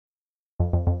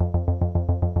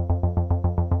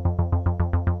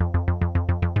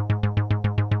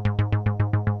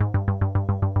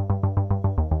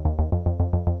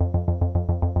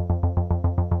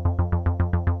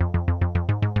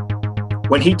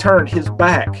When he turned his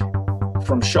back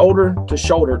from shoulder to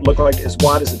shoulder, it looked like as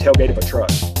wide as the tailgate of a truck.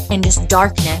 And just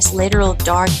darkness, literal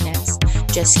darkness,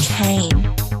 just came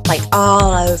like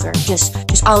all over, just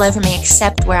all over me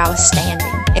except where I was standing.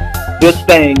 This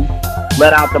thing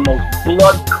let out the most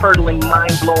blood-curdling,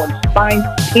 mind-blowing,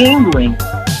 spine-tingling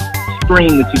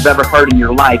scream that you've ever heard in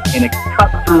your life, and it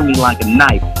cut through me like a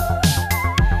knife.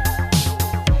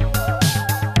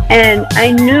 And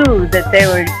I knew that they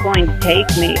were going to take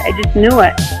me. I just knew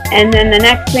it. And then the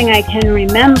next thing I can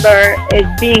remember is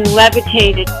being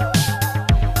levitated.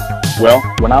 Well,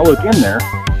 when I look in there,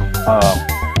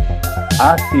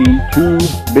 I see two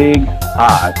big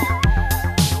eyes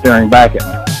staring back at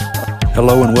me.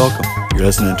 Hello and welcome. You're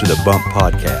listening to the Bump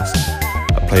Podcast,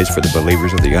 a place for the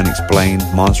believers of the unexplained,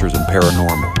 monsters, and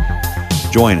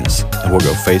paranormal. Join us, and we'll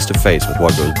go face to face with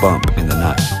what goes bump in the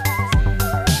night.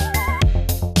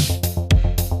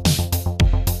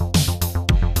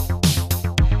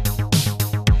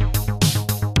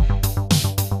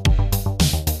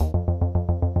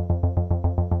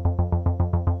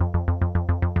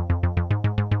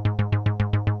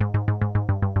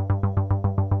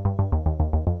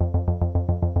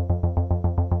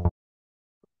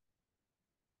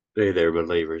 Hey there,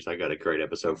 believers. I got a great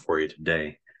episode for you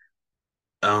today.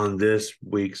 On this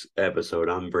week's episode,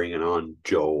 I'm bringing on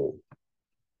Joel.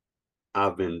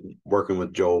 I've been working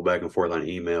with Joel back and forth on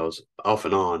emails, off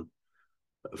and on,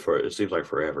 for it seems like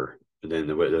forever. And then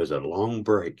there was a long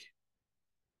break,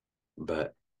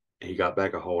 but he got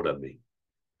back a hold of me,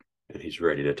 and he's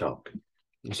ready to talk.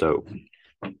 So,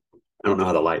 I don't know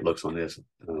how the light looks on this.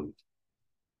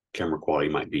 Camera quality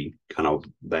might be kind of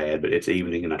bad, but it's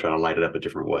evening and I try to light it up a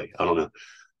different way. I don't know.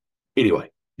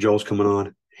 Anyway, Joel's coming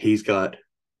on. He said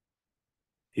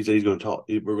he's going to talk.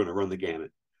 We're going to run the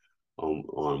gamut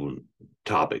on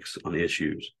topics, on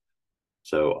issues.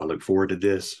 So I look forward to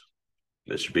this.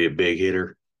 This should be a big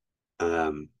hitter. It's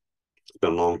been a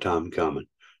long time coming.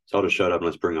 So I'll just shut up and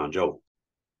let's bring on Joel.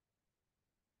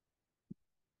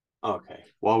 Okay.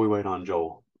 While we wait on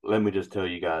Joel, let me just tell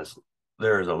you guys,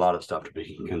 there is a lot of stuff to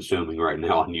be consuming right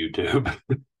now on YouTube.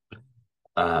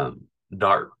 The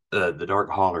Dark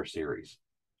Holler series,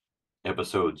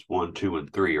 episodes 1, 2,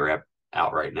 and 3 are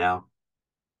out right now.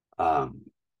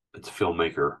 It's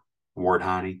filmmaker Ward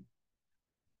Heine.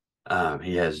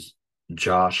 He has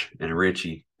Josh and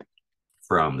Richie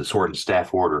from the Sword and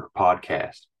Staff Order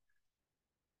podcast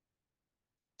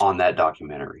on that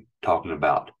documentary, talking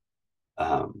about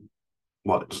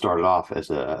what started off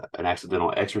as an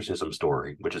accidental exorcism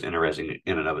story, which is interesting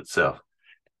in and of itself.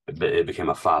 It became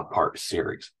a 5-part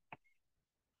series.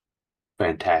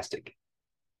 Fantastic.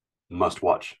 Must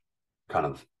watch kind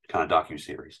of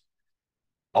docu-series.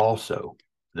 Also,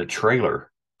 the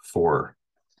trailer for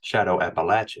Shadow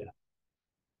Appalachia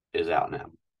is out now.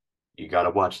 You got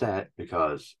to watch that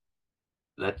because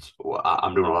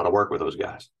I'm doing a lot of work with those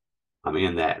guys. I'm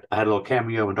in that. I had a little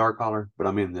cameo in Dark Holler, but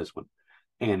I'm in this one.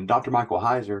 And Dr. Michael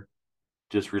Heiser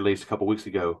just released a couple weeks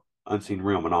ago, Unseen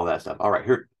Realm and all that stuff. All right,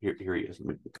 here he is.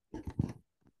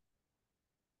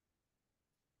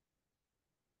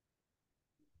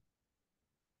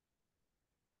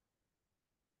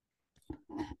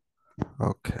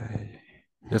 Okay.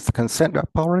 Is the consent up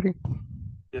already?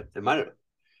 Yeah, it might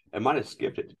have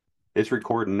skipped it. It's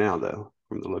recording now, though,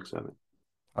 from the looks of it.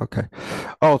 Okay.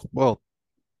 Oh, well,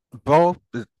 Bo,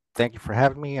 thank you for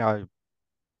having me.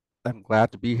 I'm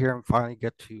glad to be here and finally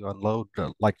get to unload,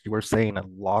 like you were saying, a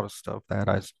lot of stuff that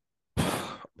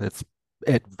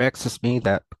it vexes me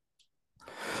that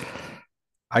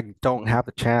I don't have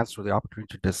the chance or the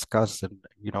opportunity to discuss and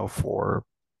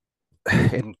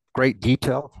in great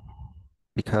detail,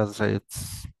 because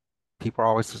people are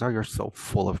always say, "Oh, you're so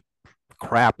full of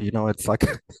crap," it's like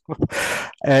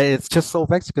it's just so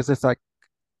vexing because it's like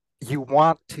you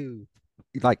want to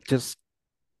just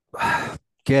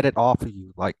get it off of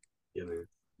you,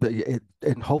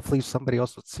 and hopefully somebody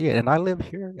else would see it. And I live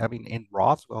here, I mean, in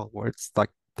Roswell, where it's like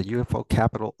the UFO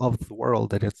capital of the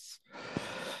world, and it's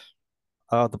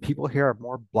the people here are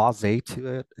more blasé to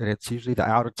it, and it's usually the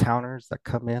out-of-towners that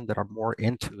come in that are more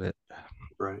into it.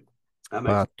 Right.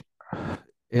 But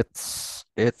it's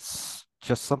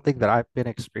just something that I've been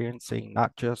experiencing,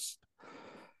 not just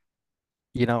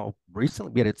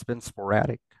recently, but it's been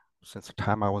sporadic since the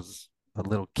time I was a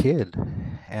little kid.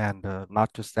 And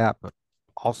not just that, but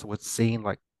also with seeing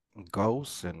like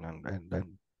ghosts and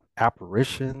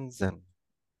apparitions and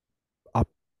a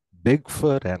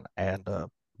Bigfoot and a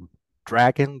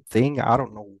dragon thing. I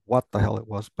don't know what the hell it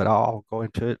was, but I'll go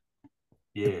into it.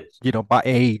 Yes. By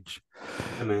age.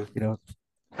 Yeah, man.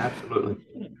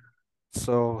 Absolutely.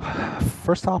 So,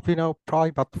 first off, probably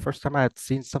about the first time I had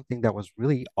seen something that was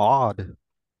really odd,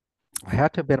 I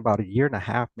had to have been about a year and a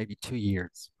half, maybe 2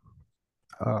 years.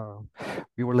 Uh,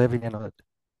 we were living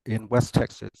in West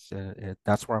Texas.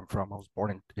 That's where I'm from. I was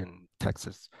born in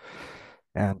Texas,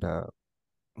 and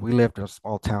we lived in a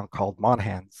small town called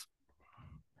Monhans.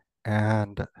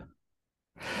 And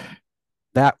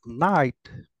that night,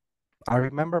 I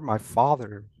remember my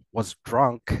father was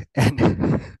drunk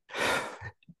and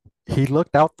he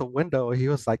looked out the window. He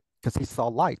was like, because he saw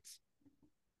lights.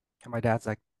 And my dad's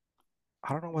like,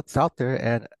 I don't know what's out there.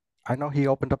 And I know he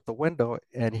opened up the window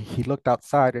and he looked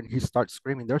outside and he starts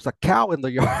screaming, there's a cow in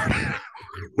the yard.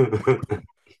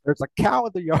 There's a cow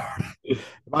in the yard.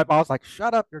 My mom's like,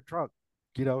 shut up, you're drunk.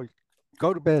 You know,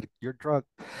 go to bed, you're drunk.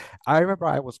 I remember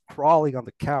I was crawling on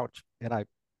the couch and I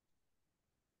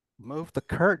moved the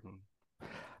curtain.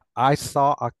 I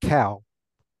saw a cow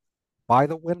by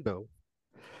the window,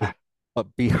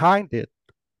 but behind it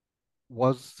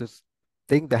was this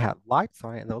thing that had lights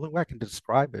on it. And the only way I can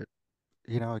describe it,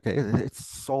 it's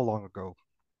so long ago,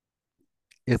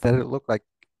 is that it looked like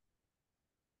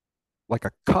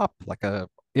a cup, like a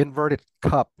inverted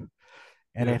cup,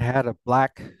 and Yeah. it had a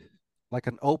black, like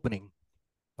an opening,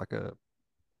 like a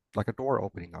door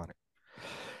opening on it.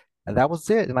 And that was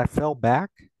it. And I fell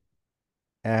back,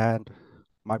 and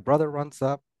my brother runs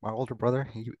up, my older brother,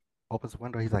 he opens the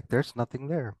window, he's like, there's nothing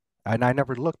there. And I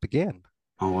never looked again.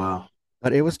 Oh wow.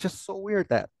 But it was just so weird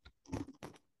that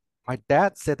my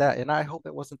dad said that, and I hope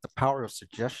it wasn't the power of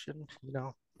suggestion,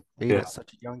 being Yeah. at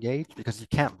such a young age, because you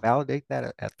can't validate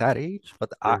that at that age. But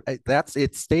Sure.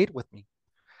 it stayed with me.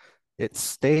 It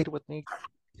stayed with me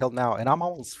till now, and I'm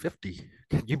almost 50.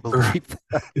 Can you believe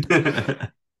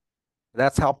that?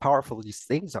 That's how powerful these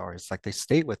things are. It's like they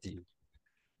stay with you.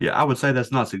 Yeah, I would say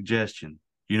that's not suggestion.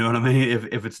 You know what I mean?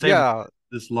 If it stayed with Yeah,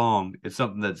 this long, it's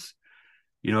something that's,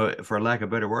 for lack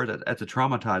of better word, that's a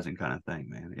traumatizing kind of thing,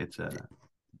 man. It's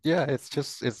yeah. It's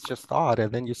just odd,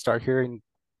 and then you start hearing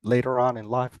later on in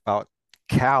life about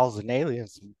cows and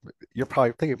aliens. You're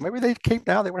probably thinking maybe they came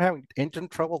down, they were having engine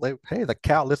trouble. Hey, the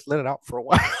cow, let's let it out for a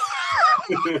while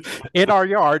in our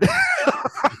yard.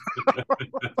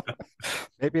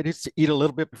 Maybe it needs to eat a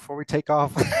little bit before we take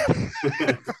off.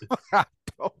 I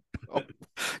don't know.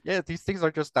 Yeah, these things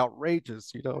are just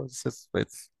outrageous.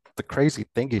 It's the crazy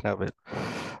thinking of it.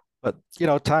 But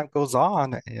time goes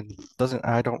on and doesn't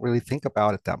I don't really think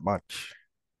about it that much.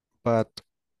 But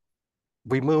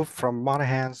we moved from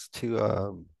Monahans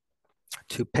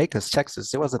to Pecos,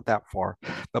 Texas. It wasn't that far,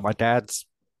 but my dad's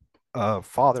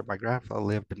father, my grandfather,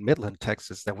 lived in Midland,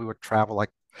 Texas. And we would travel like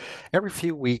every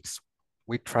few weeks.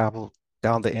 We traveled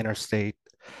down the interstate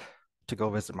to go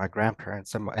visit my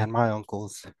grandparents and my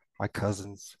uncles, my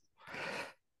cousins.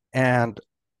 And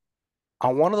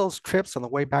on one of those trips on the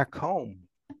way back home,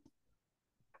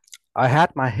 I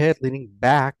had my head leaning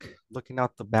back, looking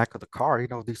out the back of the car.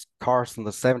 These cars from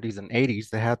the 70s and 80s,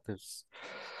 they had this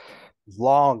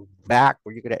long back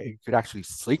where you could actually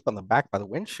sleep on the back by the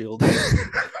windshield.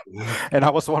 And I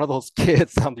was one of those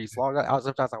kids on these long.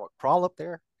 Sometimes I would crawl up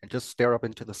there and just stare up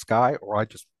into the sky, or I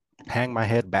just hang my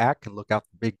head back and look out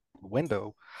the big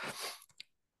window.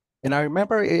 And I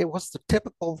remember it was the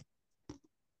typical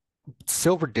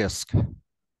silver disc.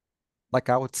 Like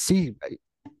I would see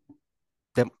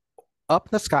them up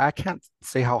in the sky. I can't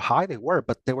say how high they were,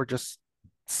 but they were just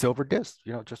silver discs,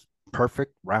 just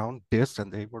perfect round discs,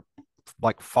 and they were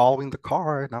like following the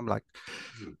car. And I'm like,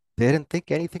 they didn't think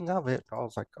anything of it. I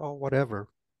was like, oh, whatever.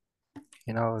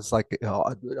 It's like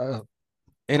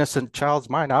innocent child's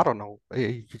mind. I don't know.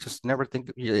 You just never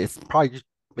think it's probably just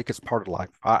like it's part of life.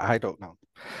 I don't know.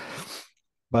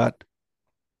 But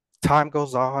time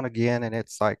goes on again, and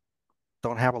it's like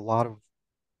don't have a lot of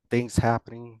things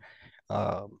happening.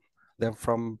 Um, then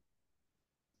from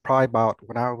probably about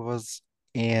when I was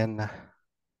in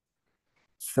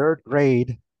third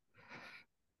grade,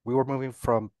 we were moving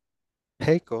from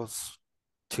Pecos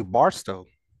to Barstow,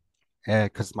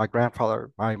 and because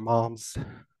my mom's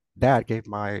dad gave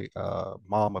my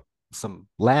mom some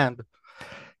land,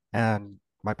 and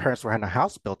my parents were having a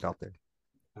house built out there.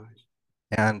 nice.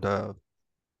 And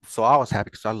so I was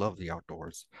happy because I love the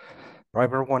outdoors. I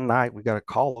remember one night we got a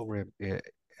call over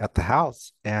at the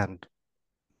house, and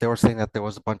they were saying that there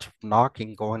was a bunch of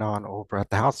knocking going on over at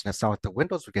the house, and it sounded like the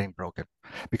windows were getting broken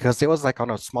because it was like on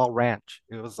a small ranch.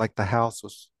 It was like the house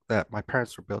was that my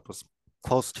parents were built was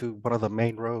close to one of the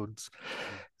main roads.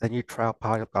 Then you travel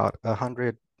probably about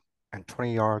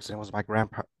 120 yards, and it was my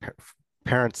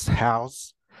grandparents'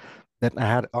 house. Then I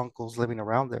had uncles living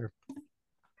around there,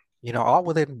 all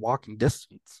within walking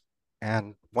distance.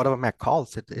 And one of them had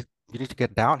called and said you need to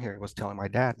get down here, he was telling my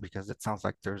dad, because it sounds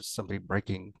like there's somebody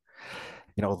breaking,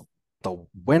 you know, the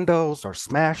windows are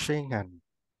smashing and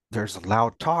there's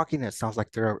loud talking. It sounds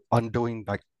like they're undoing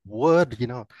like wood, you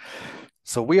know.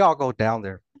 So we all go down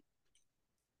there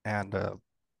and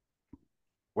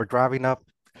we're driving up.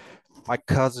 My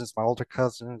cousins, my older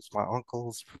cousins, my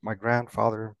uncles, my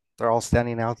grandfather, they're all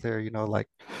standing out there, you know, like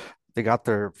they got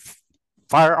their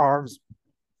firearms,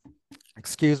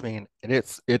 excuse me, and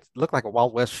it looked like a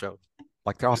Wild West show.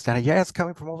 Like they're all standing, yeah, it's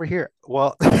coming from over here.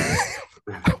 Well,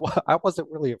 well, I wasn't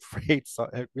really afraid. So,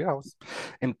 you know, I was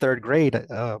in third grade,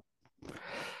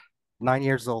 9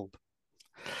 years old.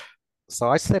 So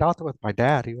I stayed out there with my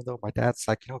dad, even though my dad's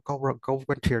like, you know, go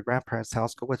to your grandparents'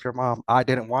 house, go with your mom. I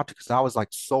didn't want to because I was like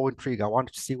so intrigued. I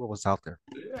wanted to see what was out there.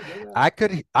 I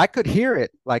could hear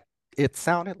it, like it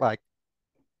sounded like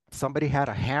somebody had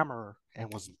a hammer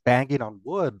and was banging on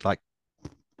wood, like,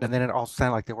 and then it all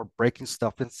sounded like they were breaking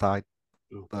stuff inside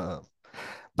the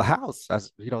the house,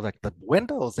 as you know, like the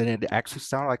windows, and it actually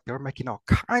sounded like they were making all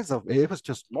kinds of. It was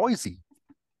just noisy.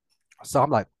 So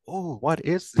I'm like, oh, what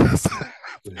is this?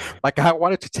 Like I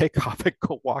wanted to take off and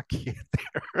go walk in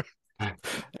there.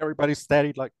 Everybody's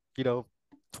standing like, you know,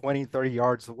 20, 30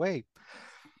 yards away.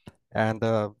 And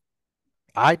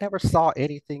I never saw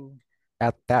anything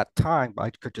at that time. I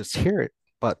could just hear it.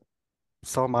 But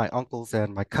some of my uncles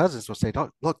and my cousins would say, "Oh,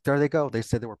 look, there they go." They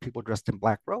said there were people dressed in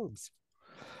black robes.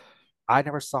 I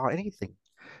never saw anything,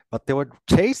 but they would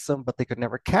chase them, but they could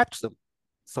never catch them.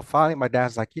 So finally, my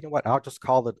dad's like, you know what? I'll just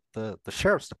call the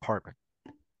sheriff's department.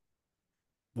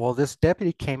 Well, this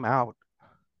deputy came out,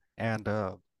 and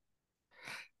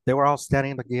they were all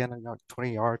standing again, you know,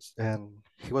 20 yards, and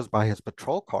he was by his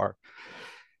patrol car,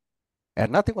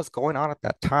 and nothing was going on at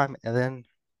that time. And then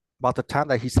about the time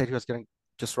that he said he was going to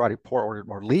just write a report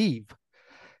or leave,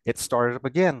 it started up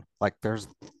again. Like there's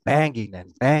banging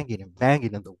and banging and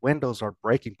banging, and the windows are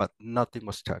breaking, but nothing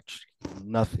was touched.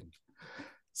 Nothing.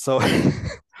 So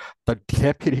the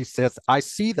deputy says, I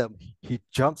see them. He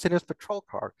jumps in his patrol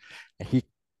car and he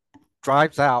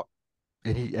drives out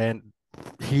and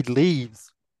he leaves,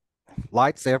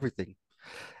 lights everything.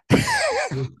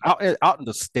 out in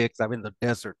the sticks. I'm in the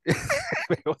desert.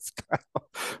 It was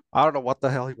I don't know what the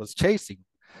hell he was chasing,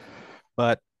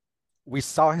 but we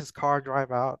saw his car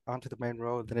drive out onto the main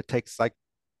road. Then it takes like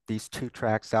these two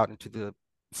tracks out into the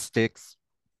sticks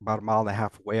about a mile and a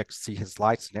half away. I could see his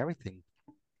lights and everything.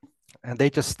 And they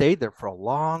just stayed there for a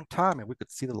long time and we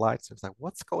could see the lights. It was like,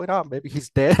 what's going on? Maybe he's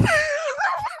dead.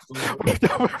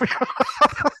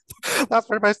 That's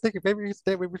what I was thinking. Maybe he's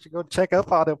dead. Maybe we should go check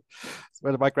up on him.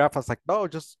 So my grandpa's like, no,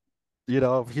 just, you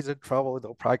know, if he's in trouble,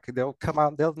 they'll come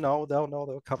out,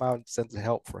 they'll come out and send some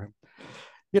help for him.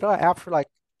 You know, after like,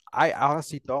 I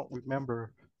honestly don't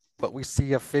remember, but we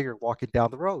see a figure walking down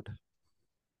the road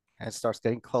and it starts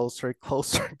getting closer and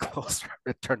closer and closer.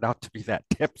 It turned out to be that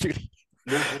deputy.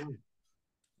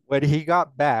 When he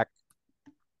got back,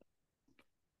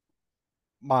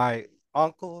 my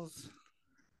uncles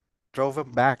drove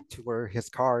him back to where his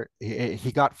car,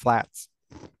 he got flats.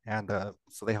 And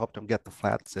so they helped him get the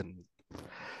flats and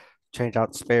change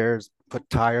out spares, put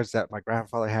tires that my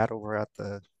grandfather had over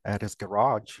at his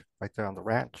garage right there on the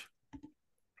ranch.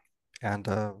 And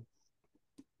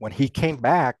when he came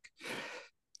back,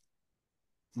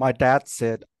 my dad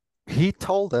said he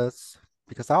told us,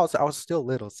 because I was still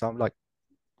little, so I'm like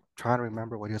trying to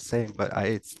remember what he was saying, but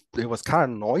it was kind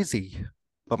of noisy.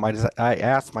 But I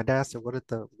asked my dad, I said, what did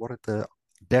the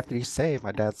deputy say?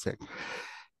 My dad said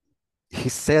he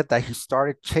said that he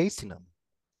started chasing them.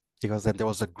 He goes, and there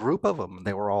was a group of them, and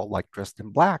they were all like dressed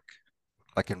in black,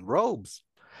 like in robes.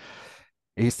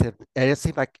 He said, and it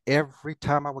seemed like every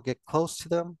time I would get close to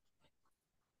them,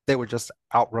 they would just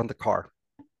outrun the car.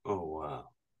 Oh wow.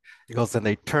 He goes, and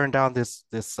they turned down this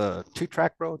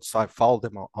two-track road, so I followed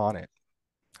them on it.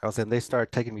 I was, and they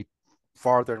started taking me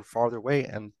farther and farther away,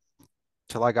 and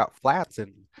till I got flats,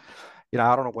 and you know,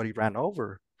 I don't know what he ran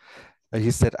over. And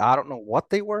he said, I don't know what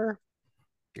they were.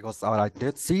 He goes, oh, I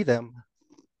did see them.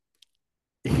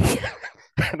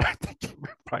 And I think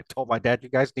I told my dad, you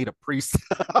guys need a priest.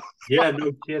 Yeah,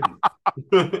 no kidding.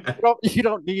 You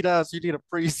don't need us, you need a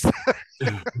priest.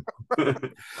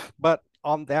 But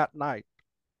on that night,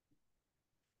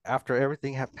 after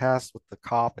everything had passed with the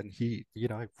cop and he, you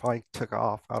know, he probably took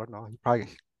off. I don't know. He probably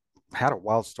had a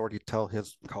wild story to tell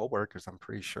his coworkers, I'm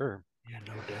pretty sure. Yeah,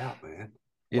 no doubt, man.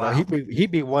 You know,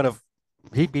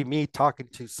 he'd be me talking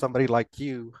to somebody like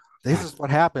you. This is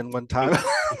what happened one time.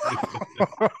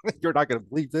 You're not gonna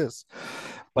believe this.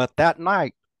 But that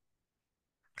night,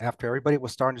 after everybody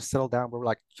was starting to settle down, we were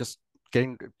like just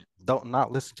don't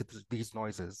not listen to these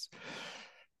noises.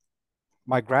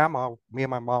 my grandma, me and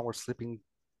my mom were sleeping.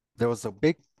 There was a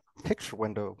big picture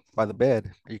window by the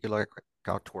bed. You could look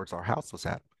out towards our house was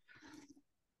at.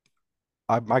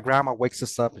 My grandma wakes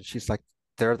us up and she's like,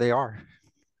 there they are.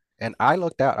 And I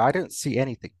looked out, I didn't see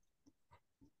anything,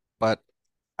 but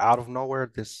out of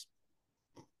nowhere, this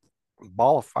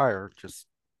ball of fire just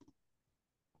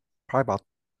probably about,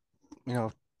 you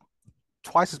know,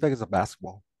 twice as big as a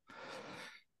basketball.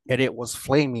 And it was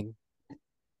flaming,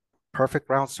 perfect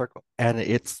round circle. And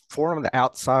it's formed on the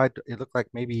outside. It looked like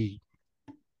maybe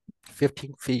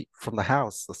 15 feet from the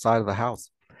house, the side of the house.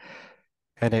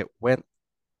 And it went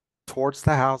towards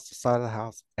the house, the side of the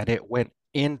house, and it went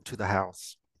into the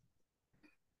house.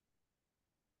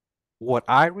 What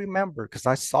I remember, because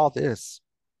I saw this,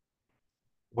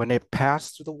 when it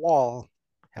passed through the wall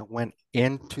and went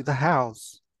into the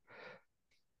house,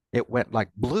 it went like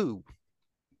blue.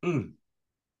 Mm.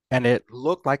 And it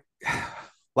looked like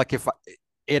if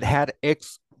it had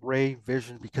X-ray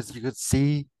vision, because you could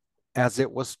see as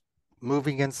it was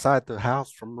moving inside the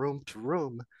house from room to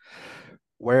room,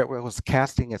 where it was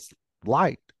casting its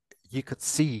light, you could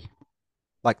see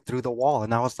like through the wall.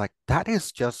 And I was like, that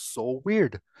is just so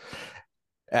weird.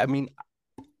 I mean,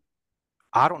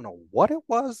 I don't know what it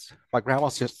was. My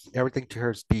grandma's just everything to her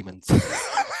is demons.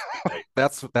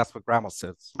 That's what grandma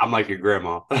says. I'm like your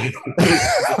grandma.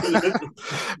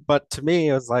 But to me,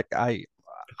 it was like I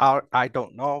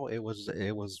don't know. It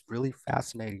was really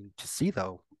fascinating to see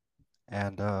though,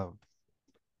 and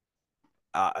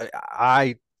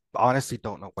I honestly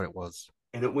don't know what it was.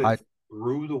 And it went I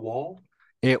through the wall?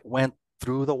 It went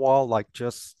through the wall like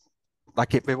just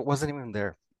like it wasn't even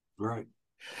there. Right.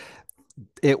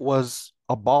 It was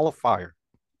a ball of fire,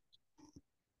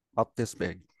 about this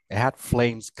big. It had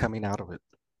flames coming out of it.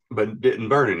 But it didn't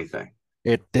burn anything.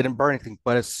 It didn't burn anything,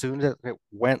 but as soon as it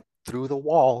went through the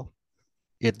wall,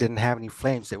 it didn't have any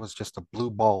flames. It was just a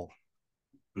blue ball.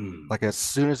 Mm. Like as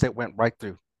soon as it went right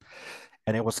through,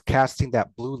 and it was casting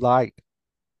that blue light,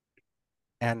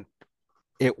 and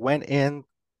it went in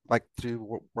like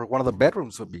through where one of the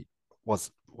bedrooms would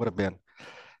have been,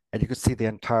 and you could see the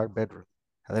entire bedroom.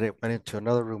 And then it went into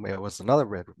another room. It was another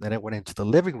bedroom. Then it went into the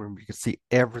living room. You could see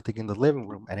everything in the living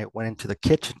room, and it went into the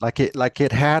kitchen.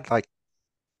 It had like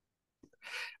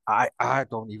I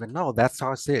don't even know. That's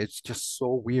how I say it. It's just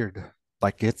so weird.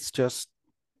 Like it's just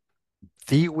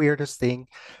the weirdest thing.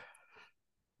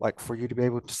 Like for you to be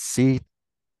able to see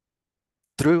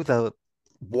through the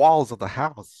walls of the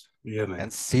house. Yeah, man.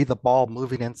 And see the ball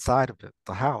moving inside of it,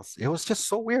 the house. It was just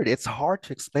so weird. It's hard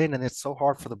to explain, and it's so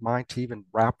hard for the mind to even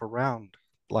wrap around.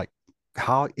 Like,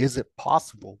 how is it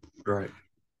possible? Right.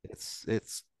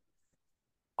 It's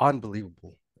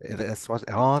unbelievable. It's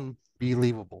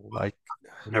unbelievable. Like,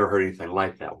 I've never heard anything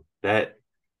like that one. That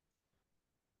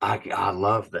I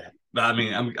love that. I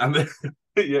mean, I'm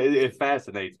yeah, it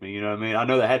fascinates me. You know what I mean? I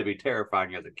know that had to be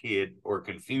terrifying as a kid or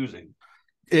confusing.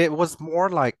 it was more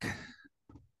like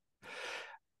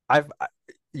I've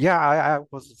yeah, I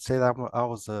wasn't say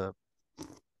that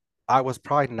I was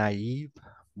probably naive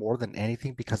more than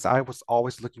anything because I was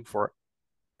always looking for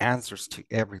answers to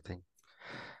everything.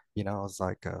 I was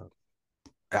like,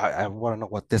 I want to know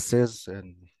what this is,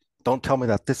 and don't tell me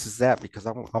that this is that because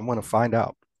I'm going to find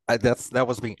out. That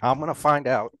was me. I'm going to find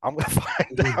out. I'm going to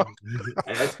find out.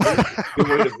 That's good. Good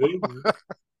way to be.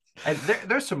 And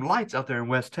there's some lights out there in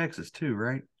West Texas too,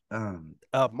 right?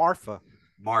 Marfa.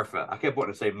 Marfa. I kept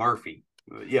wanting to say Murphy.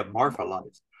 Yeah, Marfa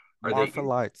lights. Are Marfa they?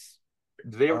 lights.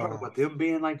 Did they ever talk about them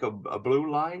being like a blue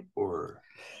light or?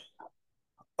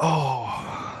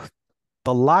 Oh,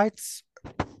 the lights.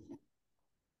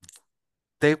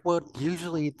 They would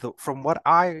usually, from what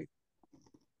I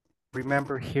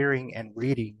remember hearing and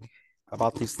reading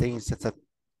about these things, it's that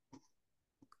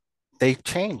they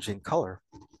change in color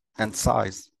and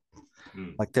size.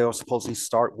 Like they'll supposedly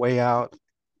start way out,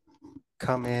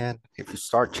 come in. If you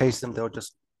start chasing them, they'll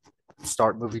just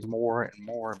start moving more and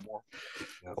more and more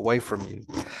away from you.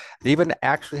 They even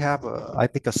actually have I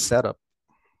think a setup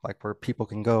like where people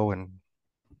can go and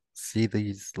see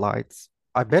these lights.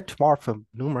 I've been to Marfa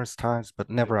numerous times, but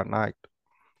never at night.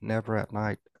 Never at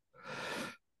night.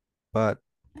 But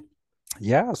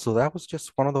yeah, so that was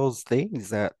just one of those things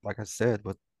that, like I said,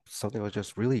 but something was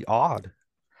just really odd.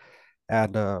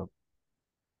 And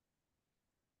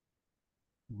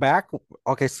back,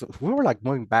 okay, so we were like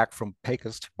moving back from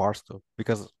Pecos to Barstow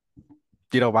because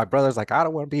my brother's like, I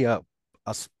don't want to be a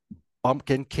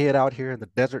bumpkin kid out here in the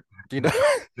desert, we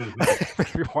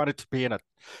wanted to be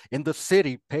in the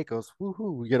city, Pecos,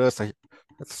 woohoo, it's a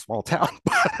small town,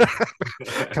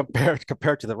 but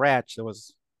compared to the ranch, there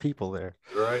was people there.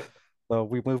 Right. So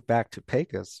we moved back to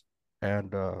Pecos,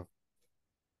 and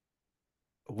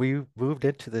we moved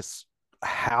into this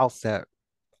house that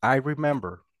I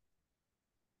remember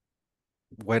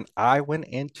when I went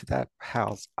into that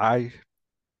house, I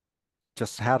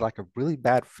just had like a really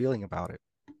bad feeling about it.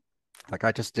 Like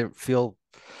I just didn't feel,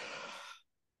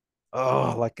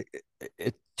 oh, like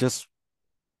it just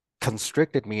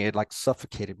constricted me. It like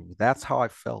suffocated me. That's how I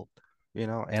felt,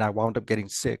 and I wound up getting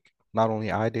sick. Not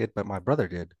only I did, but my brother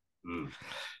did. Mm.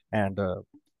 And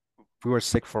we were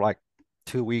sick for like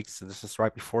 2 weeks. And this is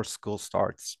right before school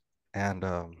starts. And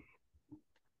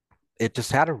it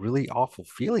just had a really awful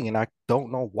feeling. And I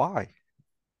don't know why.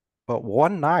 But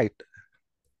one night,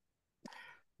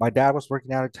 my dad was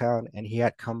working out of town and he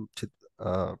had come to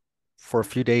for a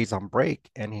few days on break.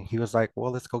 And he was like,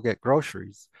 well, let's go get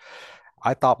groceries.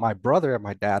 I thought my brother and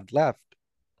my dad left.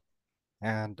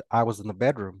 And I was in the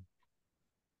bedroom.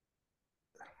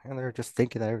 And they were just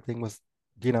thinking that everything was,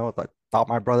 I thought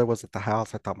my brother was at the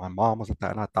house. I thought my mom was at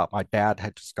that. And I thought my dad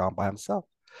had just gone by himself.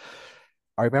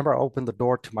 I remember I opened the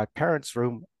door to my parents'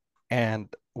 room.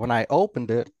 And when I opened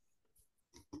it,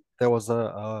 there was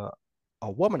a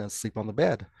woman asleep on the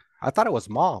bed. I thought it was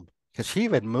mom because she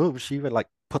even moved. She even like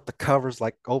put the covers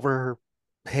like over her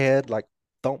head, like,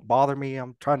 don't bother me.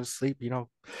 I'm trying to sleep,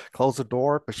 close the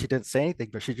door. But she didn't say anything,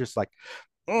 but she just like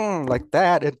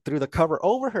that and threw the cover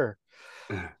over her.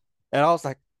 And I was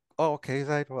like, oh, okay.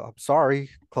 Well, I'm sorry.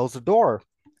 Close the door.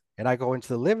 And I go into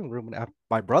the living room and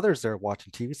my brother's there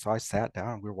watching TV. So I sat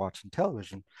down and we were watching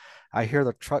television. I hear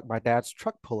the truck, my dad's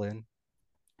truck pull in.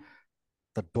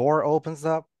 The door opens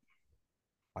up.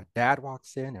 My dad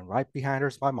walks in, and right behind her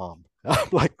is my mom. I'm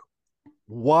like,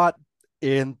 what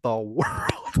in the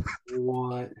world?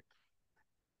 What?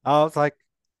 I was like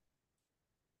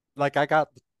I got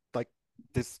like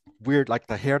this weird, like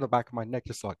the hair in the back of my neck,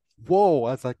 just like, whoa.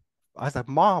 I was like,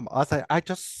 mom, I was like, I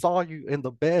just saw you in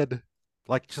the bed,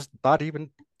 like just not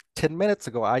even 10 minutes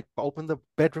ago. I opened the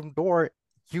bedroom door,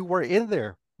 you were in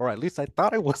there, or at least I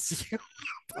thought it was you,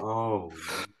 Oh,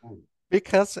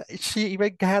 because she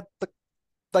even had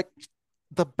like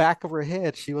the back of her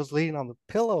head. She was leaning on the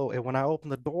pillow, and when I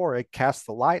opened the door, it cast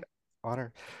the light on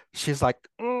her. She's like,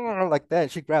 like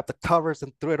that. She grabbed the covers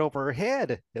and threw it over her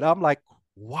head, and I'm like,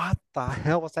 what the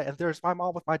hell was that? And there's my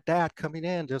mom with my dad coming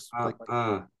in, just like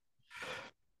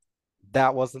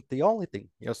that wasn't the only thing,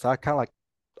 So I kind of like,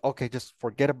 okay, just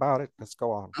forget about it. Let's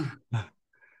go on.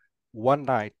 One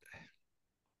night,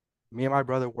 me and my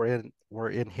brother were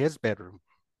in his bedroom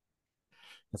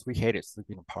because we hated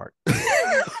sleeping apart. we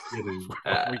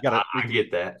gotta I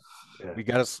get that. Yeah. we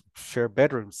gotta share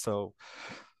bedrooms. So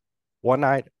one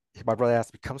night, my brother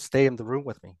asked me, come stay in the room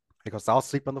with me. He goes, I'll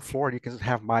sleep on the floor and you can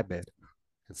have my bed.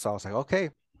 And so I was like, okay.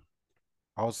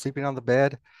 I was sleeping on the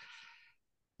bed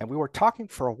and we were talking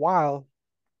for a while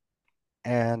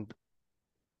and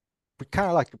we kind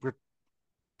of like, we're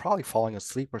probably falling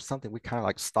asleep or something. We kind of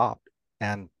like stopped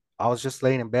and I was just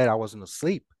laying in bed. I wasn't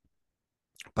asleep,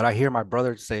 but I hear my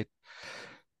brother say,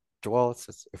 Joel, it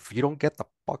says, if you don't get the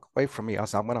fuck away from me, I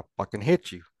said, I'm going to fucking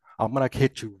hit you. I'm going to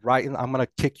hit you I'm going to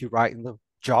kick you right in the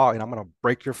jaw and I'm going to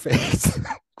break your face.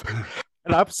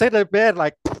 And I'm sitting in bed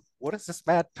like, what is this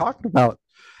man talking about?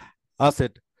 I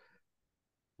said,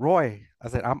 Roy, I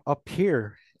said, I'm up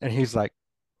here. And he's like,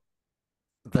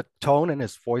 the tone in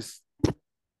his voice,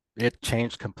 it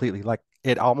changed completely. Like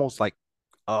it almost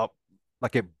uh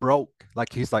like it broke.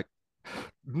 Like he's like,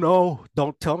 no,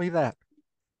 don't tell me that.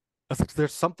 I said,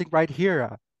 there's something right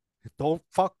here. Don't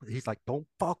fuck. He's like, don't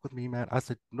fuck with me, man. I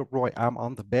said, no, Roy, I'm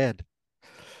on the bed.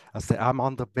 I said, I'm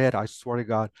on the bed. I swear to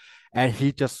God. And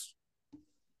he just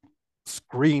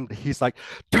screamed. He's like,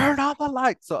 turn on the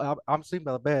light. So I'm sleeping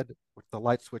on the bed. The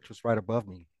light switch was right above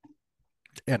me.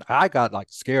 And I got like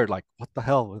scared, like, what the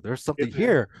hell? There's something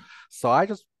here. So I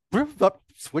just up,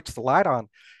 switched the light on,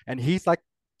 and he's like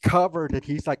covered and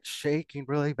he's like shaking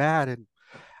really bad. And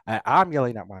I'm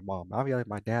yelling at my mom. I'm yelling at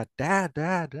my dad, dad,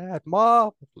 dad, dad,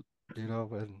 mom,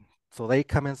 and so they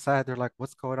come inside, they're like,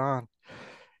 what's going on?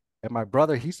 And my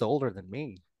brother, he's older than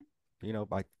me,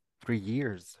 by 3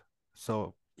 years.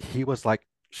 So he was like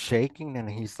shaking and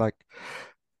he's like,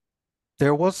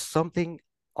 there was something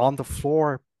on the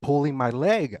floor pulling my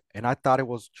leg. And I thought it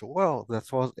was Joel.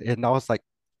 And I was like,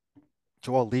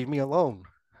 Joel, leave me alone.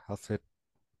 I said,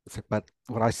 but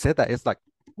when I said that, it's like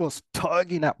was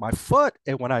tugging at my foot.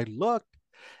 And when I looked,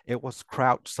 it was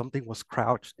crouched. Something was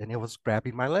crouched and it was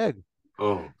grabbing my leg.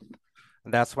 Oh.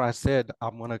 And that's when I said,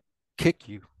 I'm gonna kick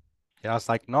you. And I was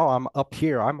like, no, I'm up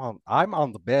here. I'm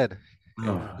on the bed.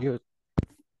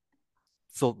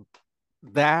 So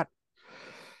that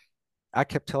I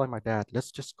kept telling my dad,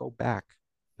 let's just go back.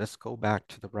 Let's go back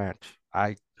to the ranch.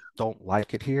 I don't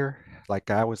like it here.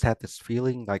 Like I always had this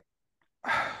feeling like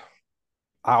I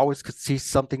always could see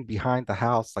something behind the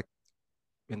house, like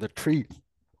in the tree.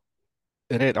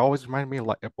 And it always reminded me of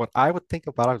like what I would think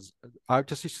about. I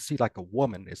just used to see like a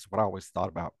woman is what I always thought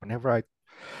about. Whenever I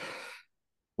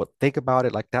would think about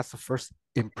it, like that's the first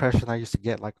impression I used to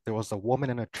get. Like there was a woman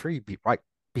in a tree right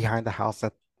behind the house,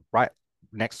 that right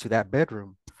next to that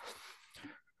bedroom.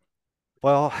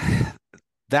 Well,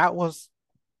 that was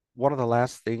one of the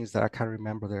last things that I kind of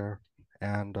remember there.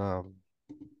 And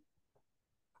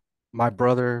my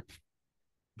brother,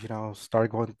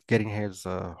 started getting his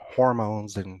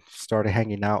hormones and started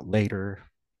hanging out later,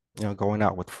 going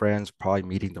out with friends, probably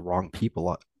meeting the wrong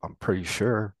people, I'm pretty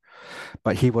sure.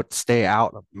 But he would stay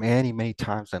out many, many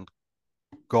times and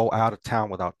go out of town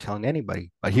without telling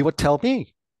anybody. But he would tell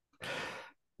me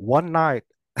one night,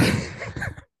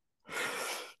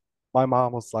 my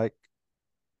mom was like,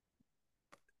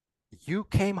 "You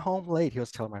came home late." He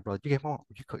was telling my brother, "You came home,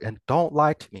 and don't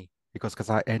lie to me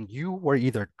and you were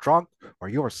either drunk or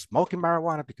you were smoking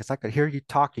marijuana because I could hear you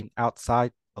talking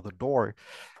outside of the door."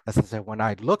 As I said, when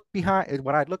I looked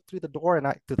through the door and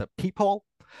through the peephole,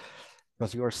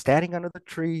 because you were standing under the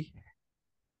tree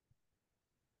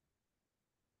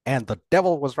and the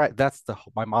devil was right. That's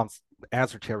my mom's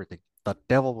answer to everything. The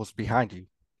devil was behind you.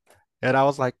 And I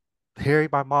was like, hearing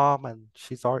my mom, and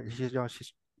she's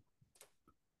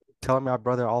telling my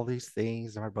brother all these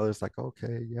things, and my brother's like,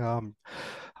 okay, yeah, I'm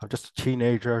just a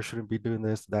teenager. I shouldn't be doing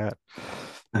this, that.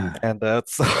 And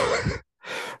so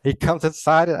he comes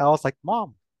inside, and I was like,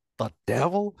 Mom, the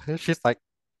devil? And she's like,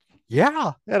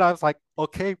 yeah. And I was like,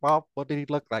 okay, Mom, what did he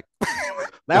look like?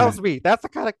 That was me. That's the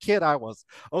kind of kid I was.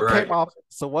 Okay, Right. Mom,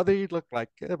 so what did he look like?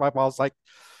 And my mom's like,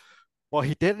 well,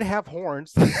 he didn't have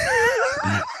horns.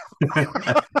 My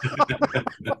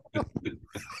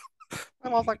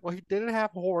mom's like, well, he didn't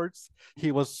have horns.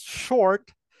 He was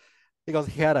short because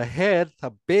he had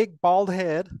a big bald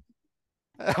head.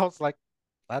 And I was like,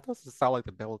 that doesn't sound like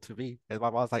the devil to me. And my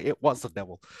mom's like, it was the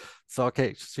devil. So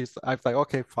okay, I was like,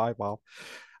 okay, fine, Mom.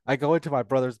 I go into my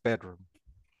brother's bedroom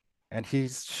and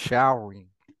he's showering.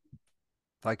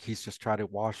 Like he's just trying to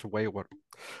wash away what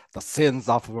the sins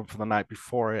off of him from the night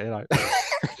before. And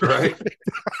Right.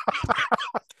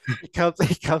 he comes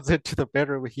into the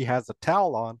bedroom, he has a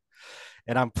towel on,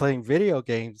 and I'm playing video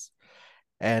games,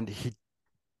 and he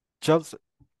jumps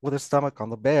with his stomach on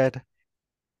the bed,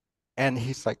 and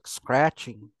he's like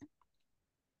scratching,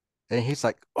 and he's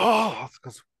like, oh,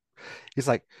 because he's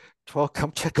like, well,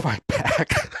 come check my back.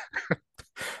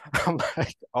 I'm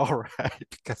like, all right,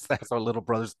 because that's what little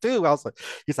brothers do. I was like,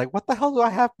 he's like, what the hell do I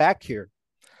have back here?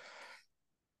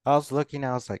 I was looking,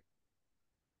 I was like,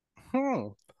 hmm,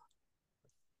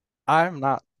 I'm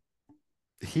not.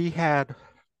 He had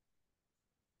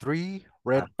 3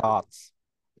 red dots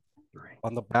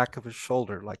on the back of his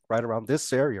shoulder, like right around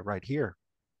this area right here.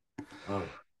 Oh.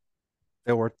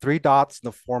 There were 3 dots in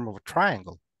the form of a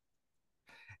triangle.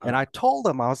 And I told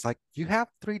him, I was like, you have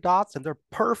 3 dots and they're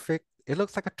perfect. It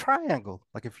looks like a triangle.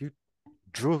 Like if you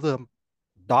drew them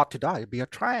dot to dot, it'd be a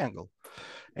triangle.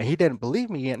 And he didn't believe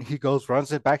me. And he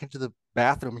runs it back into the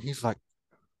bathroom. And he's like,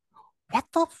 what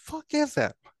the fuck is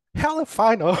that? Hell if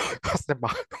I know. I said,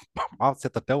 my mom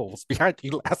said the devil was behind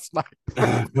you last night.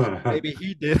 Maybe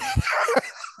he did.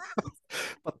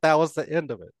 But that was the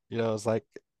end of it. It's like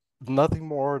nothing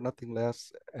more, nothing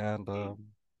less. And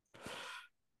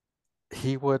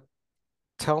he would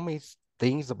tell me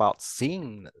things about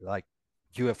seeing like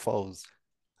UFOs.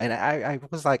 And I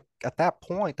was like, at that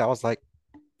point, I was like,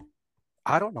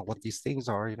 I don't know what these things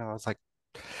are. I was like,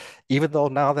 even though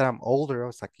now that I'm older, I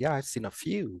was like, yeah, I've seen a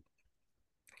few,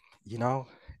 you know?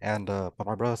 And, but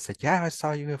my brother said, yeah, I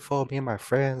saw a UFO, me and my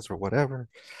friends or whatever.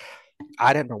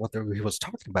 I didn't know what he was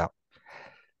talking about.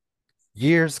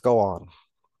 Years go on,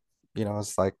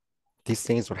 it's like these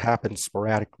things would happen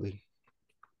sporadically.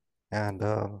 And,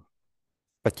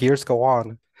 but years go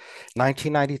on.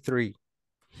 1993,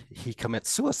 he commits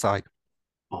suicide.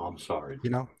 Oh, I'm sorry.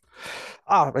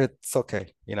 It's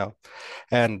okay.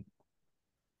 And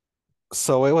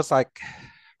so it was like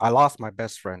I lost my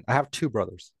best friend. I have 2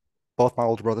 brothers. Both my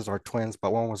older brothers are twins,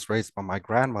 but one was raised by my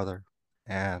grandmother,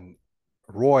 and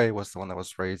Roy was the one that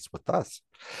was raised with us.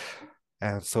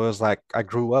 And so it was like I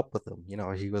grew up with him.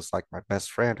 He was like my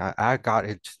best friend.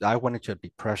 I went into a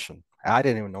depression. I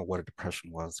didn't even know what a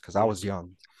depression was because I was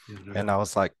young. And I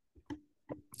was like,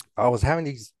 I was having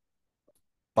these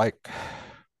like,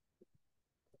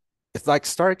 it's like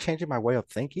started changing my way of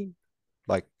thinking.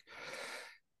 Like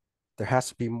there has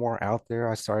to be more out there.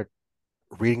 I started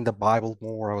reading the Bible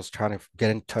more. I was trying to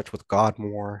get in touch with God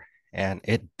more, and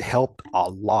it helped a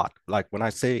lot. Like when I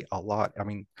say a lot, I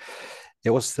mean it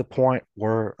was to the point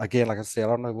where, again, like I said, I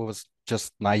don't know if it was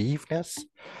just naiveness,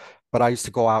 but I used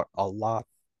to go out a lot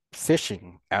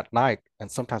fishing at night, and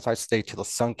sometimes I stayed till the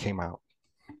sun came out.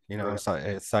 Right. So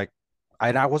it's like,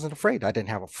 and I wasn't afraid. I didn't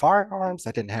have a firearms.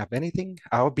 I didn't have anything.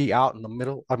 I would be out in the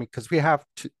middle. I mean, because we have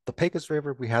the Pecos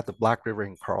River, we had the Black River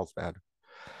in Carlsbad,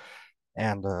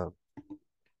 and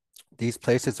these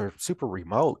places are super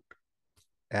remote.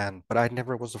 And but I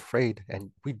never was afraid.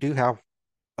 And we do have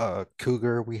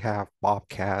cougar, we have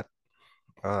bobcat,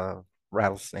 uh,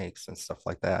 rattlesnakes, and stuff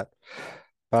like that.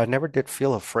 But I never did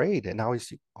feel afraid. And I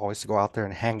always go out there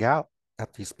and hang out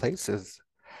at these places.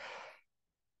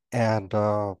 And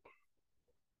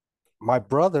my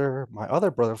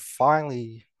other brother,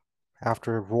 finally,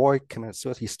 after Roy committed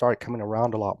suicide, he started coming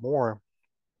around a lot more.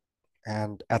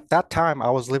 And at that time, I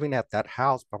was living at that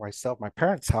house by myself, my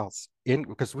parents' house, in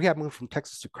because we had moved from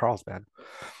Texas to Carlsbad.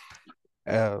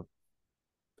 Uh,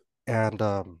 and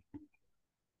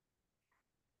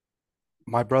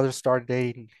My brother started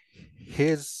dating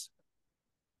his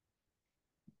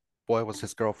boy was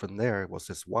his girlfriend there, it was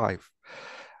his wife.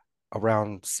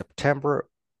 Around September,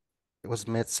 it was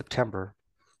mid-September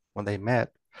when they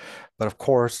met. But of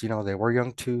course, they were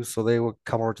young too, so they would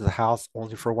come over to the house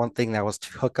only for one thing, that was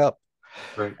to hook up.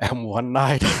 Right. And one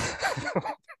night,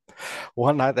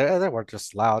 one night they were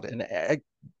just loud. And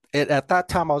at that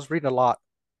time, I was reading a lot,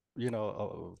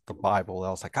 of the Bible. I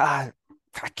was like, I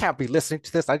can't be listening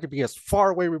to this. I need to be as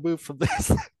far away removed from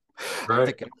this. Right.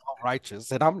 Thinking I'm all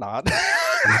righteous, and I'm not.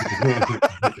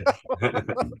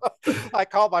 I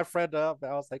called my friend up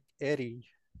and I was like, Eddie.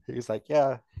 He's like,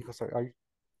 yeah. He goes,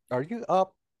 are you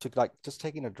up to like just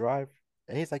taking a drive?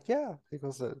 And he's like, yeah. He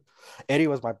goes, Eddie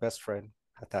was my best friend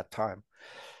at that time.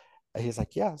 And he's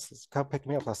like, yeah, so come pick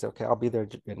me up. I said, okay, I'll be there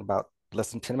in about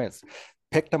less than 10 minutes.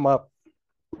 Picked him up.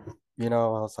 I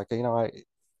was like,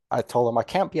 I told him I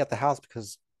can't be at the house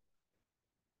because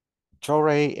Joe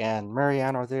Ray and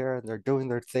Marianne are there and they're doing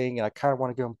their thing. And I kind of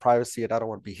want to give them privacy and I don't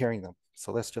want to be hearing them.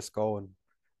 So let's just go and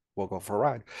we'll go for a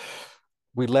ride.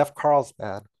 We left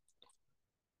Carlsbad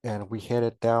and we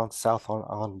headed down south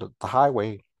on the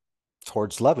highway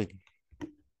towards Loving.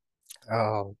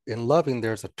 In Loving,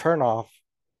 there's a turnoff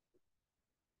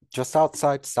just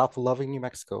outside south of Loving, New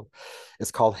Mexico.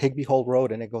 It's called Higby Hole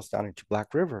Road and it goes down into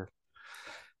Black River.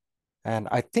 And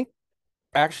I think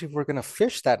actually we're going to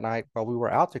fish that night while we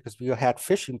were out there because we had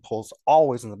fishing poles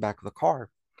always in the back of the car.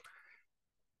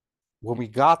 When we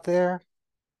got there,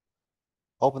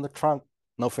 opened the trunk,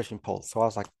 no fishing poles. So I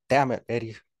was like, damn it,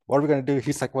 Eddie, what are we going to do?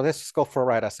 He's like, well, let's just go for a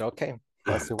ride. I said, okay.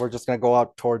 I said, we're just going to go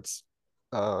out towards,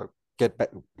 get back,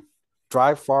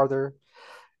 drive farther,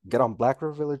 get on Black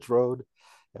River Village Road,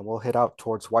 and we'll head out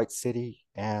towards White City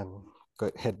and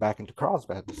head back into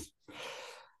Carlsbad.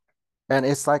 And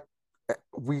it's like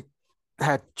we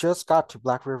had just got to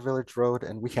Black River Village Road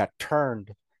and we had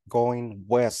turned going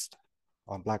west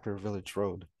on Black River Village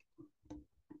Road.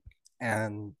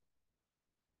 And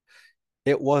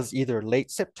it was either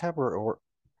late September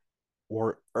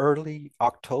or early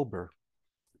October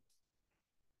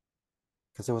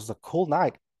because it was a cool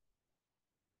night.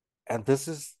 And this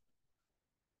is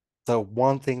the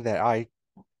one thing that I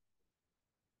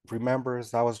remember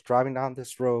is I was driving down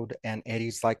this road and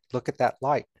Eddie's like, look at that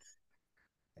light.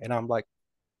 And I'm like,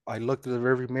 I looked at the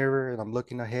rearview mirror and I'm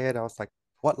looking ahead. I was like,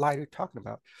 what light are you talking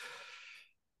about?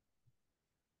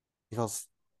 He goes,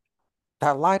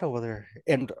 that light over there.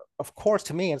 And of course,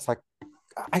 to me, it's like,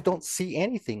 I don't see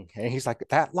anything. And he's like,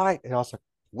 that light. And I was like,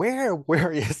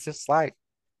 where is this light?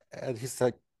 And he's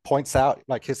like, points out,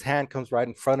 like his hand comes right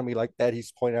in front of me like that.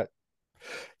 He's pointing out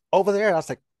over there. And I was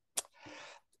like,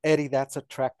 Eddie, that's a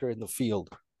tractor in the field.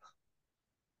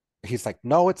 He's like,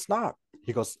 no, it's not.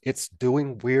 He goes, it's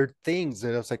doing weird things.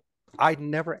 And I was like, I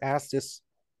never asked this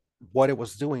what it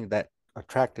was doing that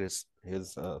attracted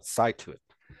his sight to it.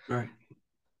 Right.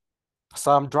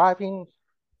 So I'm driving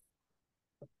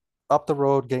up the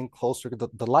road, getting closer to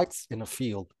the lights in the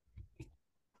field.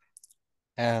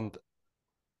 And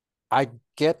I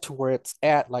get to where it's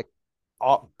at, like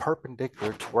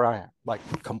perpendicular to where I am, like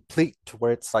complete to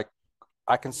where it's like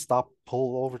I can stop,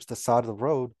 pull over to the side of the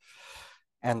road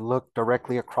and look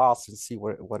directly across and see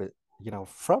what it,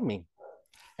 from me.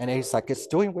 And he's like, it's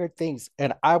doing weird things.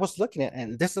 And I was looking at it,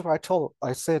 and this is what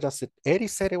I said, Eddie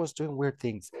said it was doing weird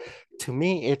things. To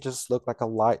me, it just looked like a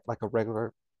light, like a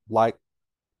regular light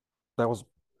that was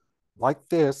like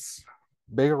this,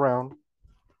 big around,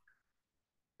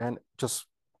 and just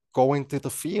going through the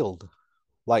field.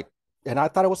 Like, and I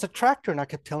thought it was a tractor. And I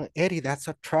kept telling Eddie, that's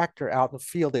a tractor out in the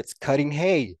field. It's cutting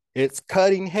hay. It's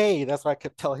cutting hay. That's what I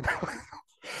kept telling him.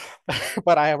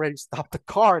 But I already stopped the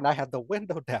car and I had the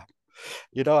window down.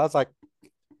 I was like,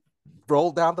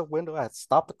 rolled down the window. I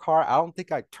stopped the car. I don't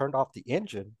think I turned off the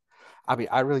engine. I mean,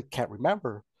 I really can't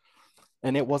remember.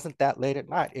 And it wasn't that late at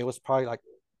night. It was probably like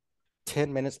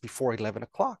 10 minutes before 11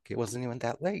 o'clock. It wasn't even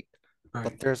that late. Right.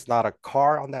 But there's not a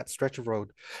car on that stretch of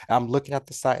road. I'm looking at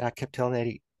the site and I kept telling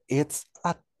Eddie, it's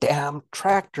a damn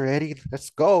tractor, Eddie.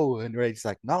 Let's go. And Eddie's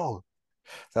like, no.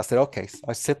 So I said, okay. So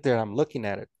I sit there and I'm looking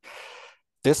at it.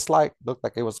 This light looked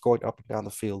like it was going up and down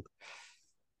the field.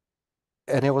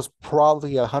 And it was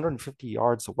probably 150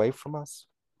 yards away from us.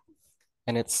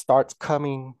 And it starts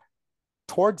coming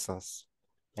towards us.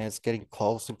 And it's getting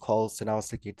close and close. And I was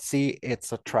thinking, see,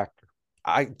 it's a tractor.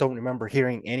 I don't remember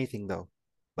hearing anything though.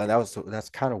 But that's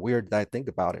kind of weird that I think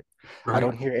about it. Right. I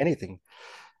don't hear anything.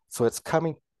 So it's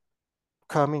coming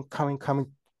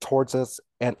towards us.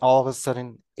 And all of a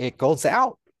sudden it goes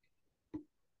out.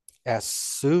 As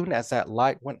soon as that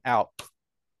light went out,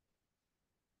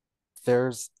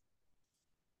 there's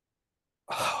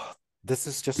this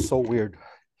is just so weird.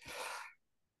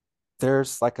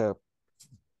 There's like a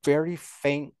very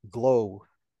faint glow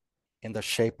in the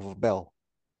shape of a bell.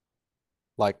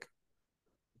 Like,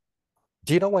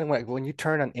 do you know when you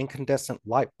turn an incandescent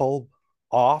light bulb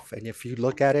off, and if you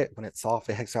look at it when it's off,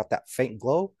 it has got that faint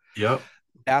glow? Yep.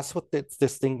 That's what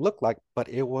this thing looked like, but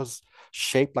it was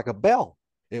shaped like a bell.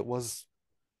 It was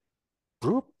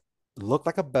looked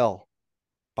like a bell.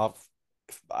 About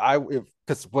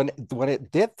because when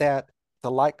it did that, the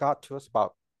light got to us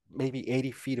about maybe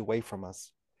 80 feet away from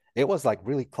us. It was like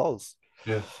really close.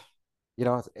 Yeah. You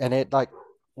know, and it like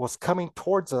was coming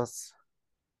towards us,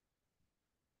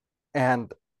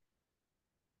 and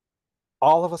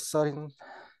all of a sudden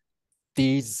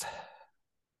these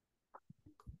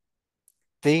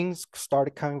things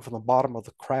started coming from the bottom of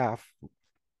the craft.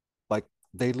 Like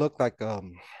they look like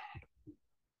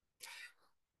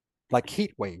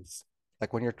heat waves,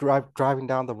 like when you're driving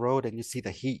down the road and you see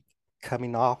the heat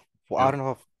coming off. Well, Yeah. I don't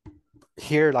know if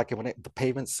here, like when the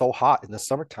pavement's so hot in the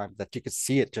summertime that you could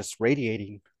see it just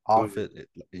radiating off it,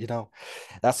 you know,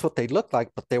 that's what they look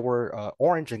like, but they were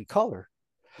orange in color,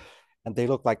 and they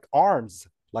look like arms.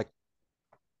 Like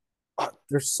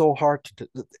they're so hard to do.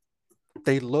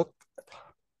 They look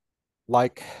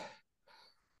like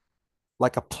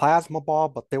a plasma ball,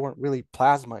 but they weren't really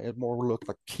plasma. It more looked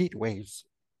like heat waves.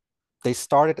 They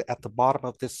started at the bottom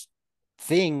of this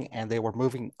thing and they were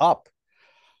moving up.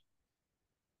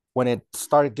 When it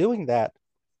started doing that,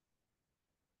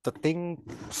 the thing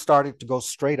started to go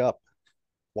straight up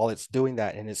while it's doing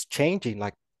that, and it's changing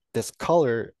like this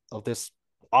color of this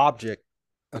object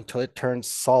until it turns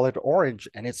solid orange,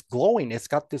 and it's glowing. It's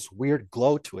got this weird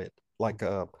glow to it. Like,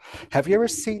 have you ever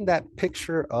seen that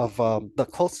picture of the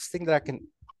closest thing that I can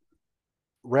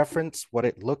reference what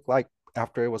it looked like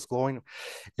after it was glowing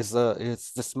is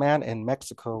it's this man in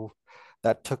Mexico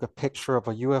that took a picture of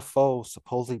a UFO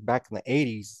supposedly back in the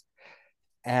 80s,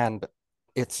 and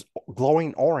it's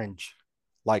glowing orange.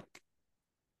 Like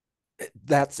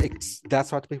that's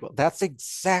exactly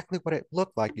what it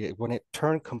looked like when it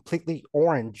turned completely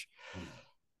orange,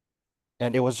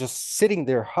 and it was just sitting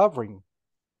there hovering.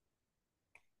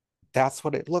 That's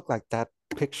what it looked like, that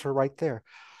picture right there.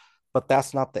 But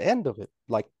that's not the end of it.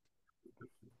 Like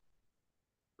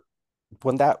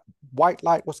when that white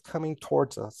light was coming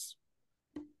towards us,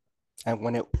 and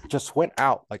when it just went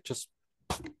out, like just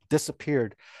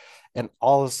disappeared, and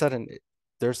all of a sudden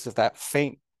there's that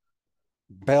faint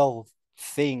bell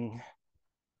thing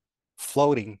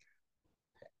floating,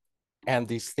 and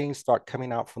these things start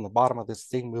coming out from the bottom of this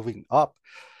thing moving up.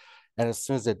 And as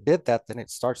soon as it did that, then it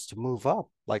starts to move up.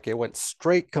 Like it went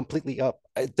straight completely up.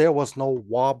 There was no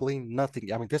wobbling,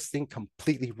 nothing. I mean, this thing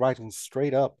completely rising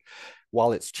straight up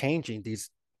while it's changing these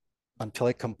until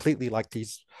it completely, like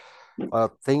these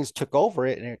things took over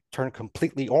it, and it turned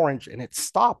completely orange, and it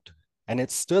stopped, and it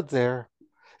stood there.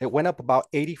 It went up about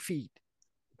 80 feet,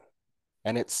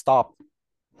 and it stopped,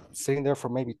 sitting there for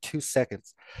maybe 2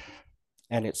 seconds,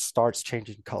 and it starts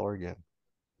changing color again.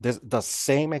 The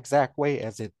same exact way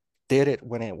as it did it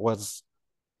when it was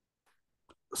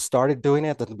started doing it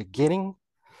at the beginning,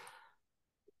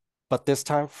 but this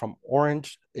time from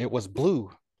orange, it was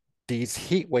blue. These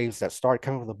heat waves that started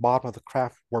coming from the bottom of the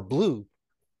craft were blue.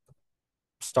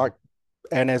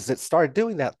 And as it started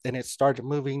doing that, then it started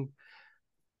moving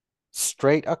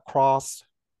straight across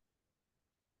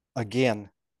again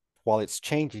while it's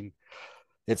changing.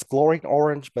 It's glowing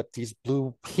orange, but these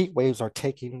blue heat waves are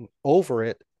taking over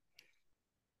it,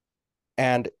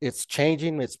 and it's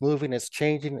changing, it's moving, it's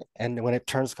changing. And when it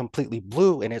turns completely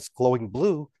blue and it's glowing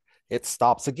blue, it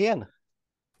stops again.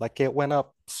 Like it went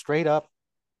up straight up,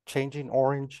 changing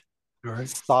orange, All right.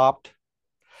 stopped,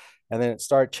 and then it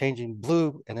started changing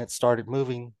blue, and it started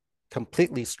moving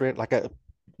completely straight, like a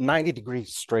 90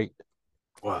 degrees straight.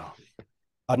 Wow.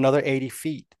 Another 80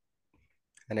 feet,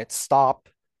 and it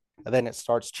stopped, and then it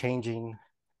starts changing,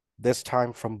 this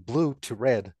time from blue to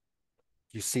red.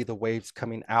 You see the waves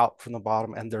coming out from the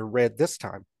bottom, and they're red this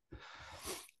time.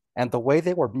 And the way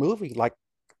they were moving, like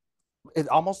it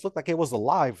almost looked like it was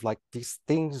alive. Like these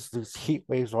things, these heat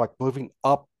waves are like moving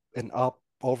up and up,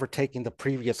 overtaking the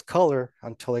previous color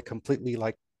until it completely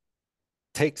like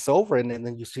takes over. And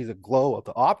then you see the glow of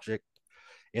the object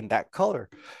in that color,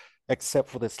 except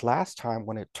for this last time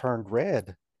when it turned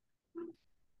red.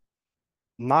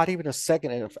 Not even a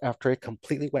second after it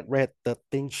completely went red, the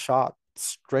thing shot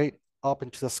straight up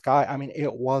into the sky. I mean,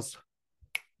 it was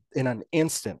in an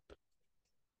instant.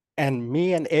 And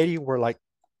me and Eddie were like,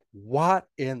 what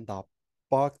in the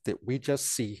fuck did we just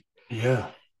see? Yeah.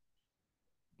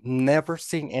 Never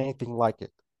seen anything like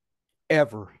it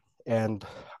ever. And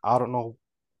I don't know,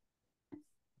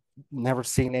 never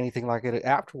seen anything like it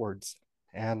afterwards.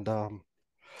 And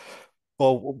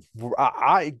well,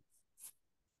 I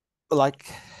like,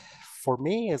 for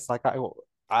me, it's like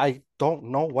I don't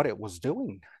know what it was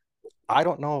doing. I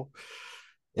don't know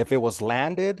if it was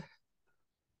landed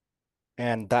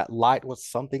and that light was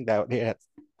something that it had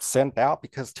sent out,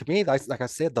 because to me, like I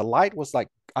said, the light was like,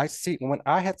 I see when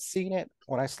I had seen it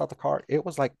when I saw the car, it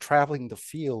was like traveling the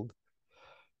field,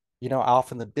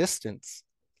 off in the distance.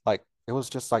 Like it was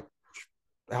just like,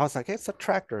 I was like, it's a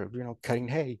tractor, cutting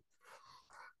hay.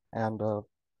 And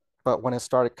but when it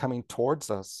started coming towards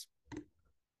us,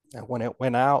 and when it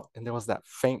went out and there was that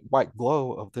faint white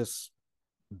glow of this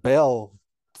bell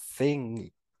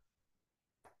thing,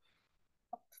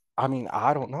 I mean,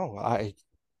 I don't know. I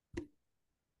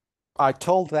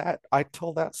told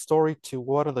that story to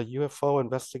one of the UFO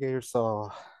investigators,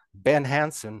 Ben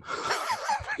Hansen.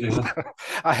 Yeah.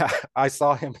 I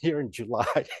saw him here in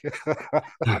July.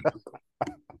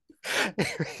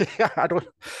 Yeah,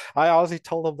 I honestly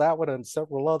told him that one and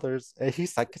several others, and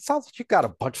he's like, "It sounds like you got a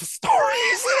bunch of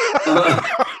stories."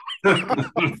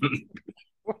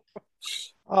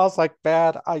 I was like,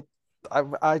 "Man, I,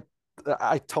 I,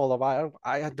 I told him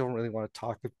I don't really want to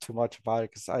talk too much about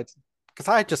it because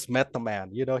I just met the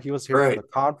man. He was here for Right.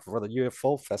 the for the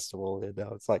UFO festival.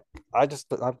 It's like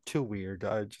I'm too weird.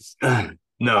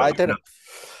 No, I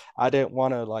didn't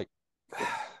want to like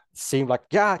seem like,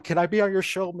 yeah, can I be on your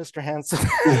show, Mr. Hansen?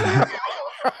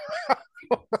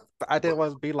 I didn't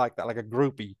want to be like that, like a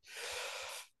groupie.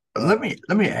 let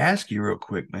me ask you real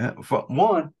quick, man. For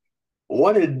one,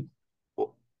 what did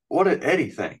what did Eddie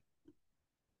think?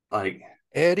 Like,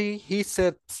 Eddie, he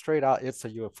said straight out, it's a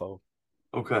UFO.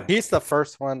 okay. He's the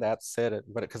first one that said it,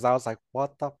 but because I was like,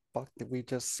 what the fuck did we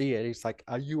just see? It? He's like,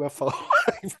 a UFO.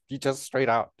 He just straight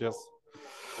out, just.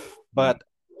 But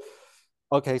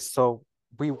okay, so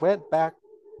we went back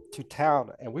to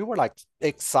town and we were like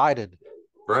excited,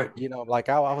 Right. like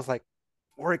I was like,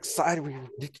 we're excited. We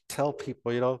need to tell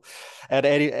people, And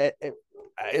Eddie,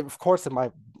 of course, in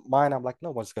my mind, I'm like,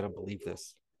 no one's gonna believe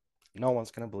this. No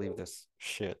one's gonna believe this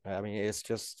shit. I mean, it's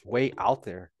just way out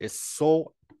there. It's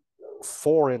so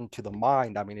foreign to the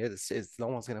mind. I mean, it's no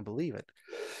one's gonna believe it.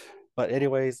 But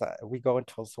anyways, we go and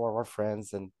tell some of our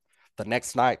friends, and the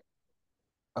next night,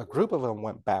 a group of them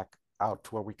went back out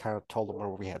to where we kind of told them where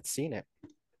we had seen it,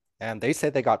 and they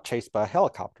said they got chased by a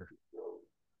helicopter.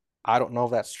 I don't know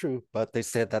if that's true, but they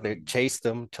said that they chased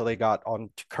them till they got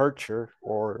onto Kircher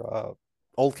or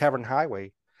Old Cavern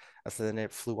Highway, and so then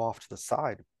it flew off to the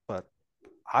side. But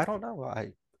I don't know.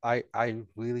 I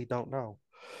really don't know.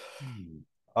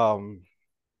 Um,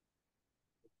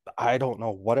 I don't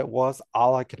know what it was.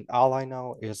 All I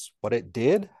know is what it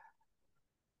did,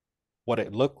 what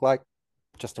it looked like,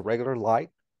 just a regular light,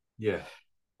 Yeah.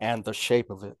 and the shape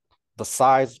of it. The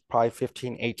size, probably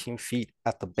 15, 18 feet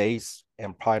at the base,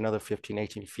 and probably another 15,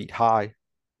 18 feet high.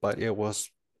 But it was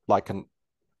like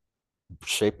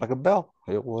shaped like a bell.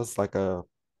 It was like a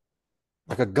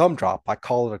gumdrop. I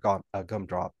call it a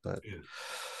gumdrop, but Yeah.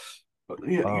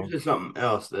 Yeah, you um, said something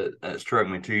else that struck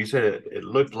me too. You said it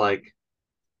looked like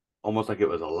almost like it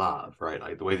was alive, right?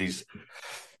 Like the way these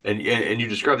and you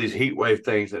described these heat wave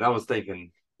things, and I was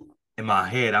thinking in my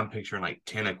head, I'm picturing like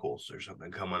tentacles or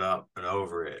something coming up and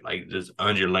over it, like just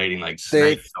undulating, like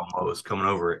they snakes almost coming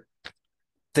over it.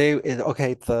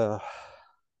 okay,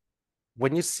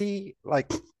 when you see like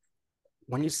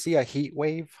when you see a heat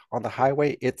wave on the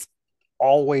highway, it's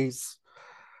always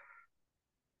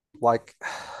like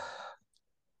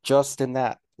just in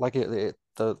that, like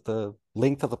the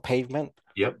length of the pavement,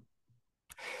 Yep.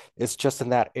 it's just in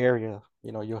that area.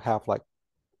 You have like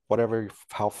whatever,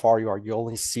 how far you are, you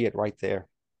only see it right there,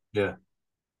 Yeah.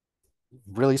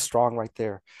 really strong right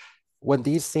there. when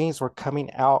these things were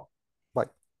coming out, like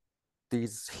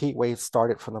these heat waves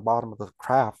started from the bottom of the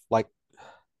craft, like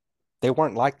they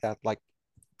weren't like that. Like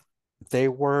they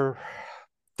were,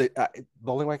 the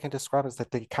only way I can describe it is that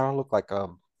they kind of look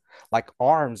like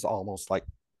arms almost, like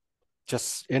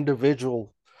just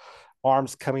individual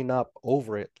arms coming up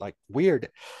over it, like weird.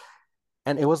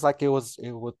 And it was like it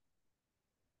would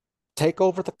take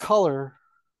over the color,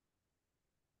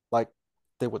 like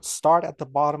they would start at the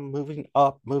bottom, moving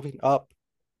up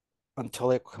until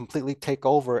they completely take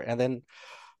over, and then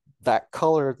that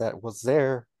color that was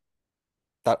there,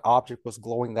 that object was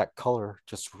glowing that color,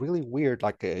 just really weird.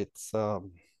 Like it's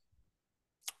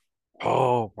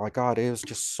oh my God, it was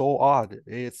just so odd.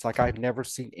 It's like I've never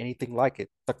seen anything like it.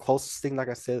 The closest thing, like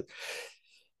I said,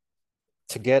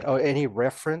 to get any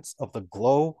reference of the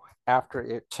glow after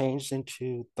it changed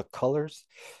into the colors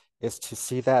is to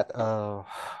see that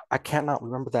I cannot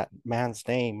remember that man's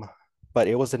name, but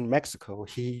it was in Mexico.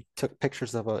 He took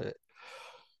pictures of a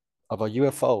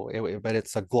UFO, but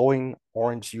it's a glowing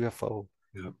orange UFO.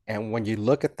 Yep. And when you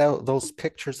look at those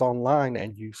pictures online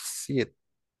and you see it,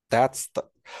 that's the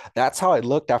that's how it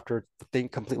looked after the thing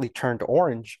completely turned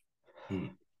orange. Hmm.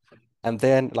 And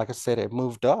then, like I said, it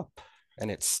moved up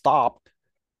and it stopped.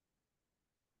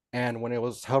 And when it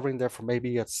was hovering there for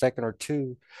maybe a second or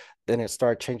two, then it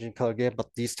started changing color again.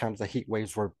 But these times the heat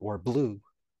waves were blue.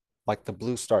 Like the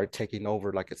blue started taking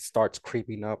over, like it starts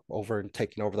creeping up over and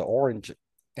taking over the orange.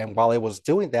 And while it was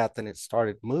doing that, then it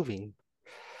started moving.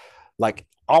 Like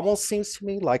almost seems to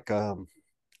me like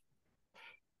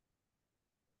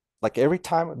every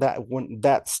time that when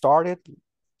that started,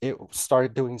 it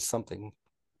started doing something.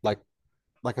 Like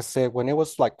like I said, when it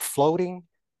was like floating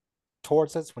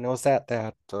towards us, when it was at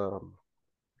that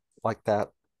like that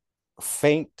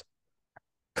faint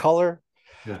color,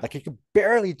 Yeah. like you could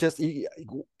barely just you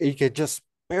could just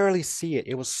barely see it.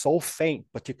 It was so faint,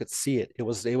 but you could see it. It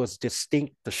was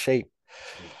distinct, the shape.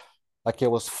 Like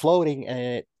it was floating,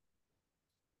 and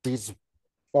these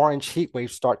orange heat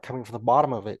waves start coming from the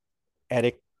bottom of it, and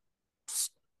it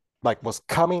like was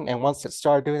coming, and once it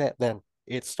started doing that, then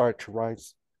it started to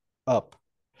rise up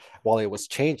while it was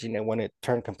changing, and when it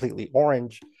turned completely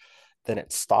orange, then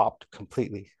it stopped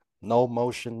completely. No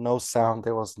motion, no sound,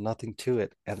 there was nothing to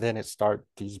it. And then it started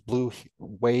these blue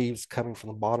waves coming from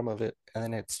the bottom of it, and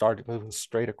then it started moving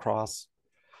straight across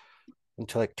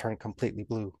until it turned completely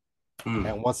blue. Hmm.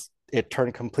 And once it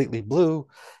turned completely blue,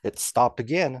 it stopped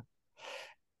again,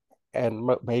 and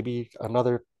maybe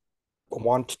another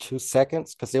 1 to 2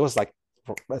 seconds, because it was like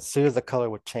as soon as the color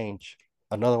would change,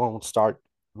 another one would start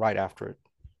right after it.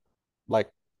 Like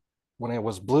when it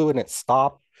was blue and it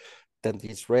stopped, then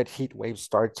these red heat waves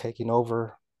started taking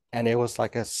over, and it was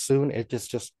like as soon it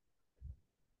just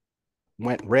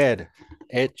went red,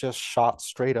 it just shot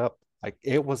straight up, like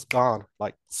it was gone,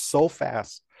 like so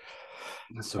fast.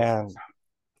 That's so And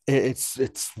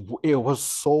it was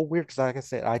so weird because, like I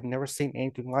said, I'd never seen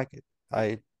anything like it.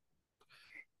 I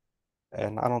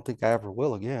don't think I ever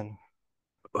will again.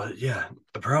 But yeah,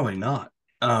 probably not.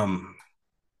 Um,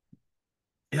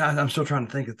 yeah, I'm still trying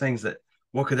to think of things that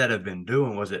what could that have been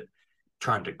doing? Was it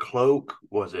trying to cloak?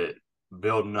 Was it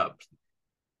building up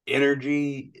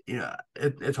energy?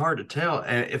 It's hard to tell.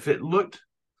 And if it looked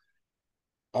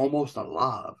almost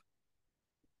alive,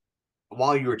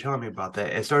 while you were telling me about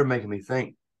that, it started making me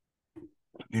think.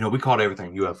 We called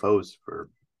everything UFOs for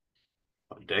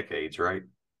decades, right?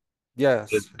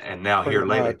 Yes, And now pretty here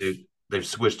lately, much. they've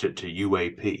switched it to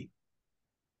UAP.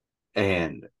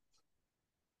 And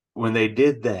when they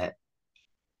did that,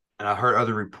 and I heard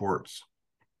other reports,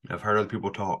 I've heard other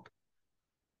people talk.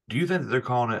 Do you think that they're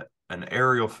calling it an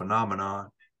aerial phenomenon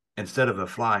instead of a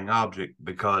flying object?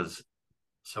 Because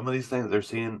some of these things they're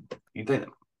seeing, you think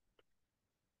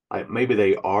like maybe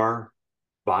they are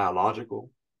biological,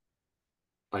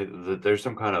 like that there's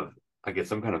some kind of, I guess,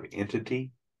 some kind of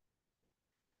entity.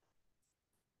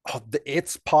 Oh,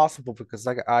 it's possible because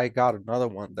like I got another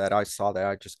one that I saw that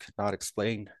I just could not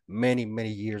explain many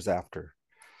years after.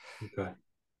 Okay.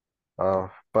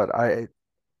 But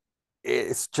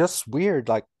it's just weird.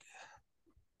 Like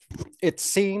it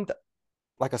seemed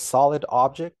like a solid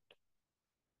object,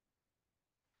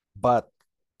 but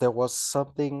there was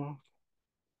something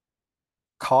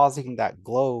causing that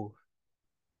glow,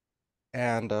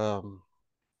 and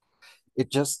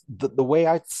it just the way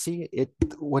I see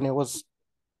when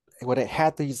when it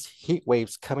had these heat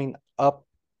waves coming up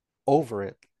over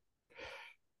it,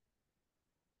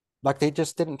 like they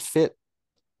just didn't fit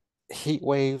heat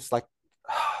waves like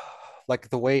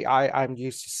the way I'm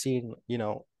used to seeing,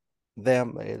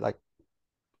 them, like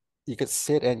you could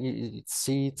sit and you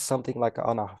see something like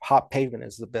on a hot pavement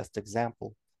is the best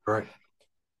example. Right.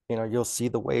 You'll see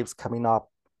the waves coming up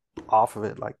off of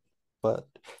it, like, but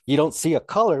you don't see a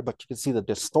color, but you can see the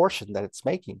distortion that it's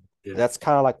making. Yeah. That's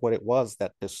kind of like what it was,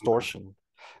 that distortion.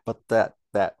 But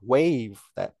that wave,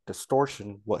 that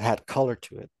distortion, what had color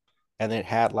to it, and it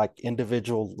had like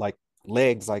individual like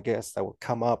legs, I guess, that would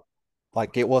come up.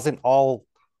 Like it wasn't all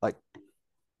like,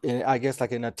 I guess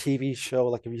like in a TV show,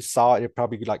 like if you saw it, it'd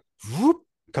probably be like whoop,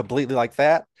 completely like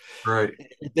that. Right.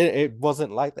 It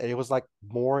wasn't like that. It was like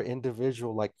more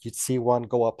individual. Like you'd see one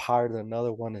go up higher than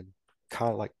another one, and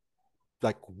kind of like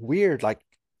weird, like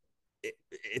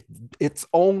its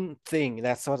own thing.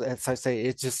 That's what, as I say,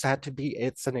 it just had to be.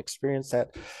 It's an experience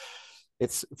that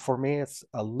it's, for me, it's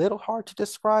a little hard to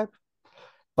describe,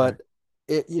 but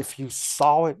if you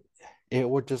saw it, it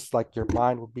would just like, your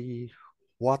mind would be,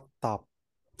 what the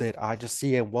did I just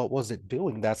see, and what was it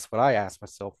doing? That's what I asked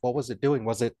myself. What was it doing?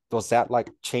 Was that like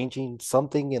changing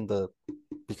something in the,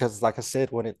 because like I said,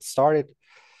 when it started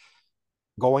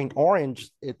going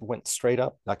orange, it went straight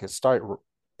up. Like it started,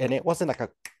 and it wasn't like a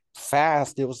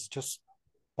fast, it was just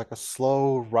like a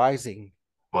slow rising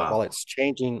while it's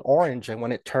changing orange. And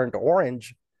when it turned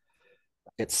orange,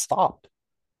 it stopped,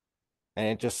 and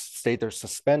it just stayed there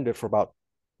suspended for about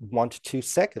 1 to 2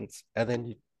 seconds. And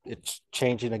then it's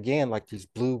changing again, like these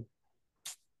blue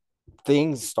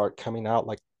things start coming out,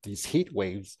 like these heat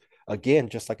waves again,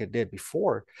 just like it did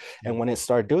before. And when it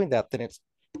started doing that, then it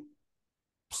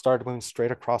started moving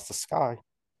straight across the sky,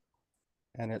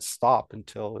 and it stopped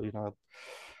until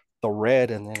the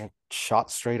red, and then it shot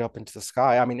straight up into the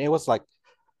sky. I mean, it was like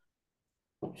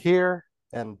here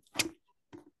and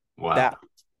that.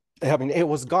 I mean, it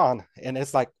was gone, and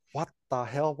it's like, what the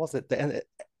hell was it?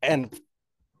 And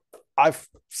I've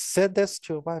said this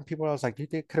to a lot of people. I was like, you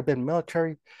think it could have been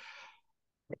military?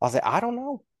 I was like, I don't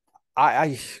know.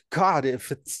 God,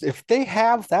 if they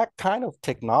have that kind of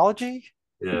technology,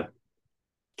 Yeah.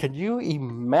 can you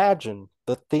imagine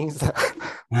the things that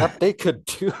what they could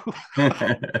do?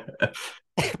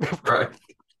 Right.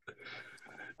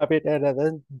 I mean, and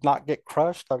then not get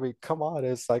crushed. I mean, come on.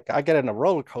 It's like I get in a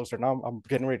roller coaster and I'm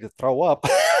getting ready to throw up.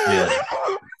 Yeah.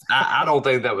 I don't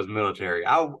think that was military.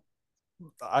 I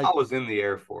was in the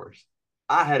Air Force.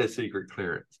 I had a secret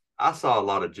clearance. I saw a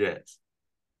lot of jets.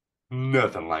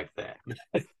 Nothing like that.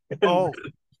 Oh,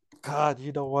 God,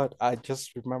 you know what? I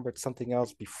just remembered something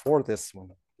else before this one.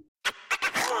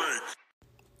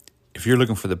 If you're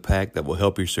looking for the pack that will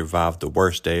help you survive the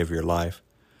worst day of your life,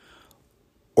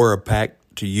 or a pack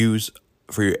to use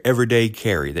for your everyday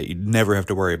carry that you never have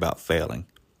to worry about failing,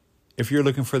 if you're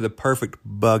looking for the perfect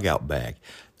bug out bag,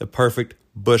 the perfect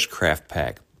bushcraft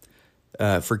pack,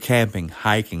 for camping,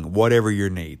 hiking, whatever your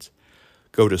needs,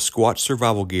 go to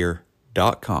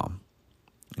squatchsurvivalgear.com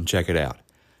and check it out.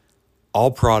 All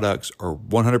products are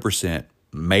 100%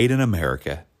 made in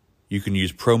America. You can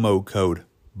use promo code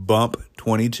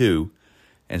BUMP22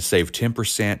 and save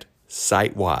 10%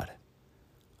 site-wide.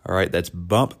 All right, that's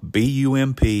BUMP,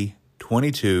 B-U-M-P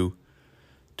 22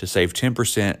 to save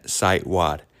 10%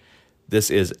 site-wide.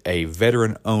 This is a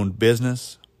veteran-owned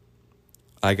business.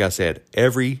 Like I said,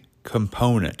 every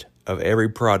component of every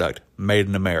product made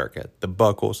in America. The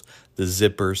buckles, the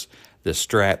zippers, the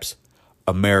straps,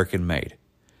 American-made.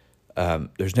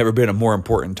 There's never been a more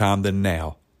important time than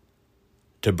now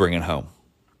to bring it home.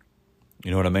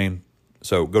 You know what I mean?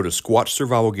 So go to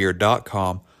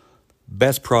squatchsurvivalgear.com.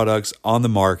 Best products on the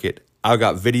market. I've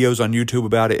got videos on YouTube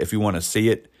about it if you want to see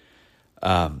it.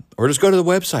 Or just go to the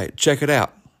website. Check it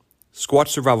out.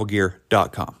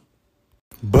 squatchsurvivalgear.com.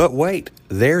 But wait,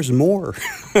 there's more.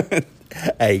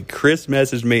 Hey, Chris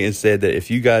messaged me and said that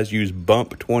if you guys use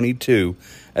BUMP22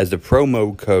 as the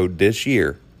promo code this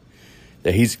year,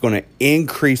 that he's going to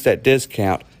increase that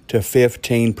discount to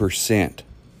 15%.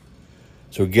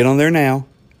 So get on there now.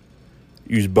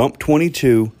 Use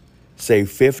BUMP22. Save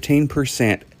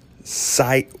 15%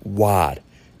 site-wide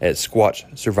at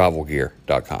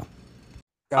squatchsurvivalgear.com.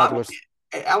 I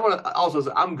want to also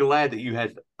say, I'm glad that you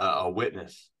had a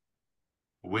witness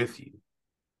with you,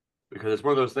 because it's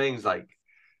one of those things, like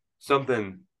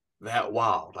something that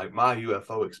wild. Like my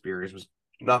UFO experience was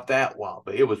not that wild,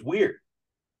 but it was weird.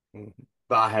 Mm-hmm.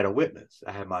 But I had a witness.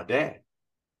 I had my dad.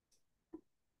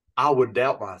 I would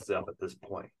doubt myself at this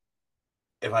point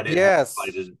if I didn't have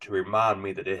somebody to remind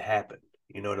me that it happened.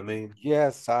 You know what I mean?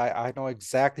 Yes, I know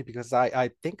exactly, because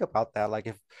I think about that. Like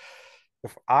if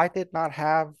I did not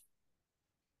have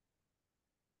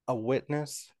a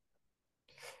witness,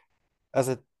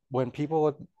 when people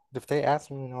would, if they ask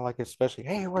me, like especially,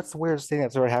 hey, what's the weirdest thing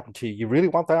that's ever happened to you? You really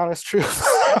want the honest truth?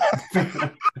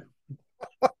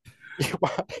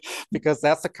 Because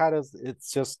that's the kind of,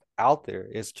 it's just out there.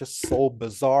 It's just so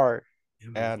bizarre.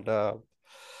 And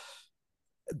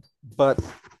but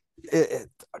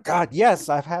God, yes,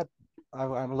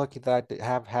 I'm lucky that I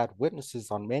have had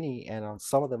witnesses on many, and on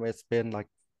some of them, it's been like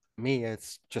me.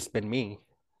 It's just been me,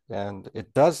 and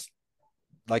it does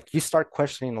like you start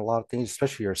questioning a lot of things,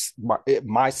 especially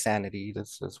my sanity.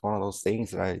 This is one of those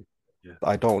things that Yeah.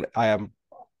 I don't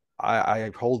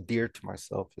I hold dear to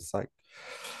myself. It's like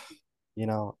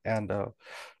and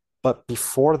but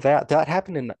before that, that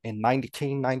happened in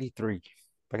 1993.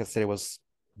 Like I said, it was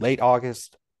late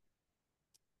August,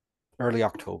 early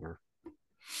October.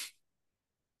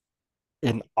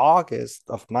 In August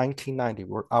of 1990,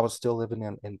 I was still living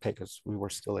in Pecos. We were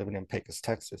still living in Pecos,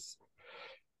 Texas.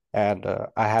 And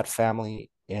I had family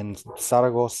in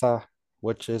Zaragoza,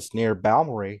 which is near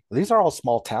Balmorhea. These are all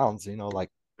small towns, like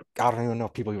I don't even know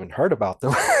if people even heard about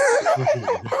them.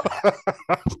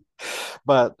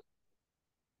 But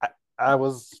I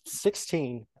was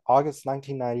 16, August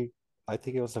 1990. I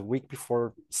think it was a week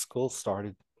before school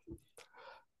started.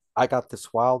 I got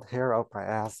this wild hair up my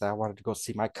ass that I wanted to go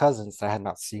see my cousins that I had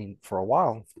not seen for a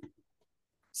while.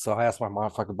 So I asked my mom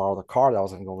if I could borrow the car that I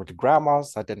was going to go over to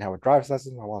grandma's. I didn't have a driver's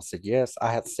license. My mom said yes.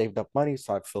 I had saved up money,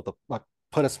 so I filled up, like,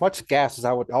 put as much gas as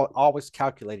I would, always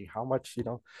calculating how much,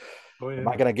 Oh am yeah.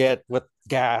 I going to get with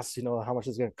gas, how much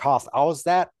it's going to cost. I was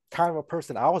that kind of a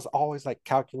person. I was always like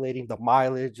calculating the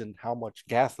mileage and how much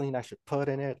gasoline I should put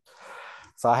in it.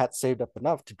 So I had saved up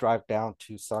enough to drive down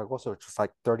to Zaragoza, which was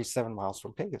like 37 miles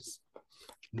from Vegas.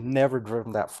 Never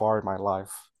driven that far in my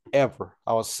life, ever.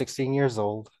 I was 16 years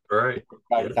old, Right. Yeah.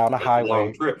 driving down a That's a long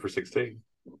highway. trip for 16.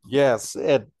 Yes,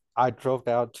 and I drove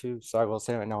down to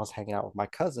Zaragoza and I was hanging out with my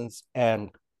cousins, and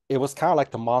it was kind of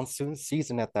like the monsoon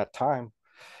season at that time.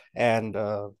 And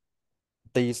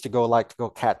they used to go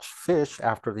catch fish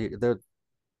after the.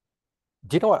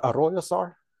 Do you know what arroyos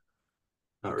are?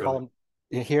 We Not call really.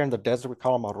 them here in the desert. We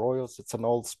call them arroyos. It's an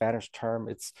old Spanish term.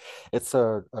 It's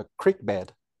a creek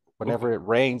bed. Whenever Okay. it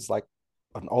rains, like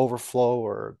an overflow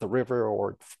or the river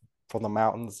or from the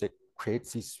mountains, it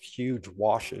creates these huge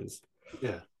washes.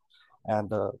 Yeah. And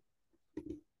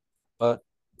but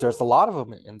there's a lot of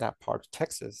them in that part of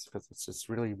Texas because it's just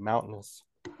really mountainous.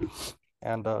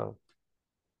 And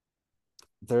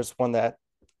there's one that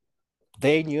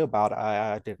they knew about.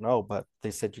 I didn't know, but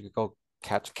they said you could go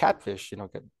catch catfish.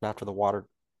 Get after the water,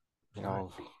 you Right.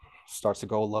 know, starts to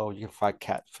go low. You can find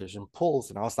catfish in pools.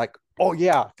 And I was like, oh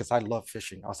yeah, because I love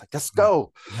fishing. I was like, let's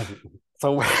go.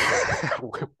 So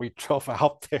we drove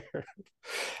out there,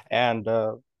 and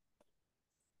the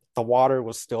water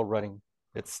was still running.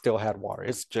 It still had water.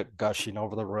 It's just gushing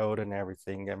over the road and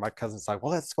everything. And my cousin's like,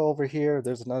 well, let's go over here.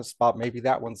 There's another spot. Maybe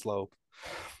that one's low.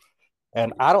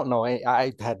 And I don't know.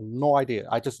 I had no idea.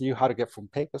 I just knew how to get from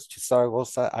Pecos to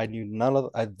Zaragoza. I knew none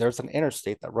of there's an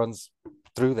interstate that runs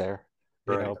through there,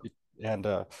 you Right. know, and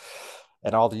uh,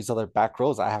 and all these other back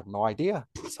roads. I have no idea.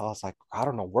 So I was like, I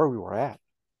don't know where we were at.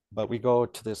 But we go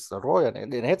to this arroyo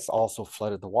and it's also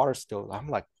flooded. The water still. I'm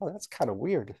like, oh, that's kind of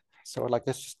weird. So we're like,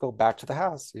 let's just go back to the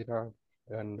house.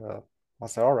 And I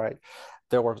said, all right.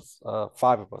 There was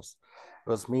five of us. It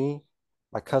was me,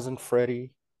 my cousin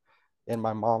Freddie, in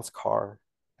my mom's car,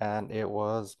 and it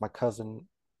was my cousin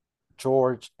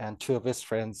George and two of his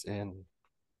friends in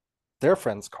their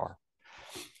friend's car.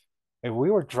 And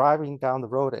we were driving down the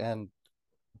road, and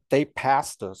they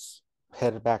passed us,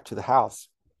 headed back to the house.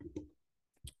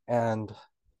 And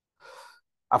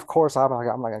of course, I'm not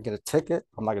gonna get a ticket.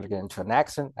 I'm not gonna get into an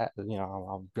accident.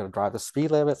 I'm gonna drive the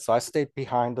speed limit. So I stayed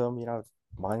behind them.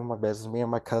 Minding my business. Me and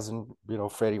my cousin,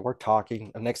 Freddie, we're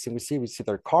talking. The next thing we see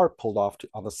their car pulled off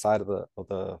on the side of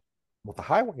the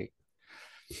highway,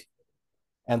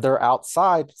 and they're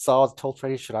outside. So I told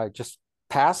Freddie, should I just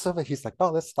pass them? And he's like, no,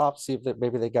 let's stop, see if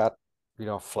maybe they got,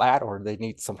 flat or they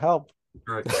need some help.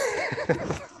 Right.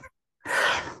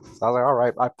 So I was like, all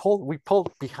right. We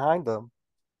pulled behind them,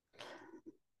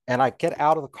 and I get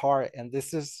out of the car, and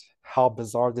this is how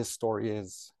bizarre this story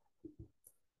is.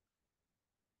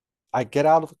 I get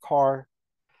out of the car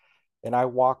and I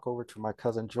walk over to my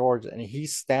cousin George, and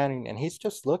he's standing and he's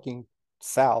just looking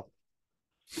south.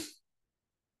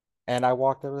 And I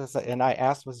walked over and I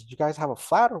asked him, did you guys have a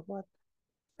flat or what?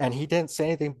 And he didn't say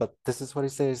anything, but this is what he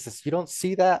says: "He says, you don't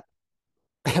see that?"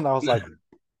 And I was like,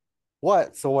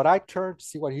 what? So when I turned to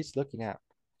see what he's looking at,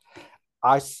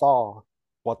 I saw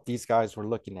what these guys were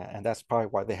looking at, and that's probably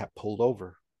why they had pulled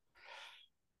over.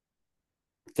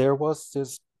 There was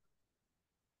this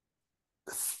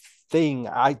thing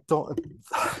I don't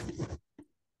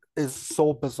is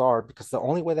so bizarre because the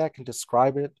only way that I can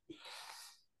describe it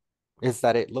is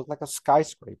that it looked like a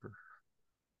skyscraper.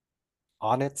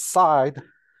 On its side,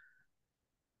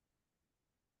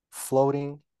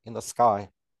 floating in the sky.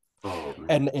 Oh man.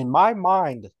 And in my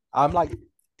mind, I'm like,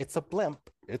 it's a blimp.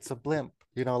 It's a blimp.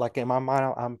 Like in my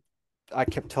mind, I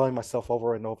kept telling myself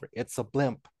over and over, it's a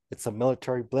blimp. It's a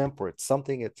military blimp, or it's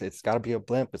something. It's got to be a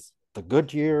blimp. It's the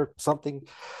Goodyear something.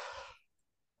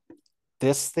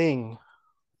 This thing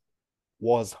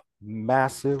was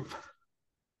massive.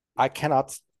 I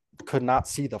could not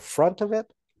see the front of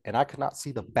it, and I could not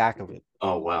see the back of it.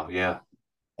 Oh wow, yeah.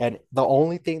 And the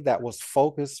only thing that was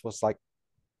focused was like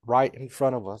right in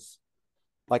front of us.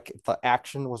 Like the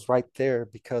action was right there,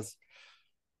 because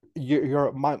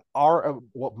you're my our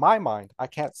what my mind, I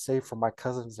can't say for my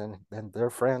cousins and their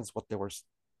friends what they were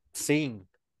seeing,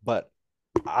 but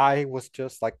I was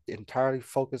just like entirely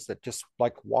focused at just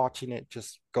like watching it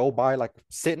just go by, like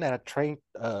sitting at a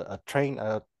train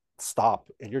stop,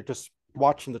 and you're just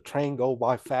watching the train go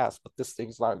by fast, but this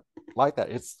thing's not like that.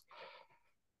 It's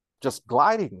just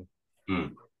gliding.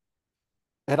 Mm.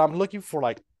 And I'm looking for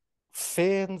like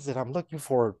fins, and I'm looking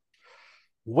for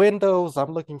windows.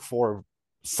 I'm looking for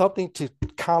something to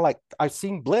kind of like, I've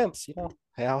seen blimps.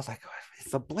 And I was like,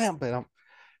 it's a blimp, but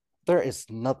there is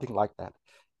nothing like that.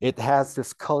 It has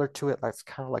this color to it that's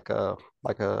kind of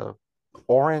like a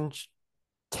orange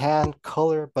tan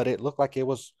color, but it looked like it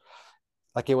was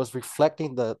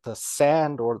reflecting the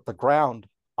sand or the ground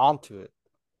onto it.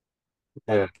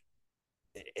 Yeah. Like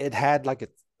it had like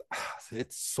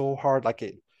it's so hard, like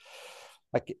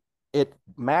it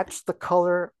matched the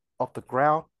color of the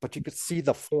ground, but you could see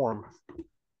the form.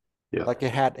 Yeah. Like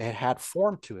it had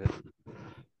form to it.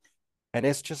 And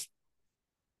it's just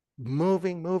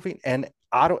moving. And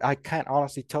I can't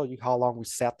honestly tell you how long we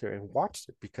sat there and watched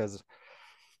it, because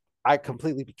I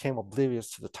completely became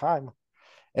oblivious to the time.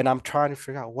 And I'm trying to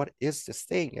figure out, what is this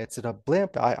thing? It's in a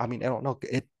blimp. I mean, I don't know.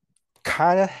 It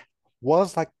kind of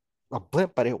was like a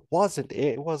blimp, but it wasn't.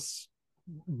 It was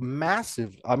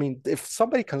massive. I mean, if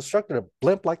somebody constructed a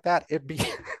blimp like that, it'd be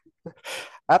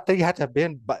I think it had to have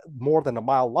been more than a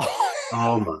mile long.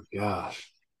 Oh my gosh.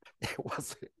 It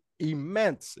was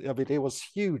immense. I mean, it was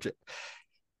huge.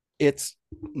 It's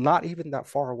not even that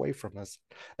far away from us.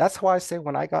 That's why I say,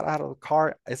 when I got out of the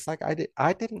car, it's like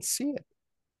I didn't see it.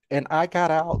 And I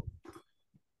got out,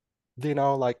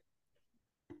 like,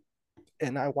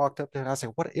 and I walked up there and I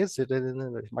said, what is it? And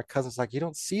then my cousin's like, you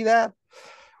don't see that?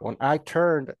 When I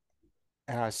turned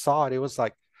and I saw it, it was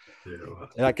like, Yeah.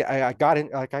 like I got in,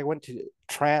 like I went to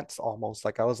trance almost.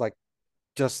 Like I was like,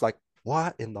 just like,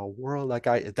 what in the world? Like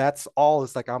that's all.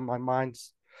 It's like on my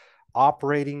mind's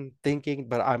operating, thinking,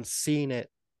 but I'm seeing it.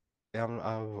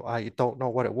 I don't know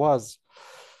what it was,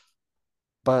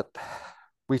 but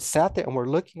we sat there and we're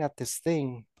looking at this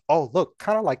thing. Oh, look,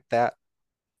 kind of like that,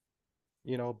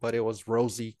 but it was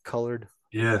rosy colored,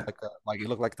 Yeah. like it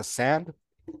looked like the sand.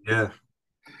 Yeah.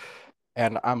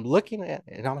 And I'm looking at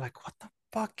it and I'm like, what the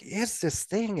fuck is this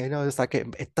thing? It's like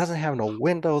it doesn't have no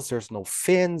windows, there's no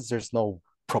fins, there's no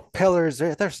propellers,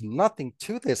 there's nothing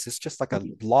to this. It's just like a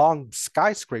long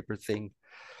skyscraper thing.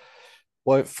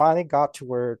 Well, it finally got to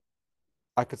where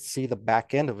I could see the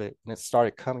back end of it, and it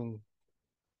started coming.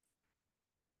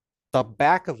 The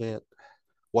back of it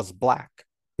was black,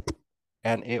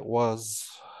 and it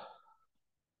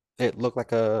looked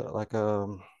like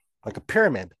a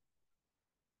pyramid.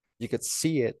 You could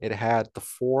see it. It had the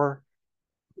four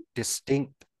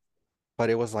distinct, but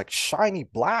it was like shiny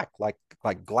black, like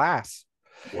glass.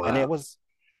 And it Wow. was,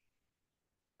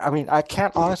 I mean, I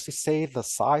can't honestly say the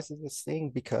size of this thing,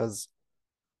 because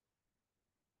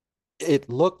it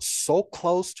looked so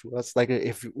close to us. Like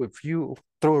if you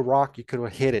threw a rock, you could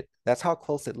have hit it. That's how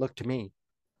close it looked to me.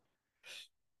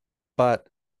 But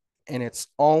in its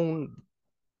own,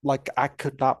 like I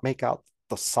could not make out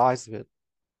the size of it.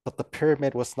 But the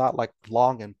pyramid was not like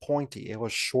long and pointy. It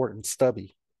was short and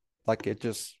stubby. Like it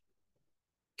just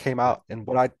came out. And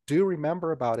what I do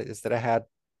remember about it is that it had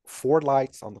four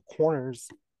lights on the corners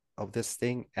of this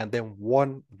thing, and then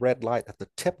one red light at the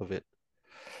tip of it.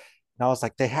 And I was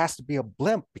like, there has to be a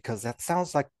blimp, because that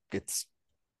sounds like it's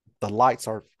the lights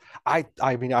are. I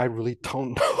mean, I really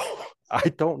don't know. I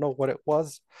don't know what it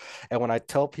was. And when I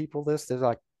tell people this, they're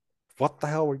like, what the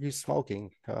hell were you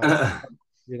smoking? I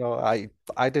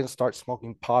didn't start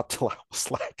smoking pot till I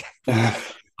was like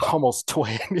almost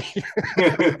 20.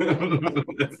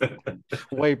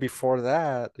 Way before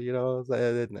that,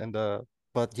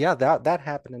 but yeah, that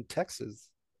happened in Texas.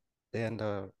 And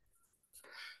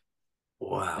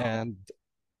Wow. and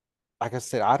like I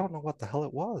said, I don't know what the hell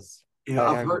it was.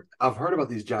 I've heard about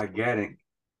these gigantic,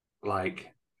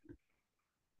 like,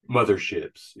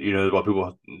 motherships. What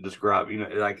people describe.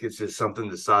 Like it's just something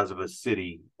the size of a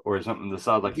city, or something the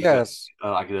size, like you said, Yes.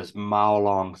 like this mile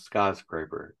long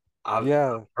skyscraper. I've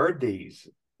Yeah. heard these.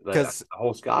 Like because the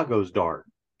whole sky goes dark.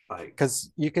 Like,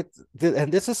 you could,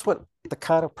 and this is what the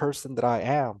kind of person that I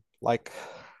am. Like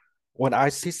when I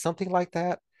see something like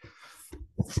that,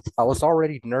 I was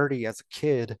already nerdy as a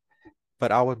kid,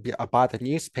 but I buy the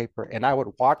newspaper and I would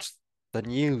watch the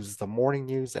news, the morning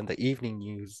news and the evening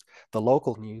news, the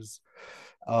local news,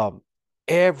 um,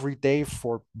 every day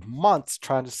for months,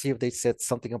 trying to see if they said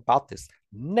something about this.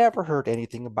 Never heard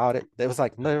anything about it. There was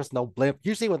like there's no blimp.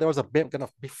 Usually, when there was a blimp gonna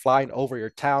be flying over your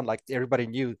town, like everybody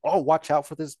knew, oh, watch out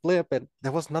for this blimp, and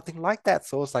there was nothing like that.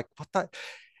 So it's like, what the?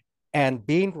 And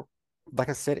being, like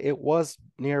I said, it was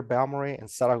near Balmorhea and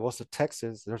Zaragoza,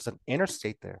 Texas. There's an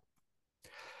interstate there,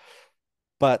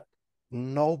 but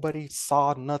nobody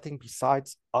saw nothing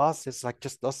besides us. It's like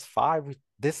just us five.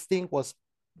 This thing was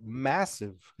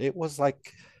massive. It was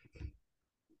like,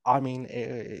 I mean,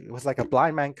 it was like a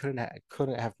blind man couldn't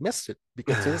have missed it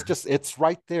because it's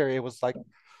right there. It was like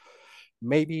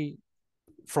maybe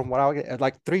from what I get,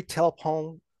 like three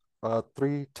telephone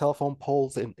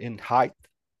poles in height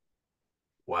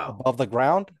wow. above the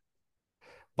ground,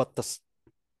 but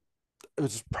it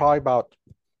was probably about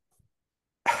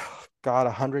God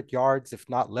 100 yards, if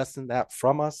not less than that,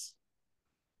 from us.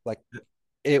 Like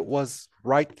it was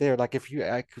right there. Like if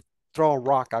I could throw a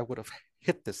rock, I would have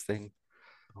hit this thing.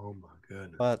 Oh my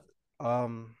goodness. But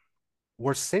um,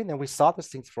 we're sitting and we saw this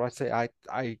thing for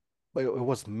it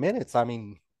was minutes. I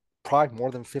mean, probably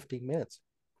more than 15 minutes.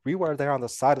 We were there on the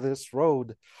side of this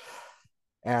road,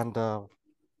 and I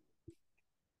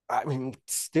mean,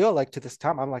 still like to this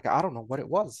time, I'm like, I don't know what it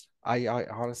was. I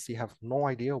honestly have no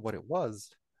idea what it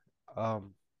was.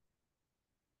 Um,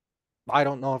 I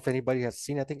don't know if anybody has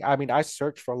seen anything. I mean, I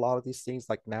search for a lot of these things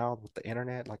like now with the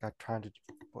internet. Like I'm trying to,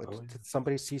 did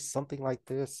somebody see something like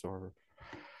this or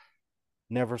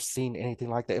never seen anything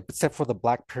like that except for the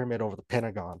Black Pyramid over the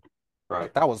Pentagon.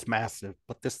 Right. That was massive,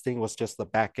 but this thing was just the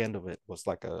back end of it was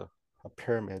like a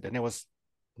pyramid, and it was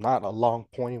not a long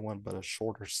pointy one, but a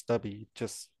shorter stubby.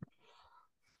 Just,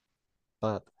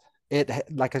 but it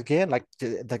like again like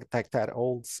that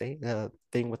old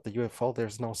thing with the UFO.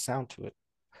 There's no sound to it.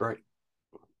 Right.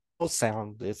 No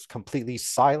sound. It's completely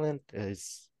silent.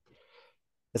 It's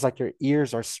like your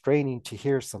ears are straining to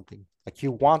hear something. Like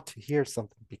you want to hear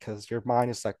something because your mind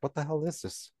is like, what the hell is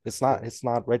this? It's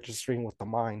not registering with the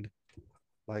mind.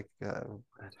 Like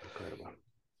That's incredible.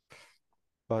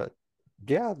 but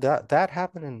yeah, that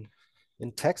happened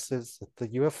in Texas. The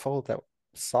UFO that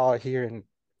saw here in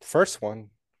first one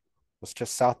was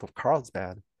just south of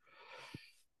Carlsbad.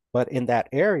 But in that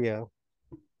area,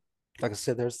 like I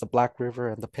said, there's the Black River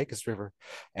and the Pecos River.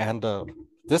 And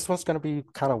this one's going to be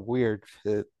kind of weird.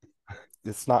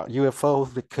 It's not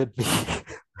UFO, it could be.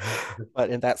 But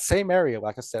in that same area,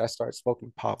 like I said, I started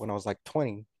smoking pot when I was like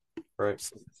 20. Right.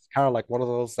 So it's kind of like one of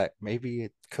those that maybe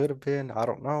it could have been. I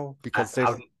don't know. Because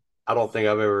I don't think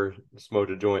I've ever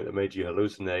smoked a joint that made you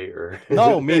hallucinate or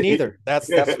no, me neither. That's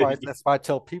why I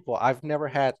tell people I've never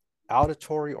had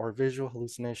auditory or visual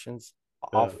hallucinations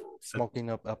off smoking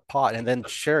a pot and then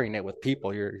sharing it with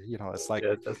people. It's like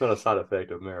that's not a side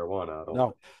effect of marijuana. I don't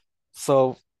no.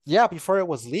 So yeah, before it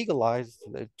was legalized,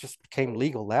 it just became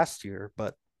legal last year.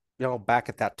 But back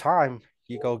at that time,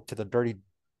 you go to the dirty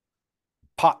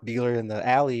pot dealer in the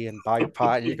alley and buy your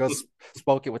pot, and you go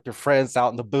smoke it with your friends out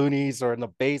in the boonies or in the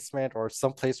basement or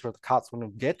someplace where the cops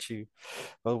wouldn't get you.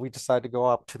 But we decided to go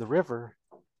up to the river,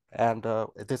 and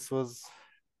this was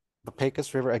the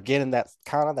Pecos River again in that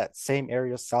kind of that same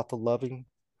area south of Loving.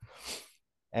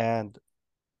 And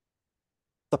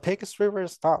the Pecos River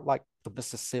is not like the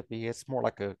Mississippi. It's more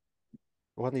like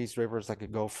one of these rivers that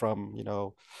could go from,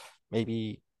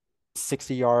 maybe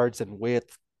 60 yards in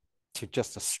width to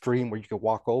just a stream where you could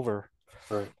walk over.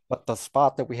 Right. But the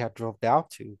spot that we had drove down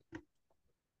to,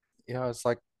 it's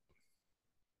like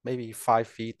maybe 5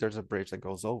 feet. There's a bridge that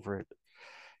goes over it.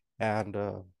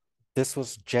 And this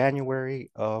was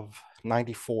January of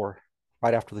 '94,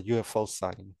 right after the UFO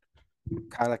sighting.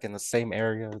 Kind of like in the same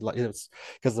area. It's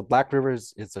because the Black River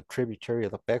is a tributary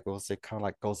of the Pecos. It kind of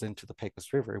like goes into the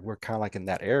Pecos River. We're kind of like in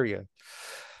that area.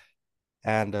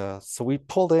 And so we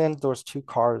pulled in. There was two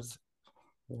cars.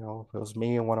 It was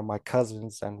me and one of my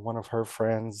cousins and one of her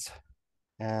friends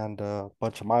and a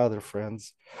bunch of my other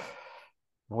friends.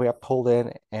 We got pulled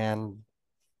in and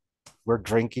we're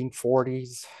drinking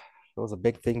 40s. It was a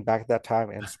big thing back at that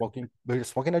time, and smoking. We were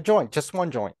smoking a joint, just one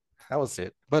joint. That was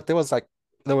it. But there was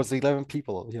 11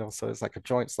 people, so it's like a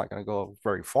joint's not going to go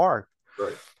very far.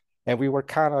 Right. And we were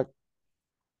kind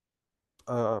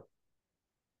of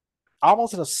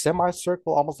almost in a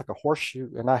semicircle, almost like a horseshoe.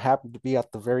 And I happened to be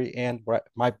at the very end where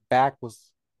my back was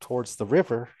towards the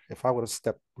river. If I would have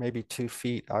stepped maybe 2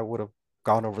 feet, I would have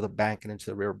gone over the bank and into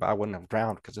the river, but I wouldn't have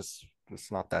drowned because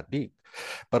it's not that deep.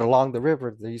 But along the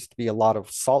river, there used to be a lot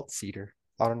of salt cedar.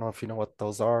 I don't know if you know what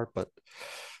those are, but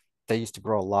they used to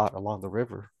grow a lot along the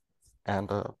river, and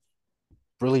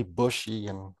really bushy.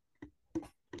 And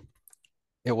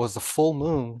it was a full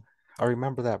moon. I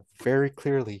remember that very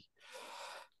clearly.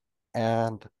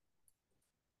 And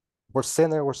we're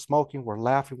sitting there, we're smoking, we're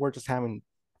laughing, we're just having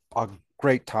a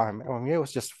great time. I mean, it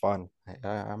was just fun.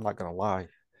 I'm not gonna lie.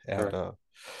 And Right.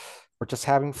 we're just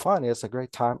having fun. It's a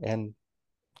great time. And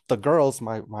the girls,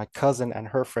 my cousin and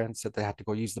her friend said they had to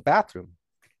go use the bathroom.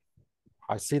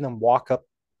 I seen them walk up.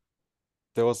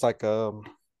 There was like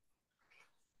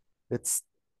it's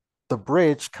the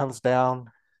bridge comes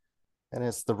down and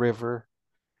it's the river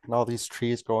and all these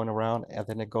trees going around, and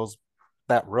then it goes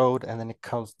that road, and then it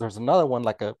comes. There's another one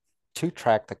like a two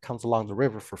track that comes along the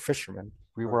river for fishermen.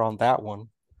 We were on that one.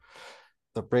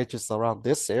 The bridge is around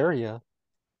this area,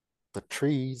 the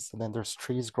trees, and then there's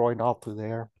trees growing all through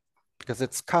there because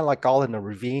it's kind of like all in a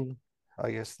ravine,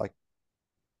 I guess. Like,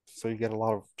 so you get a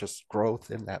lot of just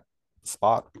growth in that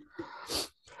spot.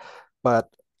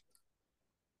 But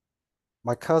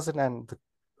my cousin and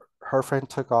her friend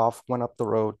took off, went up the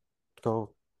road to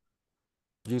go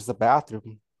use the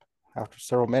bathroom. After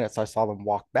several minutes, I saw them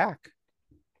walk back.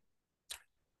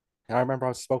 And I remember I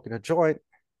was smoking a joint.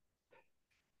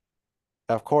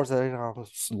 Of course, I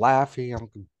was laughing. I'm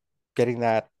getting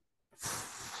that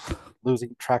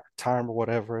losing track of time or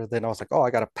whatever. Then I was like, oh,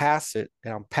 I got to pass it.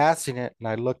 And I'm passing it. And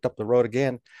I looked up the road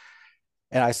again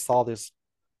and I saw this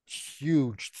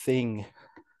huge thing.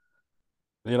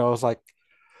 It was like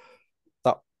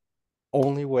the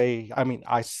only way, I mean,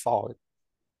 I saw it.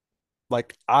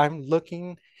 Like I'm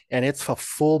looking and it's a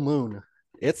full moon.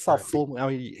 It's a full moon. I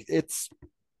mean, it's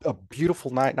a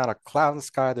beautiful night, not a cloud in the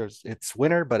sky. It's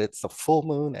winter, but it's a full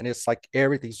moon and it's like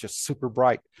everything's just super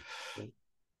bright.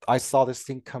 I saw this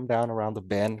thing come down around the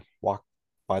bend, walk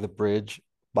by the bridge,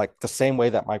 like the same way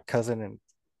that my cousin and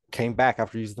came back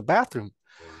after using the bathroom.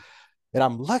 And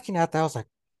I'm looking at that. I was like,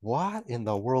 what in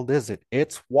the world is it?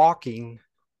 It's walking,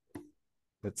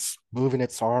 it's moving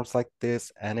its arms like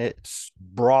this, and it's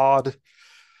broad.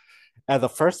 And the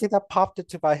first thing that popped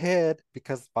into my head,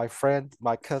 because my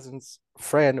cousin's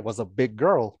friend was a big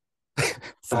girl.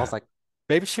 So I was like,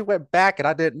 maybe she went back and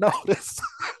I didn't notice.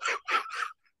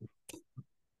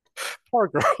 Poor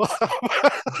girl.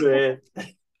 Yeah.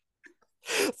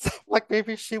 So, like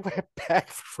maybe she went back,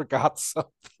 forgot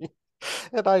something.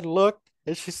 And I looked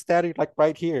and she's standing like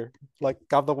right here. Like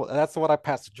I'm the one, that's the one I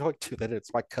passed the joint to, that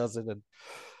it's my cousin. And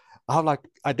I'm like,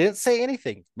 I didn't say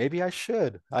anything. Maybe I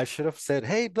should. I should have said,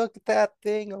 hey, look at that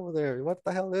thing over there. What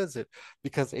the hell is it?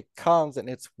 Because it comes and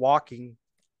it's walking,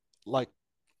 like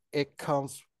it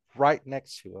comes right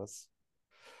next to us.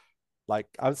 Like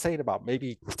I'm saying about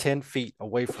maybe 10 feet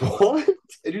away from us. What?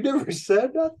 And you never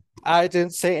said that? I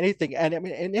didn't say anything. And I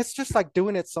mean, and it's just like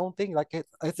doing its own thing. Like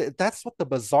that's what the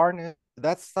bizarreness,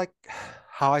 that's like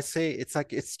how I say it's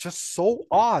like, it's just so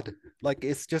odd. Like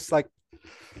it's just like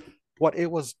what it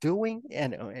was doing.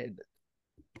 And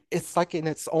it's like in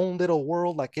its own little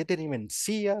world. Like it didn't even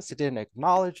see us, it didn't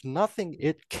acknowledge nothing.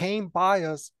 It came by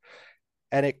us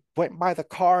and it went by the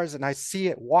cars, and I see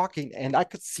it walking, and I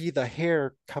could see the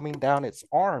hair coming down its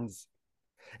arms,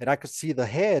 and I could see the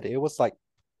head. It was like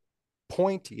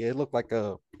pointy. It looked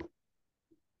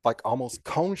like almost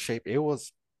cone shape. It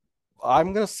was,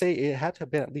 I'm gonna say it had to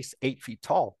have been at least 8 feet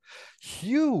tall.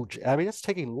 Huge. I mean, it's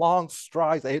taking long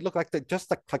strides. It looked like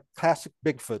just like classic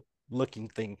Bigfoot looking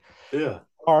thing. Yeah.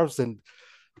 Arms, and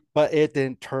but it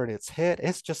didn't turn its head.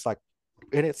 It's just like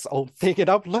in its own thing. And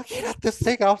I'm looking at this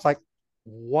thing. I was like,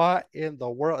 what in the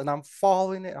world? And I'm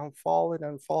following it. I'm following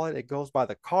and following. It goes by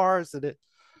the cars and it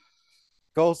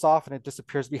goes off and it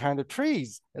disappears behind the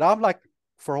trees. And I'm like,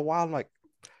 for a while, I'm like,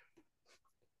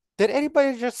 did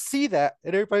anybody just see that?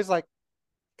 And everybody's like,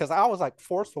 because I was like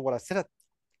forceful when I said it.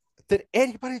 Did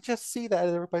anybody just see that?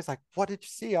 And everybody's like, what did you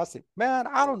see? I said, man,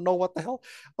 I don't know what the hell.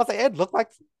 I said, it looked like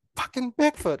fucking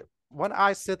Bigfoot. When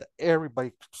I said that,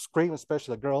 everybody screamed,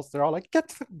 especially the girls. They're all like, get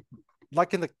to,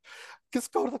 like in the,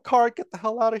 just go to the car and get the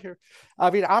hell out of here.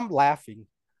 I mean, I'm laughing.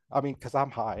 I mean, because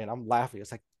I'm high and I'm laughing.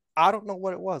 It's like, I don't know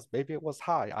what it was. Maybe it was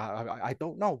high. I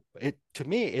don't know. It, to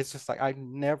me, it's just like I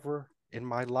never in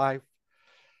my life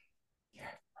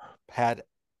had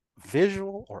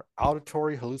visual or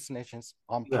auditory hallucinations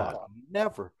on pot. No.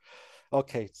 Never.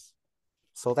 Okay,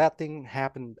 so that thing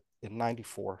happened in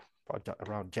 '94,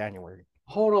 around January.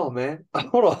 Hold on, man.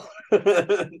 Hold on.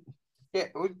 Yeah,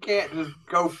 we can't just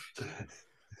go.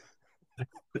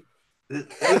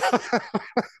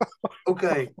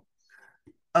 Okay.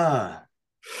 Uh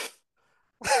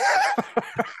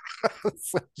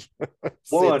It's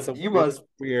One, a you it's you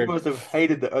weird. must have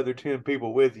hated the other 10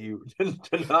 people with you to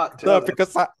not No, tell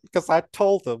them. because I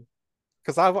told them,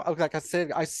 because I like I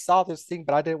said, I saw this thing,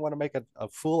 but I didn't want to make a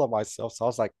fool of myself. So I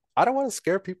was like, I don't want to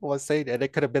scare people and say, and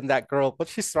it could have been that girl, but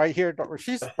she's right here.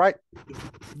 She's right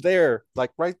there,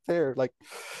 like right there. Like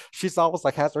she's always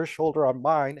like has her shoulder on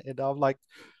mine. And I'm like,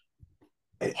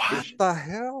 what Is, the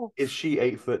hell? is she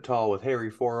 8 foot tall with hairy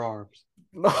forearms?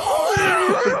 No.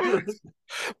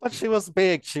 But she was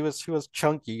big. She was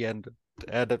chunky, and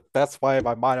that's why in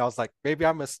my mind I was like, maybe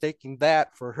I'm mistaking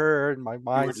that for her, and my You were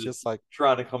mind's just just like,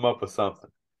 trying to come up with something.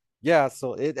 yeah.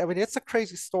 So I mean, it's a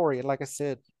crazy story, and like I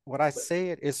said, when I say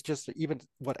it, it's just even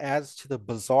what adds to the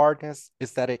bizarreness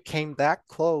is that it came that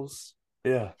close,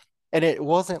 Yeah. and it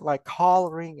wasn't like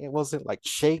hollering, it wasn't like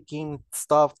shaking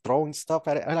stuff, throwing stuff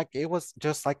at it. Like it was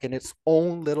just like in its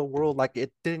own little world, like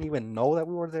it didn't even know that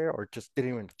we were there, or just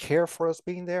didn't even care for us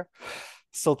being there.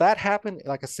 So that happened,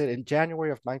 like I said, in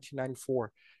January of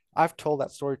 1994. I've told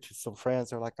that story to some friends.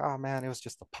 They're like, oh man, it was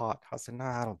just a pot. I said, no,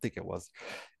 I don't think it was.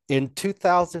 In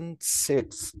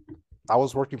 2006, I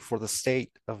was working for the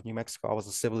state of New Mexico. I was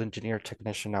a civil engineer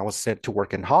technician. I was sent to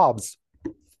work in Hobbs.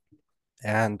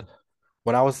 And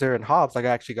when I was there in Hobbs, I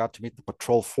actually got to meet the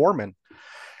patrol foreman.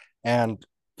 And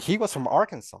he was from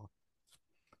Arkansas.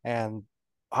 And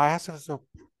I asked him, so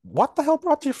what the hell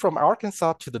brought you from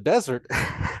Arkansas to the desert?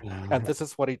 And this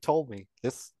is what he told me.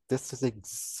 This is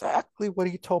exactly what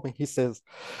he told me. He says,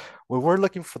 we were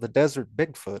looking for the desert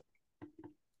Bigfoot.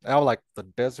 And I'm like, the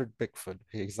desert Bigfoot.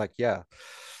 He's like, yeah.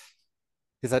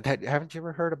 He's like, haven't you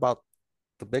ever heard about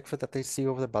the Bigfoot that they see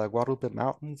over there by the Guadalupe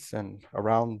Mountains and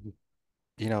around,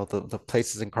 the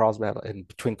places in Carlsbad and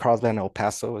between Carlsbad and El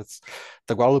Paso? It's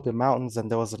the Guadalupe Mountains, and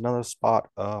there was another spot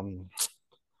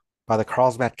by the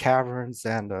Carlsbad Caverns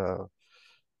and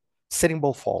Sitting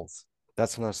Bull Falls.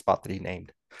 That's another spot that he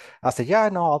named. I said, yeah, I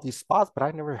know all these spots, but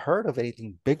I never heard of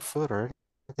anything Bigfoot or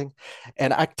anything.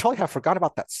 And I totally have forgot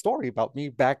about that story about me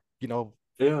back,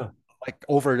 Yeah. like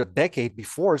over a decade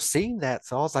before seeing that.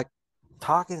 So I was like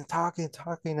talking,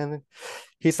 and then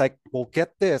he's like, well,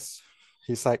 get this.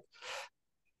 He's like,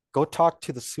 go talk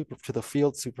to the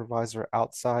field supervisor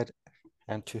outside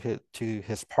and to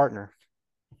his partner.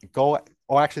 Go.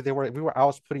 Oh, actually, I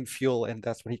was putting fuel, and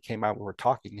that's when he came out. We were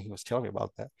talking, and he was telling me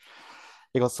about that.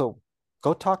 He goes, so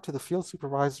go talk to the field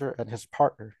supervisor and his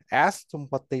partner. Ask them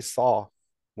what they saw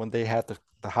when they had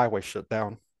the highway shut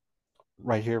down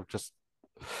right here, just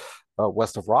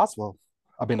west of Roswell.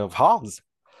 I mean, of Hobbs.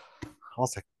 I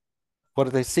was like, what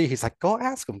did they see? He's like, go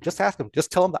ask him. Just ask him.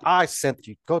 Just tell him that I sent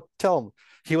you. Go tell him.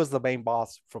 He was the main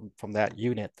boss from that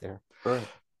unit there. Right.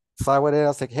 So I went in. I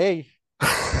was like, hey.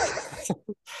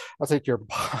 I was like, your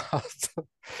boss,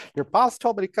 your boss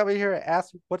told me to come in here and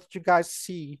ask you, what did you guys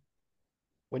see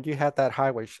when you had that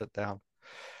highway shut down?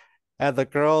 And the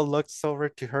girl looks over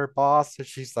to her boss and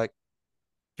she's like,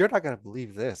 you're not gonna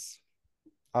believe this.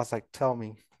 I was like, tell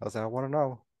me. I was like, I want to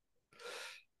know.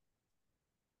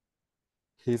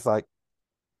 He's like,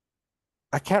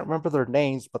 I can't remember their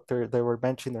names, but they were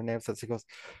mentioning their names. As he goes,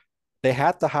 they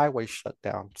had the highway shut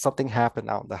down. Something happened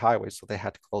out on the highway, so they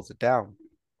had to close it down.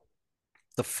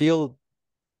 The field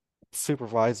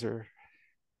supervisor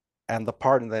and the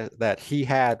partner that he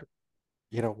had,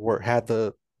 had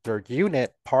their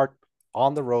unit parked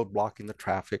on the road blocking the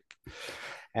traffic.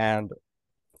 And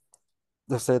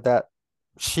they said that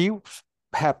she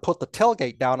had put the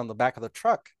tailgate down on the back of the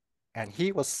truck, and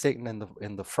he was sitting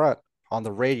in the front on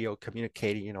the radio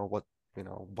communicating,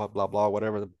 blah blah blah,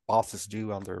 whatever the bosses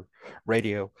do on their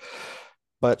radio.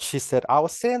 But she said, I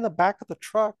was sitting in the back of the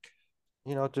truck,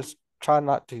 just trying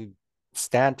not to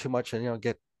stand too much and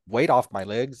get weight off my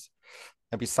legs.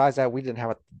 And besides that, we didn't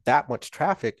have that much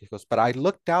traffic. He goes, but I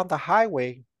looked down the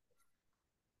highway.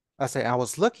 I said, I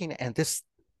was looking, and this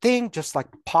thing just like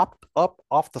popped up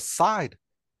off the side.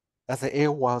 I said,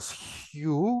 it was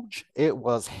huge. It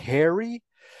was hairy.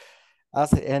 I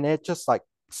said, and it just like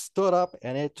stood up,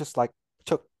 and it just like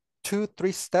took 2,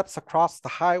 3 steps across the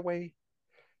highway,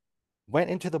 went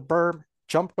into the berm,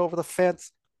 jumped over the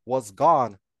fence, was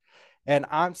gone. And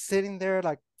I'm sitting there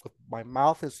like my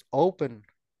mouth is open.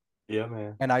 Yeah,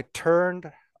 man. And I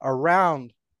turned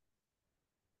around.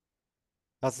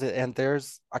 That's it. And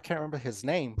I can't remember his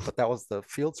name, but that was the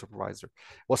field supervisor,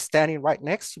 was standing right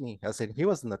next to me. I said, he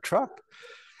was in the truck.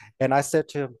 And I said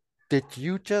to him, did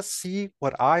you just see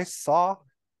what I saw?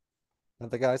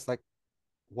 And the guy's like,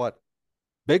 what?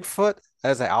 Bigfoot?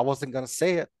 I said, I wasn't going to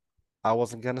say it. I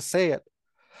wasn't going to say it.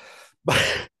 But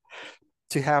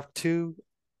to have two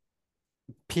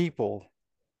people,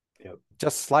 Yep.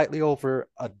 just slightly over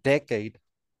a decade,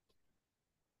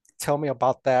 tell me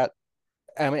about that.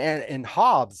 I mean, and in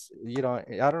Hobbs, I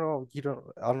don't know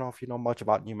if you know much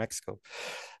about New Mexico.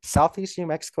 Southeast New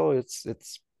Mexico,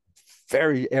 it's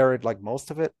very arid like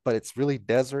most of it, but it's really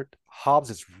desert. Hobbs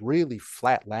is really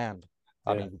flat land.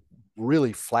 I Yeah. mean,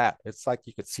 really flat. It's like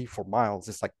you could see for miles.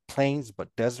 It's like plains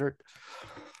but desert.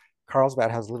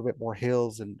 Carlsbad has a little bit more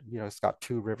hills, and it's got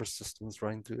two river systems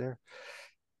running through there.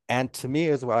 And to me,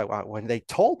 is when they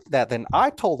told that, then I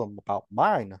told them about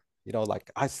mine. Like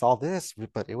I saw this,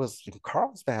 but it was in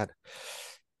Carlsbad.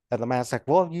 And the man's like,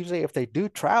 well, usually if they do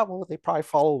travel, they probably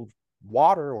follow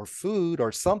water or food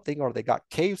or something, or they got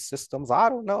cave systems. I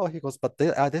don't know. He goes, but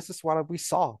this is what we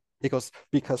saw. He goes,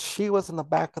 because she was in the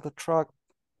back of the truck.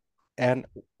 And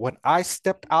when I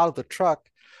stepped out of the truck,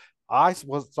 I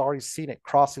was already seeing it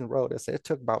crossing the road. I said it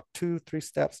took about 2, 3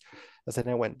 steps. I said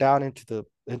it went down into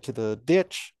the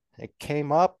ditch. It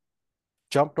came up,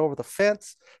 jumped over the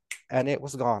fence, and it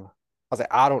was gone. I was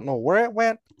like, I don't know where it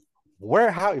went,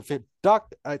 how, if it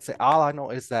ducked. I'd say all I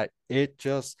know is that I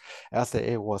said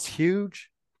it was huge.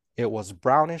 It was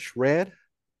brownish red,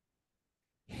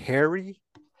 hairy.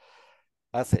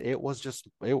 I said it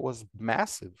was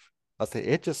massive. I said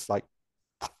it just like,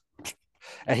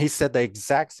 and he said the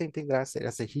exact same thing that I said. I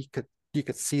said you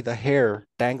could see the hair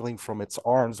dangling from its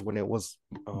arms when it was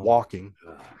walking.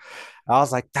 I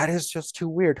was like, that is just too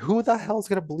weird. Who the hell's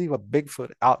gonna believe a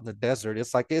Bigfoot out in the desert?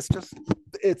 It's like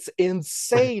it's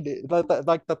insane.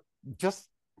 Like the just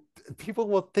people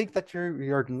will think that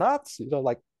you're nuts,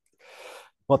 like,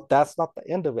 but that's not the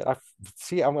end of it. I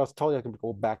was telling you I can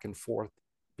go back and forth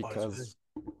because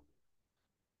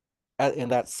in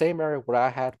that same area where I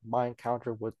had my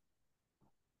encounter with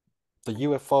the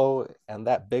UFO and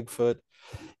that Bigfoot,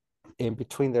 in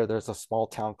between there's a small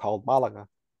town called Malaga.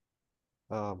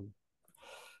 Um,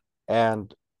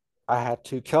 and I had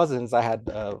two cousins. I had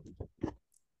an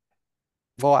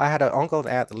uncle and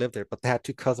aunt that lived there, but they had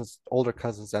two cousins, older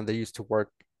cousins, and they used to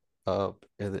work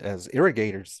as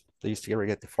irrigators. They used to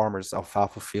irrigate the farmers'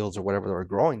 alfalfa fields or whatever they were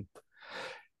growing.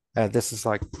 And this is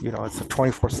like, it's a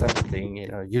 24/7 thing.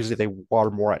 Usually they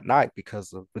water more at night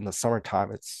because in the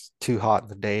summertime it's too hot in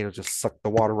the day. It'll just suck the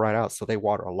water right out. So they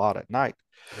water a lot at night.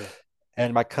 Yeah.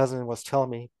 And my cousin was telling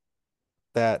me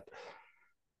that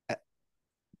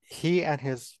he and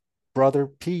his brother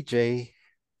PJ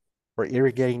were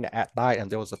irrigating at night,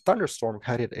 and there was a thunderstorm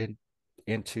headed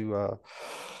into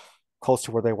close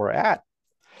to where they were at.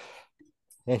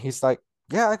 And he's like,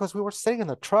 yeah, because we were sitting in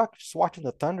the truck just watching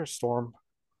the thunderstorm.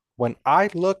 When I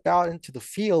looked out into the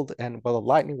field and while the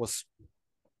lightning was,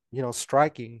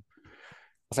 striking,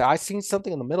 I said, I seen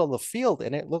something in the middle of the field,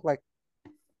 and it looked like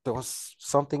there was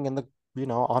something in the,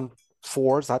 on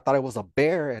fours. I thought it was a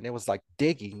bear, and it was like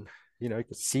digging. You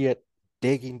could see it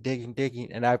digging, digging,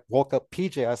 digging. And I woke up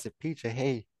PJ. I said, PJ,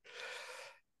 hey.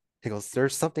 He goes,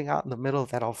 there's something out in the middle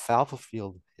of that alfalfa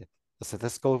field. I said,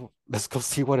 let's go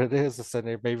see what it is. I said,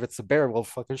 maybe it's a bear. We'll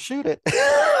fucking shoot it.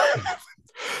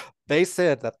 They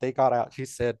said that they got out. I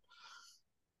said,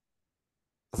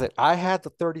 I had the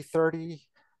 30-30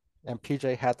 and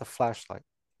PJ had the flashlight.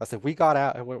 I said, we got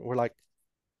out and we're like,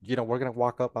 we're going to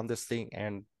walk up on this thing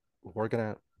and we're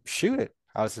going to shoot it.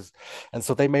 And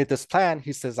so they made this plan.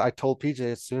 He says, I told PJ,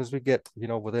 as soon as we get,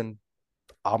 within,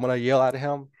 I'm going to yell at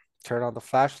him, turn on the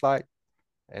flashlight.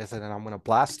 I said, and I'm going to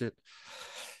blast it.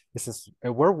 He says,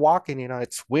 and we're walking,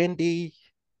 it's windy.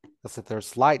 I said,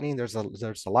 there's lightning, there's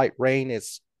a light rain.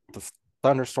 The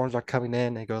thunderstorms are coming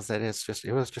in. He goes, it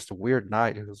was just a weird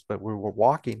night. But we were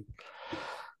walking.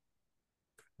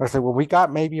 I said, well, we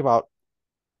got maybe about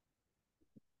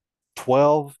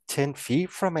 10 feet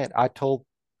from it. I told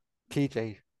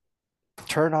PJ,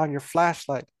 turn on your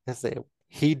flashlight. I said,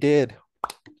 he did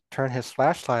turn his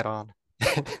flashlight on.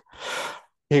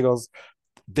 He goes,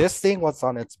 this thing was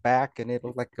on its back and it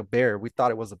looked like a bear. We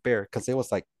thought it was a bear because it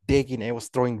was like digging, it was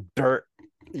throwing dirt,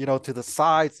 to the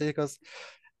sides. He goes,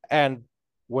 and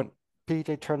when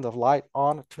PJ turned the light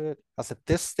on to it, I said,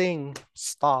 this thing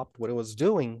stopped what it was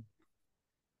doing.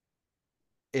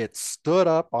 It stood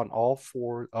up on all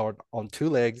four or on two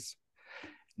legs,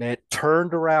 and it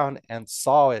turned around and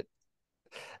saw it.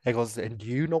 It goes, and do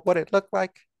you know what it looked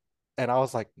like? And I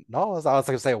was like, no, I was going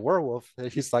to say a werewolf.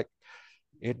 And he's like,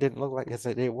 it didn't look like. I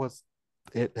said,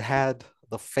 it had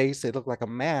the face. It looked like a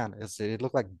man. It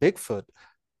looked like Bigfoot.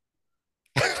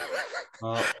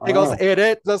 He goes,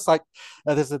 it just like,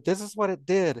 and this is what it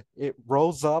did. It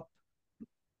rose up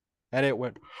and it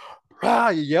went,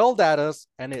 yelled at us,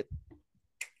 and it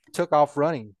took off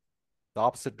running the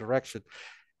opposite direction.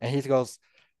 And he goes,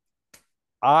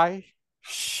 I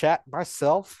shat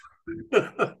myself.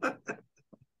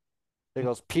 He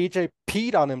goes, PJ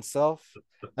peed on himself.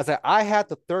 I said, I had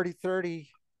the 30-30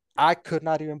 I could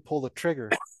not even pull the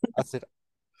trigger. I said,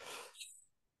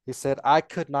 he said, I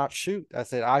could not shoot. I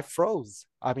said, I froze.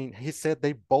 I mean, he said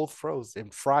they both froze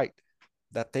in fright,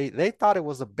 that they thought it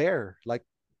was a bear. Like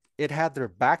it had their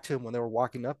back to him when they were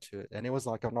walking up to it, and it was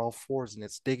like on all fours and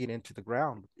it's digging into the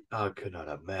ground. I could not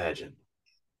imagine.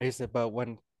 He said, but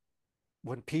when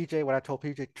I told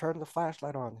PJ turn the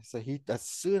flashlight on, he said he as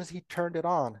soon as he turned it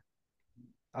on,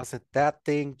 I said that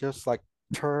thing just like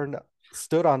turned,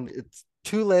 stood on its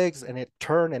two legs, and it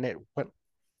turned and it went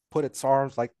put its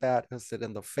arms like that. It said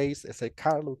in the face. It said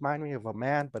kind of reminded me of a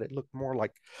man, but it looked more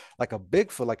like a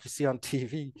Bigfoot, like you see on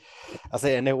TV. I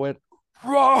said, and it went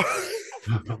raw.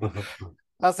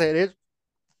 I said it.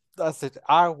 I said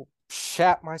I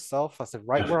shat myself. I said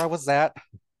right where I was at.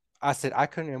 I said I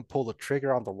couldn't even pull the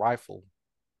trigger on the rifle,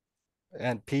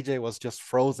 and PJ was just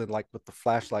frozen, like with the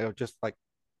flashlight, or just like.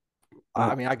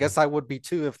 I mean, I guess I would be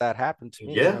too if that happened to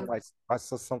me. Yeah. If I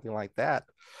saw something like that.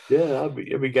 Yeah,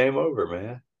 it'd be game over,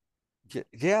 man.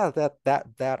 Yeah,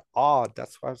 that odd.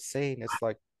 That's what I'm saying. It's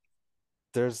like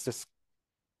there's this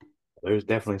There's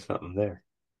definitely something there.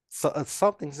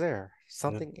 something's there. Yeah.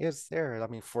 Something is there. I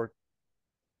mean, for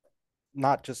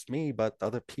not just me, but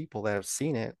other people that have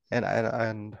seen it,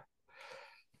 and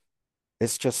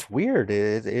it's just weird.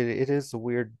 It is a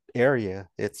weird area.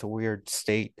 It's a weird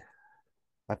state.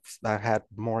 I've had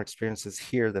more experiences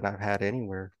here than I've had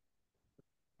anywhere.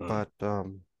 Hmm. But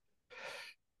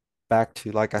back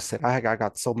to like I said, I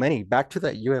got so many. Back to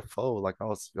that UFO, like I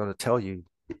was going to tell you.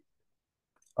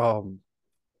 Um,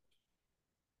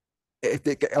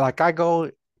 like I go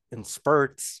in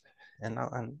spurts, and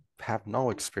I have no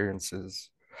experiences.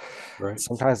 Right.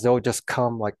 Sometimes they'll just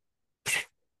come like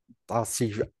I'll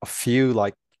see a few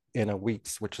like in a week,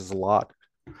 which is a lot.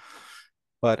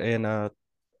 But in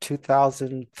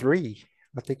 2003,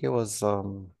 I think it was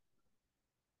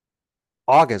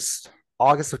August,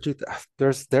 August of 2000.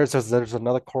 There's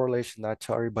another correlation that I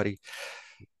tell everybody.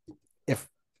 If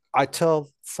I tell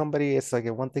somebody, it's like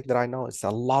one thing that I know is a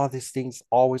lot of these things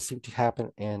always seem to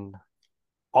happen in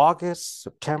August,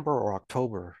 September, or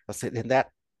October. That's it. And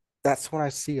that's when I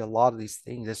see a lot of these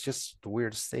things. It's just the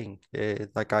weirdest thing.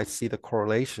 Like I see the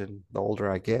correlation the older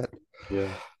I get.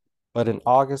 Yeah. But in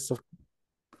August of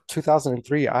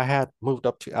 2003, I had moved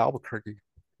up to Albuquerque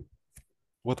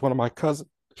with one of my cousins.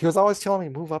 He was always telling me,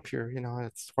 move up here.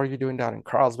 It's what are you doing down in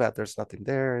Carlsbad? There's nothing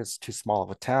there. It's too small of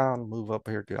a town. Move up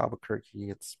here to Albuquerque.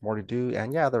 It's more to do.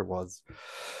 And yeah, there was.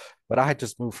 But I had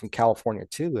just moved from California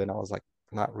too. And I was like,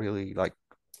 not really like,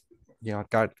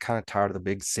 got kind of tired of the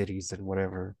big cities and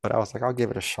whatever. But I was like, I'll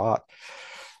give it a shot.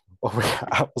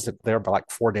 I was there for like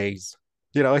 4 days.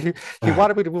 He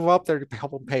wanted me to move up there to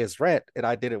help him pay his rent, and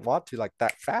I didn't want to like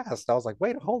that fast. I was like,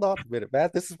 wait, hold on a minute, man.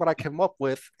 This is what I came up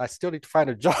with. I still need to find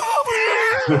a job.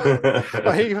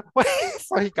 so, he,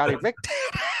 so he got evicted.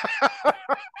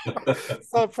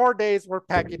 So 4 days we're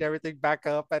packing everything back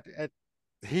up, and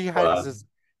he has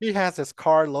Wow. his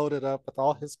car loaded up with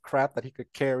all his crap that he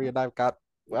could carry, and I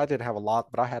didn't have a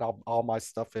lot, but I had all my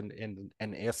stuff in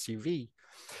an SUV.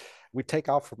 We take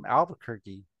off from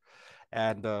Albuquerque,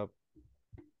 and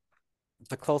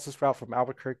the closest route from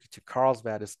Albuquerque to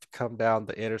Carlsbad is to come down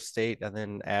the interstate, and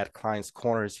then at Klein's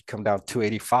Corners, you come down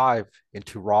 285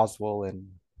 into Roswell, and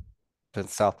then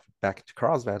south back into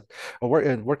Carlsbad.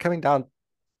 And we're coming down.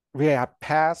 We have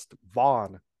passed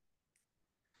Vaughn,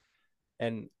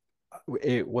 and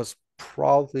it was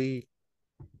probably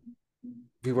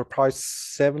we were probably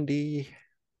 70.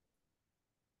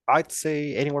 I'd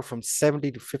say anywhere from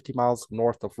 70 to 50 miles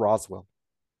north of Roswell.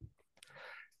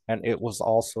 And it was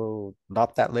also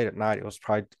not that late at night. It was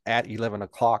probably at 11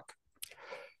 o'clock.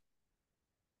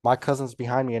 My cousin's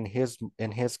behind me in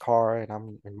his car, and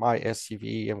I'm in my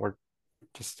SUV, and we're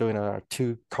just doing a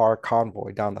 2-car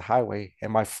convoy down the highway.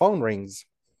 And my phone rings,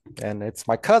 and it's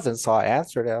my cousin. So I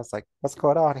answered it. I was like, "What's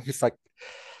going on?" And he's like,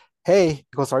 "Hey," he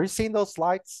goes, "Are you seeing those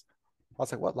lights?" I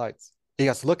was like, "What lights?" He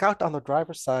goes, "Look out on the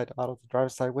driver's side, out of the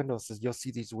driver's side window. Says you'll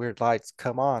see these weird lights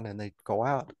come on, and they go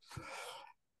out."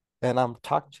 And I'm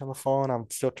talking to him on the phone. I'm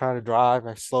still trying to drive.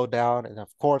 I slowed down, and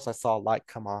of course, I saw a light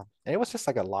come on. And it was just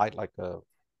like a light, like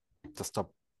just a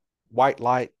white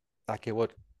light, like it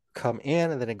would come in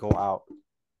and then it go out.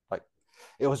 Like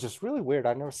it was just really weird.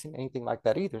 I've never seen anything like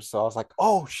that either. So I was like,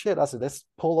 "Oh shit!" I said, "Let's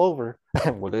pull over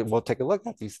and we'll take a look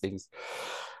at these things."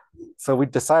 So we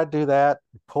decided to do that.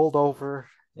 We pulled over,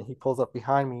 and he pulls up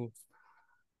behind me,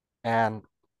 and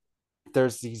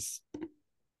there's these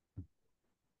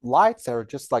lights that are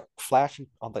just like flashing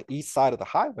on the east side of the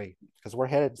highway because we're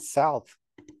headed south,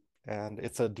 and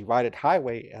it's a divided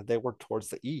highway, and they were towards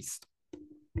the east.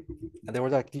 And there were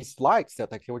like these lights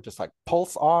that like they were just like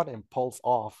pulse on and pulse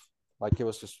off. Like it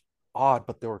was just odd,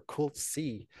 but they were cool to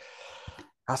see.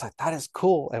 I was like, that is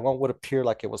cool. And one would appear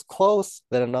like it was close,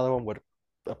 then another one would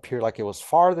appear like it was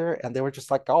farther, and they were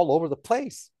just like all over the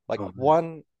place, like Oh, man.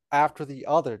 one after the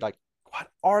other. Like, what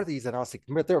are these? And I was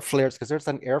like, they're flares because there's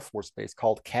an Air Force base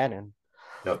called Cannon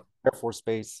Yep. Air Force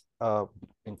Base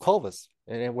in Clovis,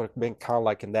 and it would have been kind of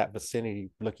like in that vicinity,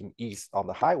 looking east on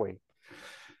the highway.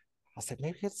 I said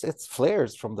maybe it's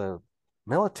flares from the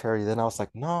military. Then I was like,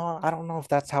 no, I don't know if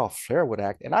that's how a flare would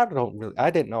act, and I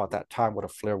didn't know at that time what a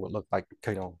flare would look like,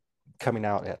 coming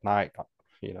out at night, But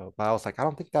I was like, I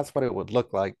don't think that's what it would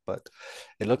look like, but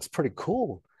it looks pretty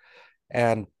cool,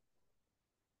 and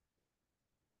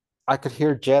I could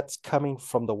hear jets coming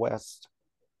from the west.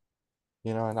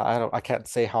 And I can't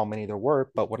say how many there were,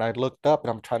 but when I looked up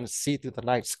and I'm trying to see through the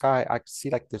night sky, I could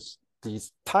see like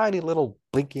these tiny little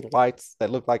blinking lights that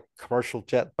look like commercial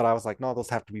jet, but I was like, no, those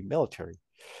have to be military.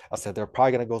 I said they're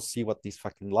probably gonna go see what these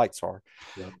fucking lights are.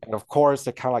 Yep. And of course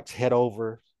they kind of like head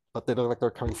over, but they look like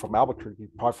they're coming from Albuquerque,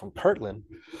 probably from Kirtland.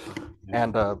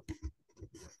 And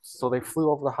so they flew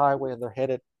over the highway and they're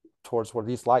headed towards where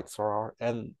these lights are,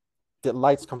 and the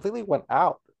lights completely went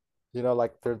out.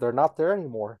 Like they're not there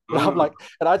anymore. And I'm like,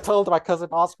 and I told my cousin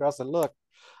Oscar, I said, look,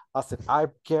 I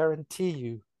guarantee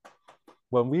you,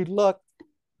 when we look,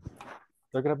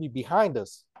 they're gonna be behind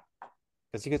us.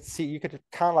 Because you could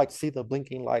kind of like see the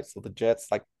blinking lights of the jets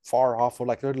like far off, or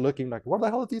like they're looking like, where the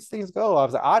hell did these things go? I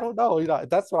was like, I don't know,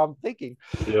 that's what I'm thinking.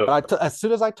 Yep. But as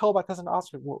soon as I told my cousin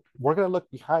Oscar, we're gonna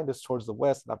look behind us towards the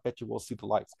west, and I bet you we'll see the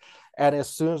lights. And as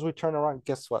soon as we turn around,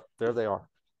 guess what? There they are.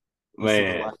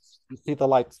 Man. You see the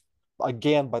lights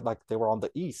again, but like they were on the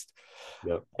east.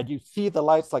 Yep. And you see the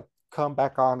lights like come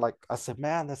back on. Like I said,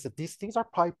 man, I said these things are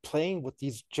probably playing with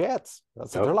these jets. I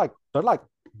said Yep. they're like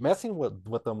messing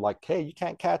with them, like, hey, you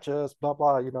can't catch us, blah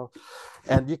blah,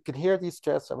 And you can hear these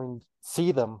jets. I mean,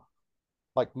 see them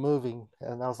like moving,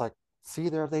 and I was like, see,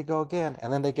 there they go again.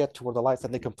 And then they get to where the lights,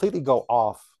 and they completely go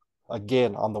off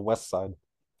again on the west side.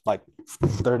 Like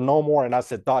they're no more. And I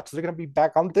said, Dodge, they're gonna be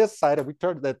back on this side, and we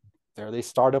turned that. There they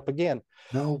start up again.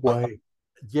 No way.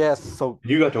 Yes, so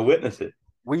You got to witness it.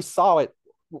 we saw it.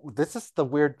 This is the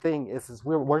weird thing is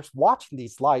we're watching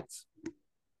these lights,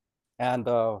 and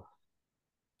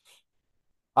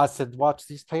I said, watch,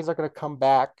 these planes are going to come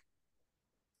back,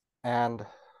 and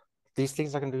these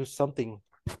things are going to do something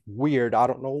weird. I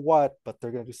don't know what, but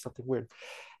they're going to do something weird.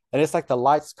 And it's like the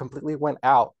lights completely went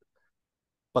out,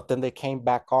 but then they came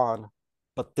back on.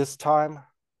 But this time,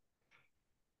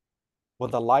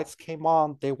 when the lights came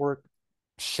on, they were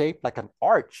shaped like an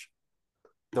arch.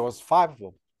 There was 5 of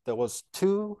them. There was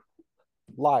 2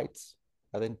 lights,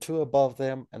 and then 2 above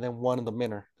them, and then 1 in the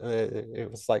middle. It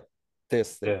was like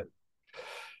this thing. Yeah.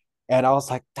 And I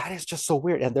was like, that is just so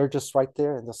weird. And they're just right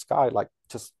there in the sky, like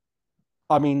just,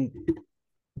 I mean,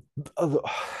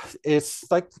 it's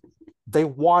like they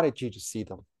wanted you to see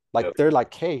them. Like Yep. they're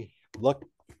like, hey, look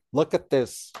at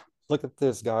this. Look at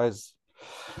this, guys.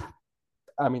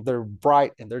 I mean, they're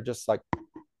bright and they're just like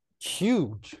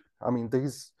huge. I mean,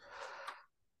 these.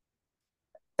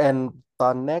 And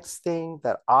the next thing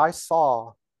that I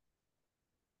saw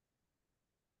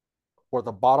were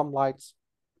the bottom lights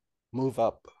move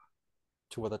up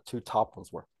to where the 2 top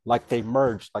ones were. Like they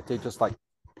merged, like they just like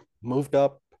moved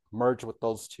up, merged with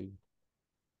those 2.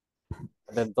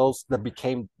 And then those that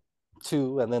became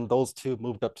 2, and then those 2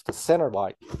 moved up to the center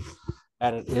light.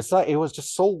 And it's like, it was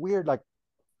just so weird. Like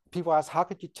people ask, how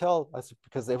could you tell? I said,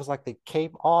 because it was like they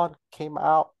came on, came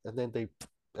out, and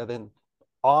then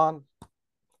on,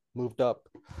 moved up.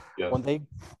 Yep. When they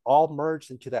all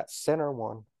merged into that center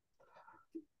one,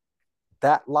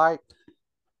 that light,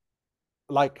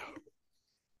 like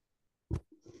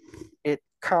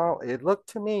it looked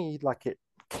to me like it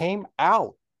came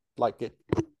out, like it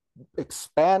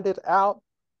expanded out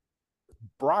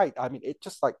bright. I mean, it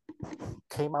just like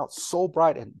came out so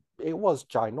bright, and it was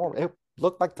ginormous. It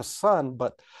looked like the sun,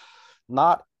 but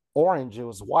not orange. It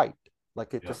was white.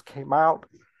 Like it just came out,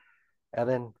 and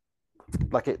then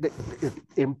like it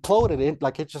imploded in,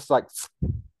 like it just like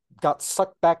got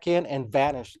sucked back in and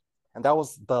vanished. And that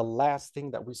was the last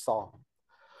thing that we saw.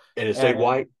 And it stayed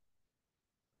white?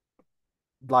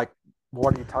 Like,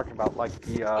 what are you talking about? Like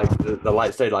like the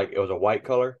light stayed like it was a white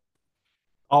color?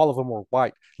 All of them were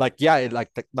white. Like, yeah, it, like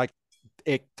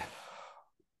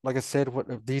I said,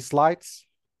 what these lights,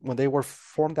 when they were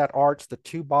formed that arch, the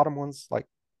 2 bottom ones, like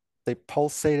they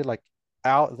pulsated like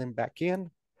out and then back in.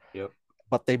 Yep.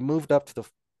 But they moved up to the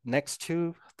next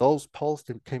 2, those pulsed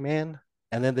and came in,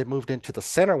 and then they moved into the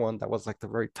center one that was like the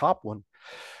very top one.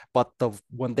 But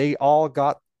when they all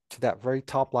got to that very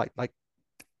top light, like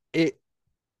it,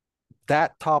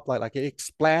 that top light, like it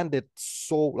expanded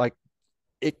so like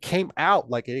it came out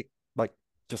like it like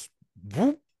just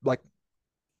whoop, like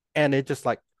and it just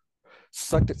like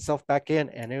sucked itself back in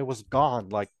and it was gone.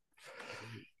 Like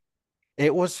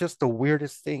it was just the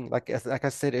weirdest thing. Like I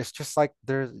said, it's just like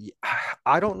there's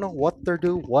I don't know what they're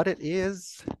doing, what it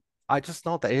is. I just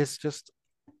know that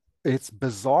it's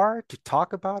bizarre to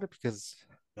talk about it because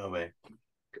No man.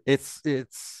 it's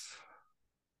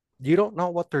you don't know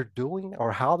what they're doing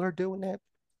or how they're doing it.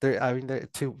 I mean,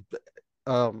 to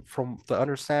from the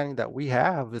understanding that we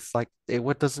have, it's like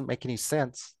what doesn't make any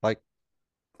sense. Like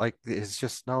it's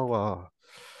just no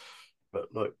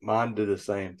But look, mine did the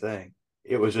same thing.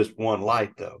 It was just one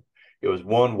light though. It was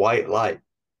one white light.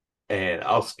 And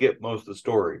I'll skip most of the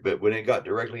story, but when it got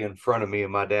directly in front of me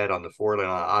and my dad on the 4 lane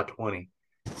on I-20,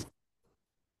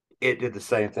 it did the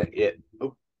same thing.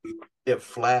 It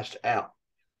flashed out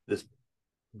this,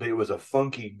 but it was a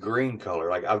funky green color.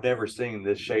 Like I've never seen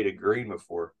this shade of green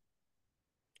before.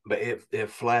 But it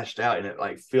flashed out and it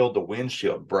like filled the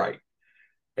windshield bright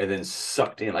and then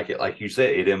sucked in like you said,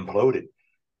 it imploded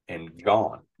and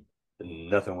gone.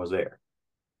 Nothing was there.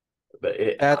 But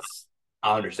that's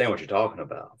I understand what you're talking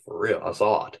about for real. I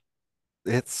saw it.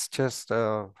 it's just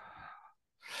I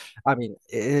mean,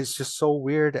 it's just so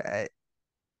weird.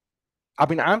 I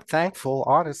mean, I'm thankful,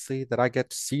 honestly, that I get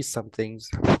to see some things,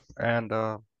 and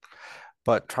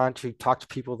but trying to talk to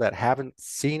people that haven't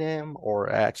seen him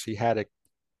or actually had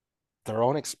their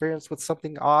own experience with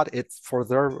something odd, it's for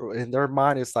their in their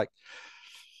mind, it's like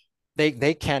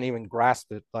they can't even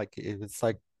grasp it. Like it's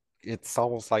like it's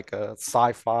almost like a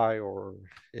sci-fi or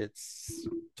it's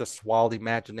just wild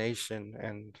imagination.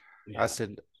 And I Yeah.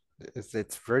 said,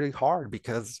 it's really hard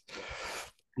because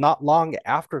not long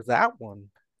after that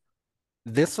one,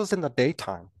 this was in the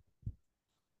daytime.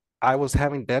 I was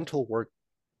having dental work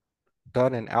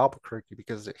done in Albuquerque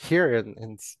because here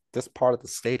in this part of the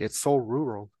state, it's so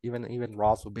rural, even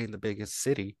Roswell being the biggest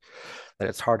city, that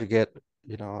it's hard to get,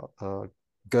 a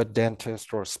good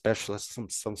dentist or a specialist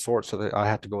some sort. So that I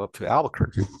had to go up to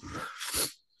Albuquerque.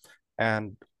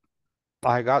 And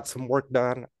I got some work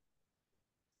done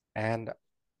and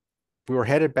we were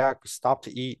headed back, we stopped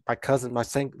to eat. My cousin,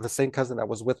 the same cousin that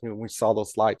was with me when we saw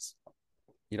those lights,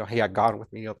 he had gone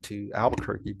with me up to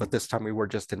Albuquerque, but this time we were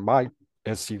just in my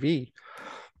SUV.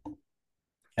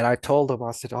 And I told him,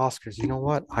 I said, Oscars, you know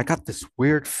what? I got this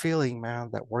weird feeling, man,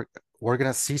 that we're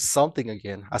gonna see something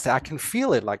again. I said, I can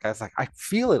feel it. Like I was like, I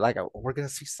feel it. Like we're gonna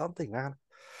see something, man.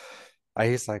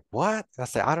 He's like, what? I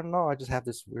said, I don't know. I just have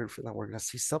this weird feeling we're gonna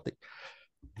see something.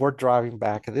 We're driving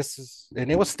back, and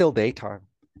it was still daytime,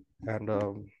 and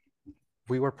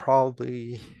we were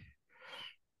probably,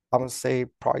 I'm gonna say,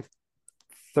 probably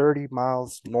 30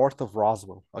 miles north of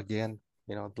Roswell. Again,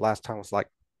 the last time was like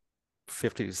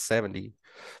 50 to 70,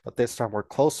 but this time we're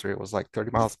closer. It was like 30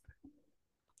 miles.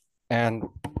 And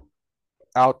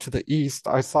out to the east,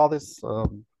 I saw this. To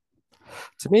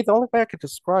me, the only way I could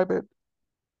describe it,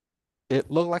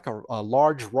 it looked like a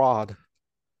large rod,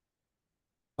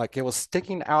 like it was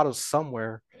sticking out of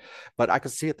somewhere, but I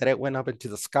could see it that it went up into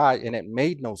the sky and it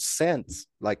made no sense.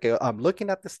 Like I'm looking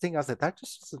at this thing, I said, that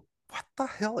just, what the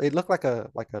hell? It looked like an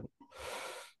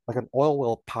oil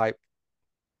well pipe.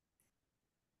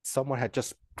 Someone had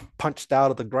just punched out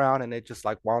of the ground and it just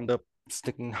like wound up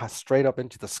sticking straight up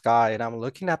into the sky. And I'm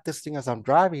looking at this thing as I'm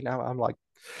driving. I'm like,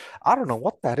 I don't know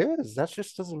what that is. That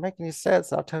just doesn't make any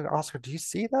sense. I'll tell Oscar, do you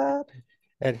see that?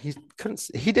 And he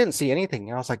didn't see anything.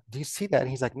 And I was like, do you see that? And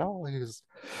he's like, no. I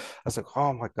was like,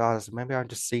 oh my God, I said, maybe I'm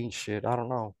just seeing shit. I don't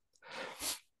know.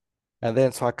 And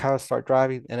then so I kind of start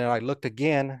driving and then I looked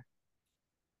again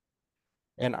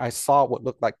and I saw what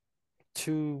looked like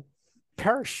two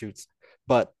parachutes,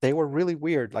 but they were really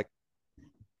weird. Like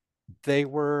they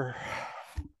were,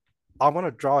 I want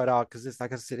to draw it out because it's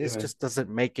like I said, it Yeah, just doesn't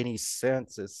make any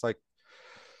sense. It's like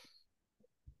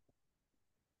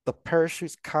the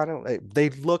parachutes kind of they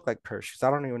look like parachutes.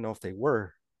 I don't even know if they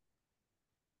were,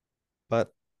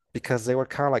 but because they were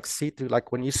kind of like see-through,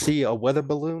 like when you see a weather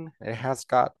balloon, it has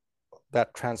got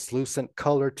that translucent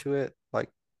color to it, like,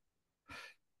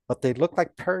 but they look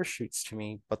like parachutes to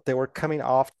me, but they were coming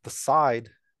off the side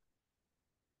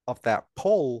of that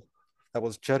pole that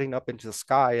was jutting up into the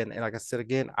sky. And like I said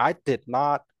again, I did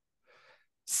not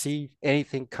see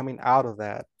anything coming out of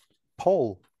that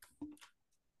pole.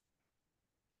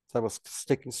 So I was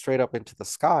sticking straight up into the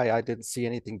sky. I didn't see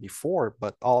anything before,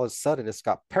 but all of a sudden it's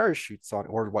got parachutes on it,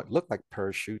 or what looked like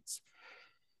parachutes,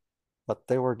 but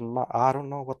they were not, I don't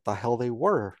know what the hell they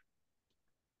were.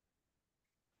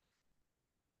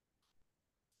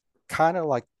 Kind of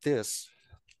like this.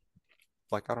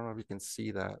 Like, I don't know if you can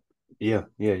see that. Yeah.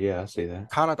 I see that.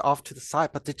 kind of off to the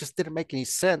side, but they just didn't make any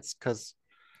sense because,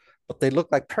 but they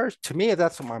looked like to me.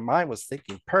 That's what my mind was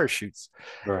thinking, parachutes.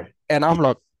 Right. And I'm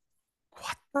like,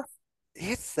 what the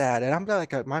is that? And I'm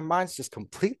like, my mind's just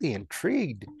completely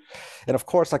intrigued. And of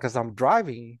course, like as I'm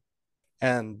driving,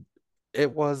 and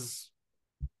it was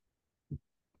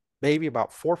maybe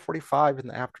about 4:45 in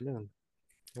the afternoon.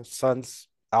 The sun's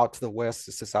out to the west,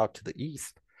 this is out to the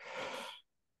east.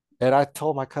 And I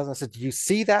told my cousin, I said, do you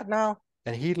see that now?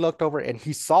 And he looked over and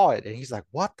he saw it and he's like,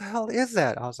 what the hell is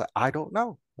that? I was like, I don't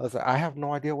know. I was like, I have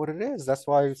no idea what it is. That's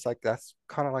why it's like, that's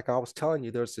kind of like I was telling you,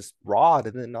 there's this rod,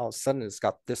 and then all of a sudden it's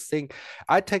got this thing.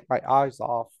 I take my eyes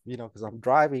off, because I'm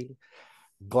driving,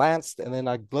 glanced, and then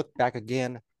I look back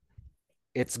again.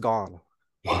 It's gone.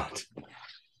 What?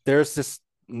 There's this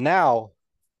now,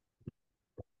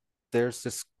 there's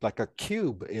this like a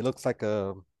cube. It looks like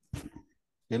a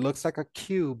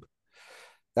cube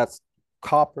that's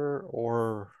copper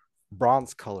or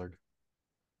bronze colored.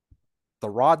 The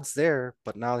rod's there,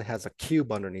 but now it has a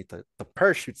cube underneath it. The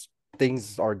parachutes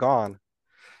things are gone,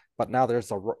 but now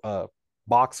there's a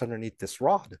box underneath this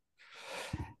rod.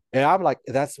 And I'm like,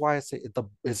 that's why I say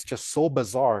it's just so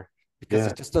bizarre because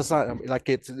Yeah. it just doesn't like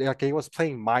it's like it was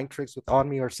playing mind tricks on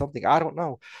me or something. I don't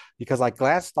know because I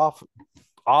glanced off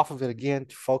of it again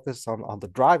to focus on the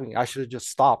driving. I should have just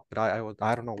stopped, but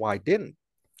I don't know why I didn't.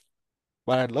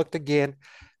 When I looked again,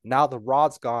 now the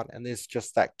rod's gone and it's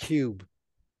just that cube,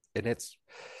 and it's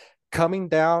coming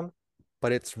down,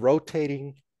 but it's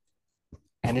rotating,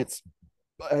 and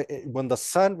when the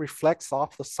sun reflects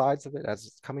off the sides of it as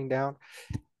it's coming down,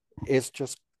 it's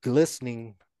just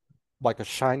glistening like a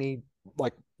shiny,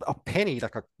 like a penny,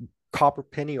 like a copper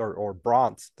penny or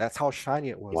bronze. That's how shiny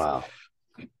it was. Wow.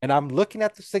 And I'm looking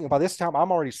at this thing. By this time,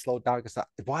 I'm already slowed down because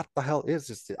what the hell is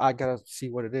this? I gotta see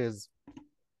what it is.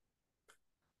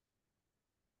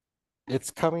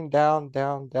 It's coming down,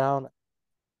 down, down,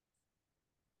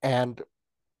 and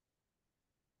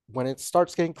when it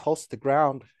starts getting close to the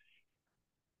ground,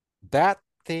 that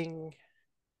thing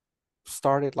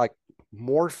started like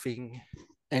morphing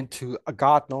into a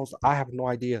god knows, I have no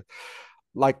idea.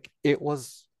 Like it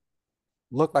was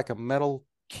looked like a metal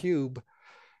cube,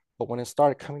 but when it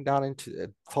started coming down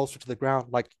into closer to the ground,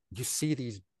 like you see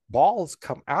these balls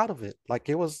come out of it. Like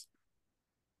it was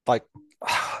like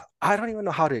I don't even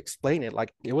know how to explain it.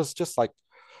 Like it was just like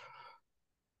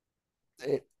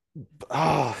it.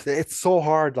 Oh, it's so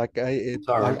hard. Like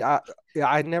Sorry.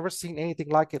 I'd never seen anything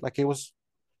like it. Like it was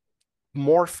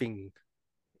morphing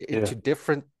Yeah. into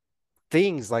different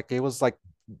things. Like it was like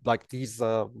these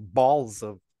balls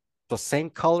of the same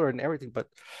color and everything, but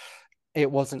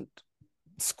it wasn't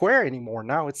square anymore.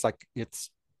 Now it's like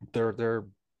they're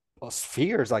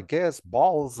spheres, I guess,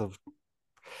 balls of,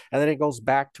 and then it goes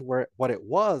back to where what it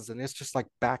was, and it's just like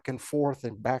back and forth,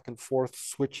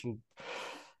 switching.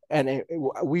 And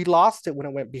we lost it when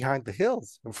it went behind the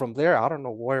hills, and from there, I don't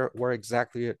know where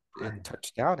exactly it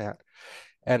touched down at.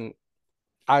 And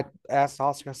I asked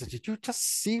Oscar, I said, "Did you just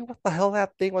see what the hell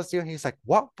that thing was doing?" He's like,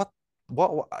 "What?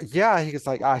 What? Yeah." He's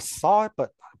like, "I saw it,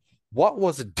 but what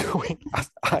was it doing?"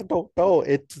 I don't know.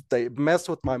 They messed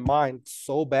with my mind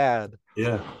so bad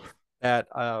Yeah. that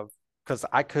because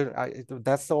I couldn't.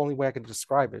 That's the only way I can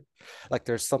describe it. Like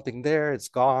there's something there, it's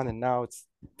gone, and now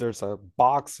there's a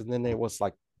box, and then it was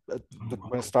like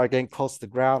when it started getting close to the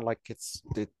ground, like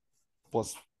it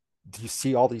was. You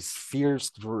see all these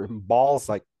spheres and balls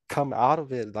like come out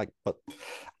of it, like but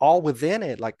all within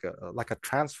it, like a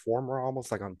transformer,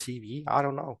 almost like on TV. I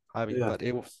don't know. I mean, Yeah. but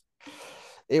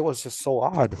it was just so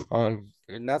odd.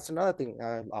 And that's another thing.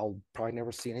 I'll probably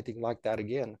never see anything like that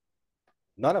again.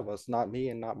 None of us, not me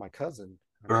and not my cousin.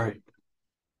 I Right. mean,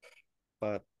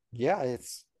 but yeah,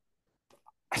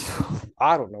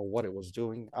 I don't know what it was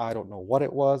doing. I don't know what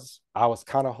it was. I was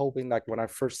kind of hoping, like when I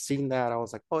first seen that, I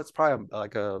was like, oh, it's probably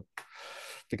like a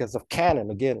because of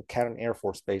Cannon again, Cannon Air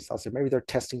Force Base. I said maybe they're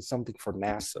testing something for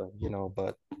NASA,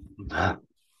 but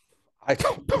I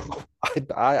don't know.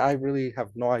 I really have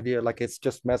no idea. Like it's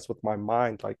just messed with my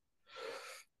mind, like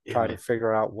Yeah, trying to man.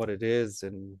 figure out what it is.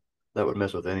 And That would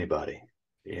mess with anybody.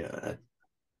 Yeah.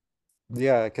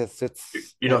 yeah, because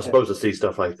it's You're not supposed to see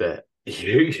stuff like that.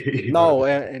 no,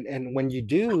 and when you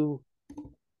do,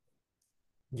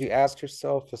 you ask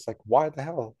yourself, it's like, why the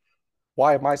hell?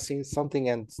 Why am I seeing something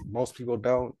and most people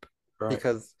don't? Right.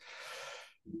 Because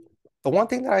the one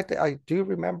thing that I do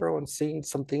remember when seeing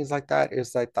some things like that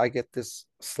is that I get this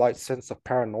slight sense of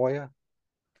paranoia.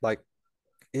 Like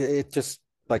it just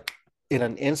like in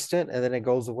an instant, and then it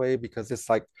goes away because it's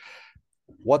like,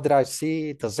 what did I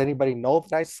see? Does anybody know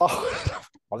that I saw it?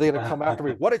 Are they gonna come after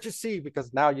me? What did you see?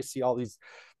 Because now you see all these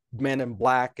Men in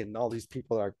Black and all these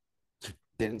people are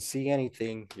didn't see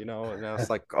anything, you know, and I was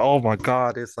like, oh my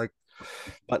God, it's like,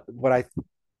 but when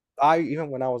I even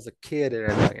when I was a kid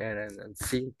and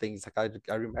seeing things like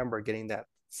I remember getting that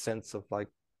sense of like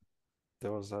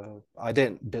there was a I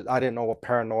didn't know what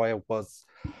paranoia was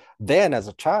then as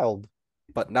a child,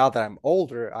 but now that I'm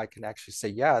older, I can actually say,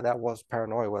 yeah, that was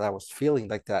paranoia. What I was feeling,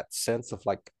 like that sense of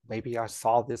like maybe I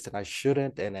saw this and I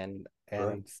shouldn't, and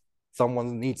Right.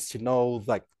 someone needs to know,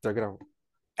 like they're gonna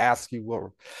ask you,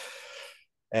 or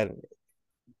and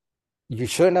you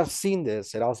shouldn't have seen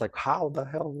this. And I was like, how the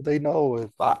hell would they know? If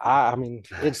I mean,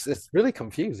 it's really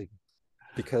confusing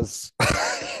because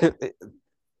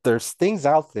there's things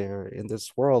out there in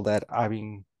this world that I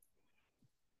mean,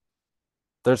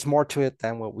 there's more to it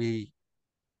than what we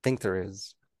think there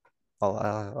is. A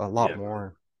lot Yeah.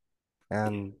 more.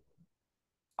 And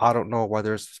I don't know why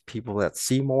there's people that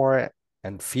see more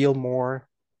and feel more,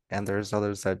 and there's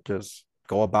others that just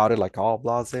go about it like all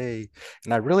blasé.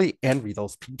 And I really envy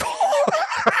those people.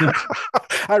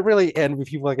 I really envy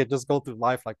people that can just go through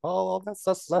life like, oh,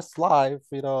 that's life,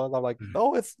 you know. And I'm like,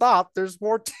 no, it's not. There's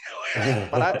more to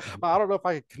it. But I don't know if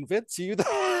I can convince you.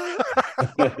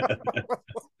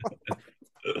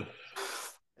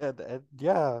 And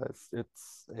yeah,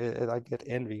 I get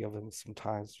envy of them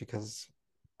sometimes because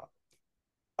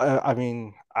I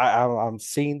mean, I'm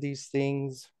seeing these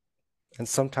things, and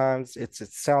sometimes it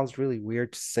sounds really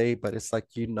weird to say, but it's like,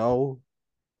 you know,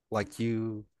 like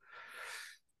you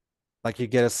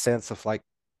get a sense of like,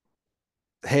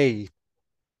 hey,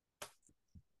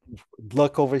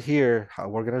 look over here,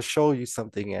 we're gonna show you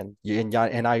something, and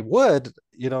I would,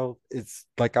 you know, it's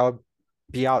like I'll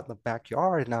be out in the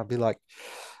backyard and I'd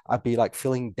be like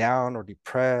feeling down or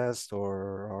depressed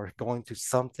or going through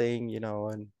something, you know,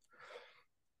 and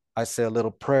I say a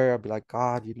little prayer. I'll be like,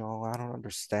 God, you know, I don't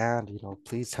understand. You know,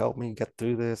 please help me get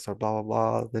through this or blah, blah,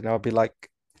 blah. Then I'll be like,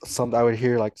 I would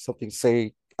hear like something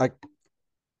say, like,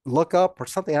 look up or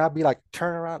something. And I'd be like,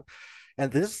 turn around. And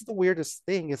this is the weirdest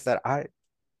thing is that I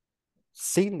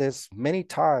seen this many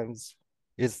times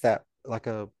is that like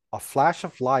a flash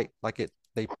of light, like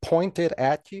they point it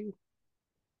at you.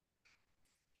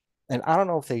 And I don't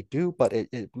know if they do, but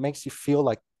it makes you feel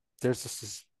like there's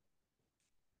this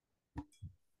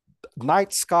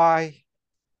night sky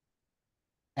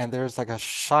and there's like a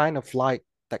shine of light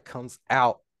that comes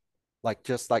out, like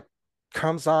just like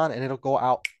comes on and it'll go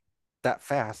out that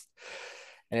fast.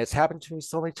 And it's happened to me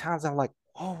so many times. I'm like,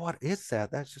 oh, what is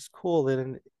that? That's just cool.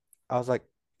 And I was like,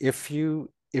 if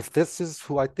this is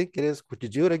who I think it is, would you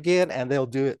do it again? And they'll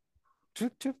do it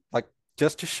like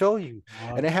just to show you.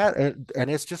 And and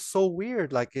it's just so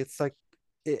weird. Like it's like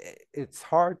it's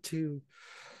hard to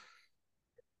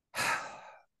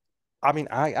I mean,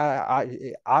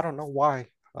 I don't know why.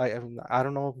 I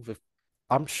don't know if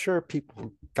I'm sure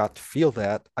people got to feel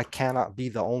that. I cannot be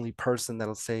the only person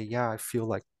that'll say, yeah, I feel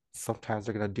like sometimes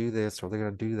they're gonna do this or they're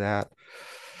gonna do that.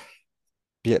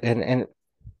 Yeah, and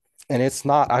it's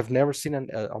not. I've never seen an.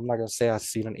 I'm not gonna say I've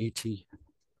seen an ET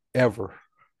ever,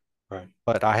 Right.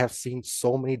 but I have seen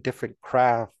so many different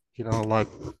craft. You know, like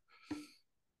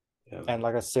Yeah. and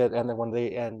like I said, and then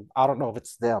and I don't know if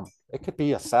it's them. It could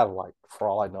be a satellite for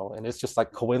all I know, and it's just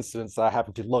like coincidence that I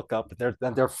happen to look up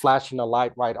and they're flashing a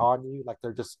light right on you, like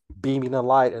they're just beaming a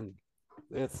light, and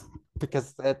it's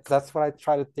because that's what I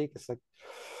try to think. It's like,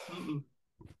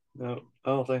 no, I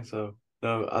don't think so.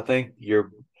 No, I think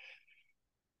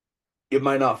it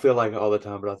might not feel like it all the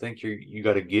time, but I think you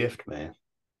got a gift, man.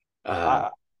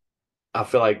 I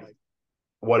feel like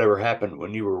whatever happened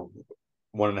when you were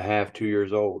 1.5, 2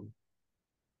 years old.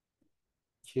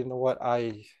 you know what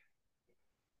I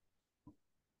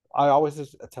always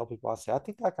just tell people, I say I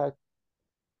think like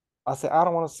I say I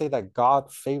don't want to say that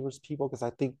God favors people because I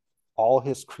think all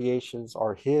his creations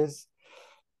are his.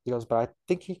 He goes, but I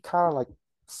think he kind of like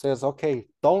says, okay,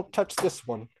 don't touch this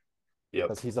one Yep.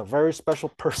 because he's a very special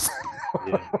person.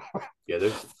 Yeah. Yeah. You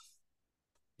got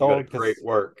Don't a great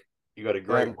work. You got a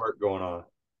great work going on.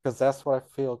 because that's what I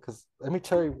feel. Because let me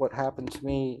tell you what happened to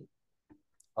me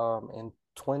in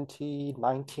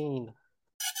 2019.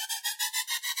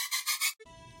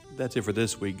 That's it for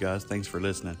this week, guys. Thanks for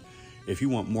listening. If you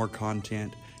want more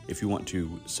content, if you want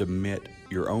to submit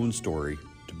your own story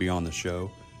to be on the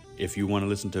show, if you want to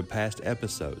listen to past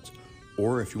episodes,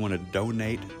 or if you want to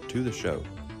donate to the show,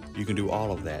 you can do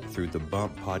all of that through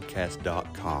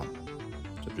thebumppodcast.com.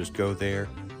 So just go there,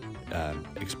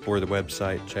 explore the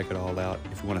website, check it all out.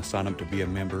 If you want to sign up to be a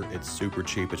member, it's super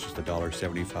cheap. It's just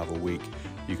 $1.75 a week.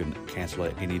 You can cancel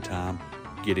at any time.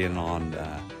 Get in on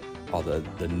all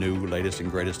the new, latest, and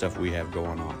greatest stuff we have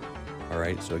going on. All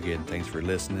right, so again, thanks for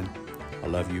listening. I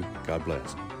love you. God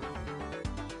bless.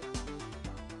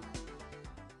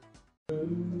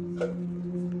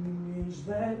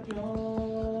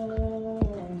 yonder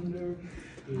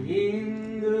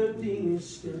in the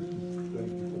distance.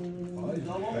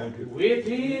 With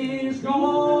his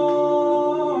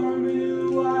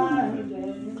garment white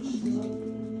and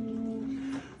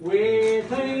snow,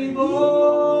 with a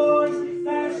voice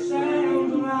that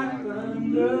sounds like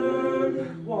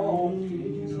thunder,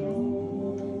 walking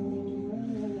on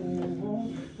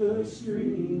the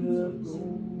street of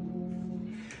gold.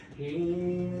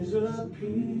 His appearance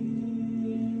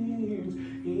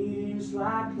is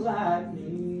like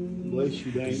lightning, Bless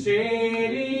you, Dane.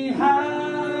 setting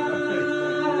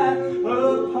high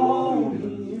upon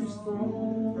his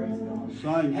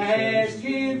throne, has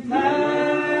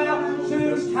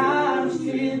 10,000 times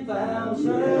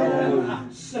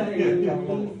 10,000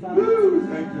 sanctified,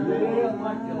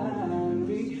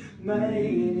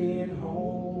 made it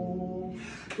home.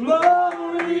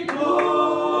 Glory,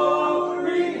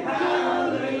 glory,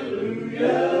 hallelujah,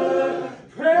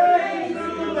 praise the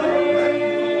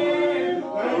Lamb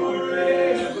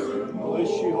forevermore.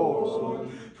 Bless you, horse.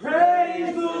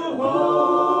 Praise the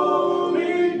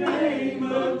holy name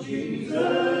of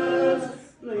Jesus.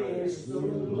 Bless the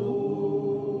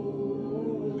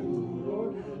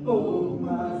Lord, oh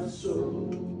my soul.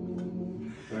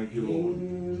 Thank you, Lord.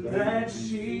 In that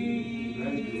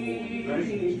sea,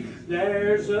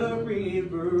 there's a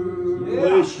river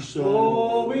Bless you, son.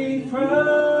 flowing from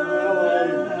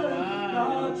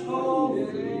God's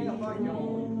holy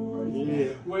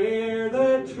throne, where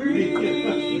the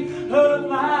tree of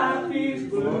life is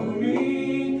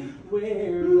blooming,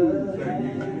 where the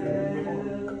hand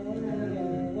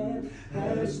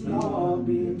has not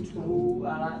been told.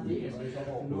 I like this.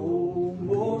 No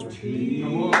more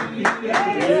tears.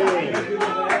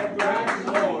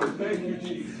 Thank you,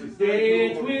 Jesus.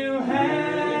 Death will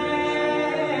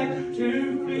have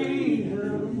to flee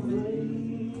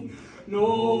away.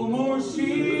 No more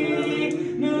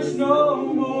sickness, no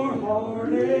more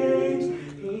heartaches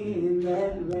in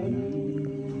that land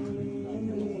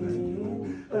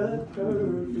of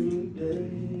perfect day.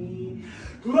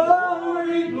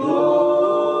 Glory,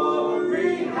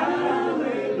 glory,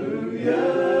 hallelujah,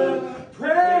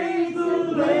 praise the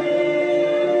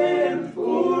Lamb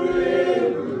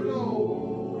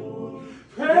forevermore.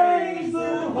 Praise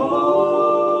the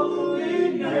holy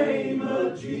name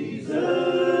of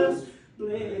Jesus.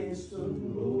 Bless the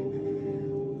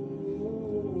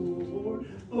Lord,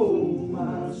 oh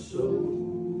my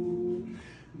soul.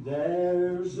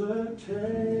 There's a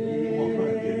table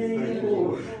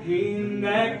in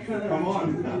that country. Come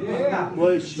on.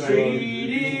 Bless you.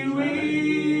 Seated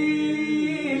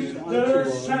with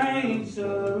the saints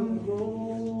of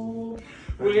old,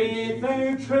 with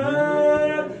their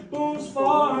troubles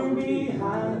far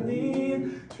behind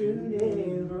them, to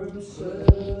never suffer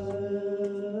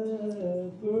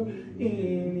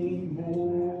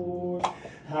anymore.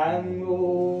 I'm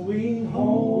going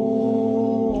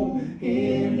home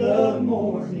in the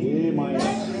morning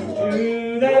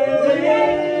to that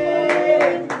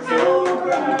land so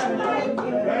bright.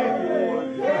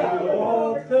 I'll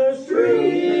walk the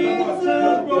streets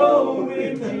of Rome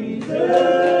with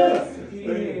Jesus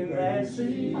in that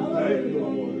city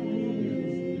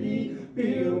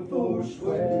built for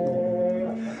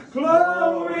swear.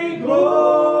 Glory,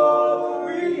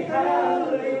 glory,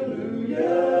 hallelujah,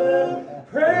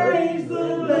 praise the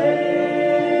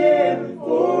Lamb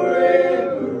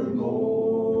forevermore.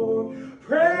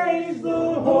 Praise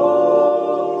the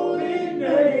holy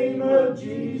name of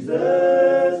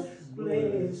Jesus.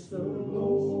 Bless the Lord,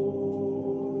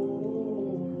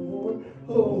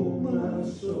 oh my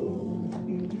soul.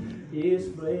 Yes,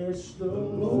 bless the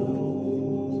Lord.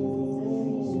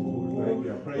 Thank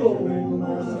you. I praise Oh, your name. my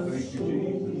Thank you, soul.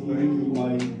 Jesus. Thank you,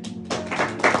 Wayne.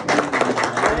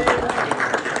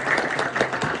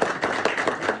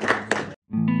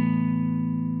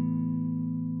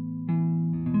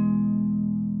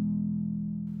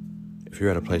 If you're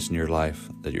at a place in your life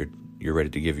that you're ready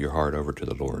to give your heart over to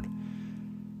the Lord,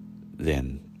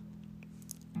 then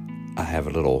I have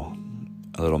a little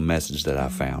message that I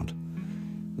found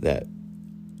that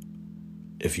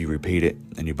if you repeat it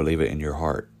and you believe it in your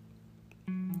heart,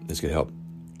 this could help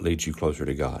lead you closer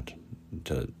to God,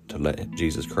 to let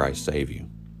Jesus Christ save you.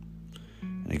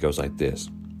 And it goes like this.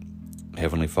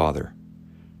 Heavenly Father,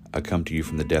 I come to you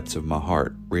from the depths of my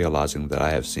heart, realizing that I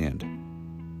have sinned.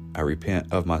 I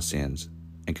repent of my sins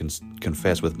and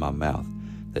confess with my mouth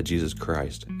that Jesus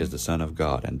Christ is the Son of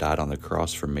God and died on the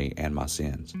cross for me and my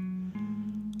sins.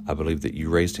 I believe that you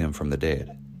raised him from the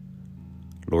dead.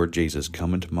 Lord Jesus,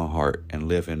 come into my heart and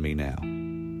live in me now.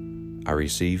 I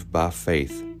receive by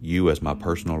faith you as my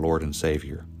personal Lord and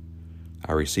Savior.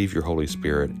 I receive your Holy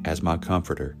Spirit as my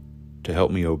comforter to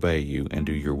help me obey you and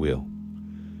do your will.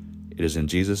 It is in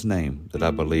Jesus' name that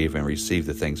I believe and receive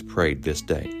the things prayed this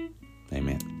day.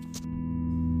 Amen.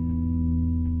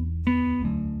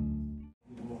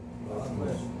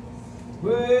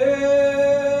 Where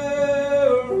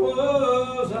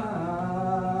was I?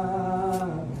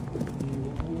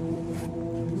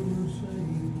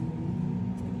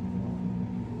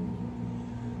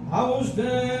 I was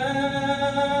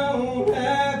down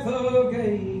at the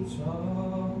gates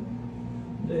of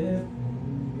death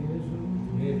and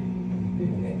misery.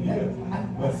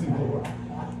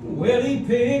 Well, he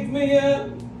picked me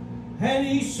up and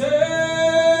he set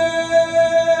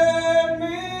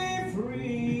me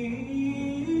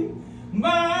free by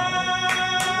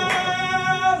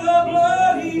the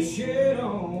blood he shed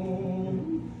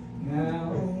on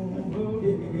Calvary.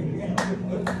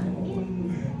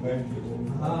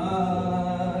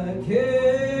 I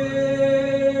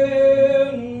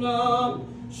cannot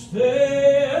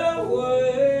stay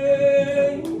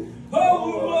away. Oh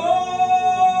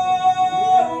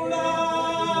Lord, I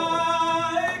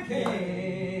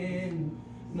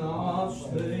cannot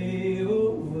stay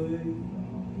away.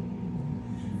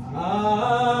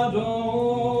 I don't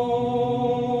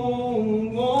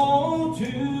want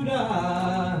to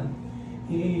die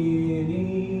in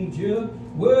Egypt.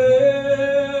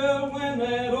 Well, when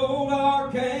that old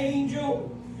archangel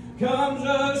comes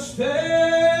a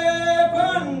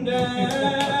stepping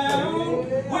down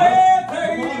with a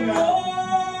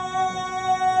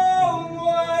long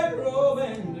white robe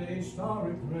and a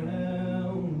starry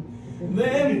crown,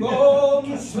 them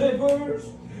golden slippers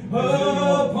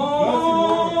upon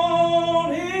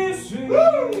his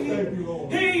feet,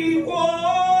 he walks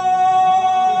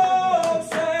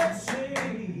at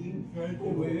sea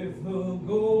with the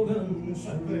golden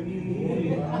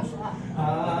streams.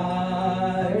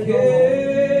 I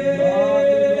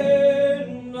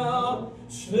cannot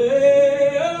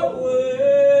stay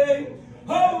away.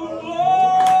 Oh Lord,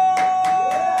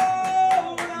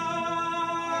 I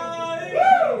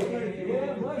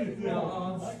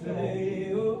cannot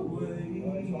stay away.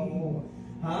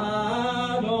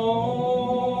 I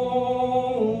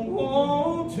don't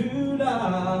want to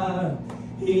die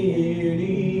in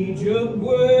Egypt.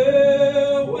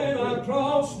 Well, when I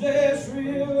cross this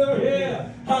river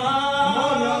here,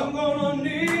 I'm gonna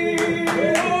need a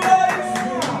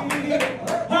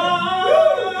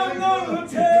I'm gonna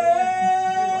tell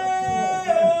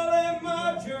them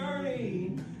my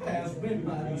journey has been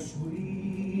mighty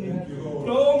sweet.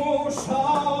 No more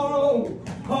sorrow,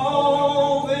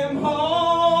 all them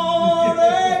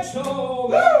heartaches all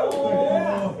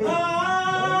gone.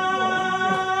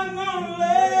 I'm gonna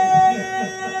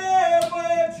live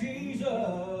with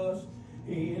Jesus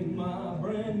in my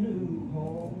brand new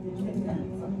home.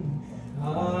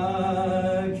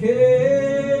 I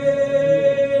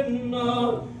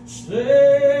cannot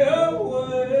stay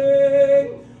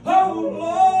away. Oh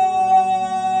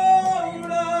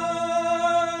Lord,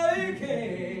 I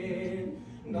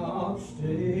cannot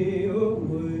stay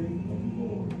away.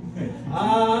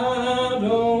 I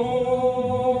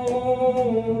don't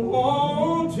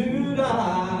want to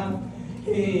die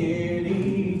in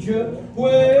Egypt.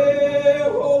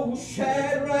 Well, oh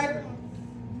Shadrach,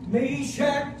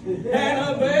 Meshach,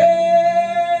 and Abednego,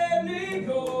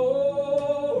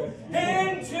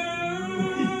 into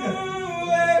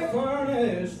a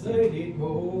furnace they did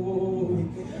go.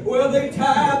 Well, they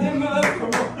tied them up,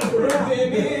 threw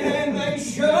them in, and they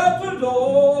shut the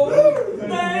door.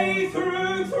 They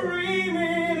threw 3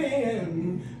 men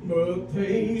in, but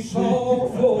they saw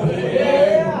 4.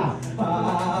 I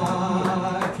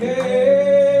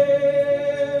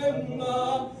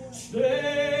cannot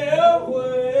stay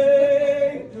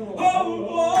away. Oh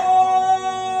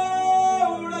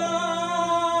Lord,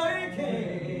 I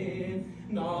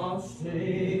cannot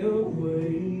stay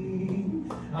away.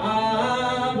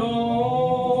 I don't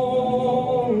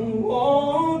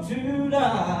want to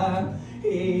die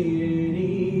in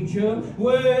Egypt.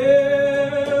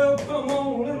 Well, come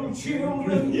on, little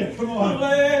children. Yeah, come on.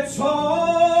 Let's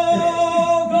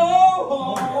all go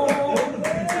home.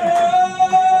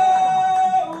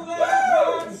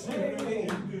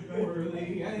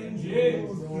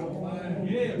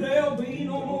 There'll be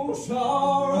no more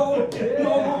sorrow,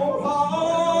 no more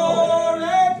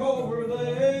heartache over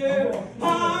there.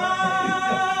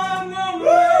 I'm gonna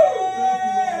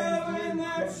live in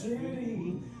that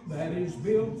city that is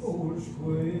built for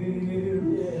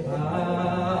square.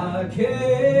 I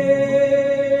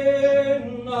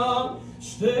cannot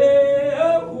stay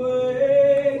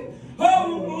away.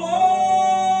 Oh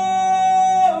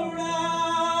Lord,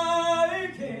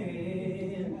 I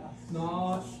cannot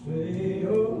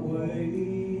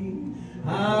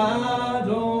I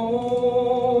don't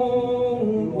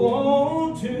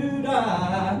want to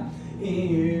die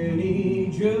in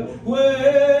Egypt.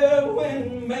 Well,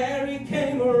 when Mary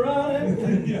came running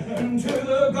to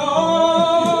the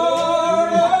garden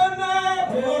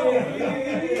that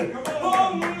day,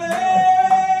 only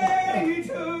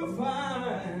to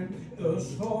find the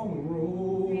stone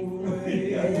rolled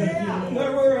away.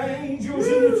 There were angels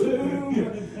in the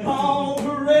tomb, all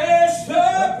dressed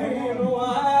up in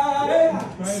white,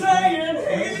 saying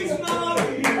he's not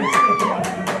here.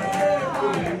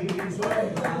 He's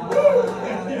alive.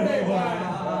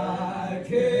 I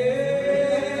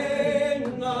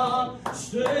cannot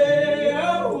stay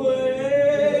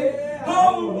away.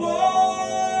 Oh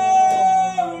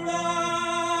Lord,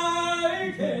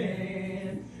 I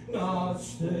cannot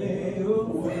stay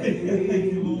away.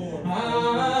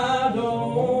 I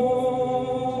don't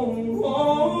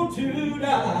want to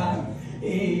die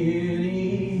in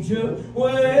Egypt.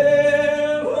 Well,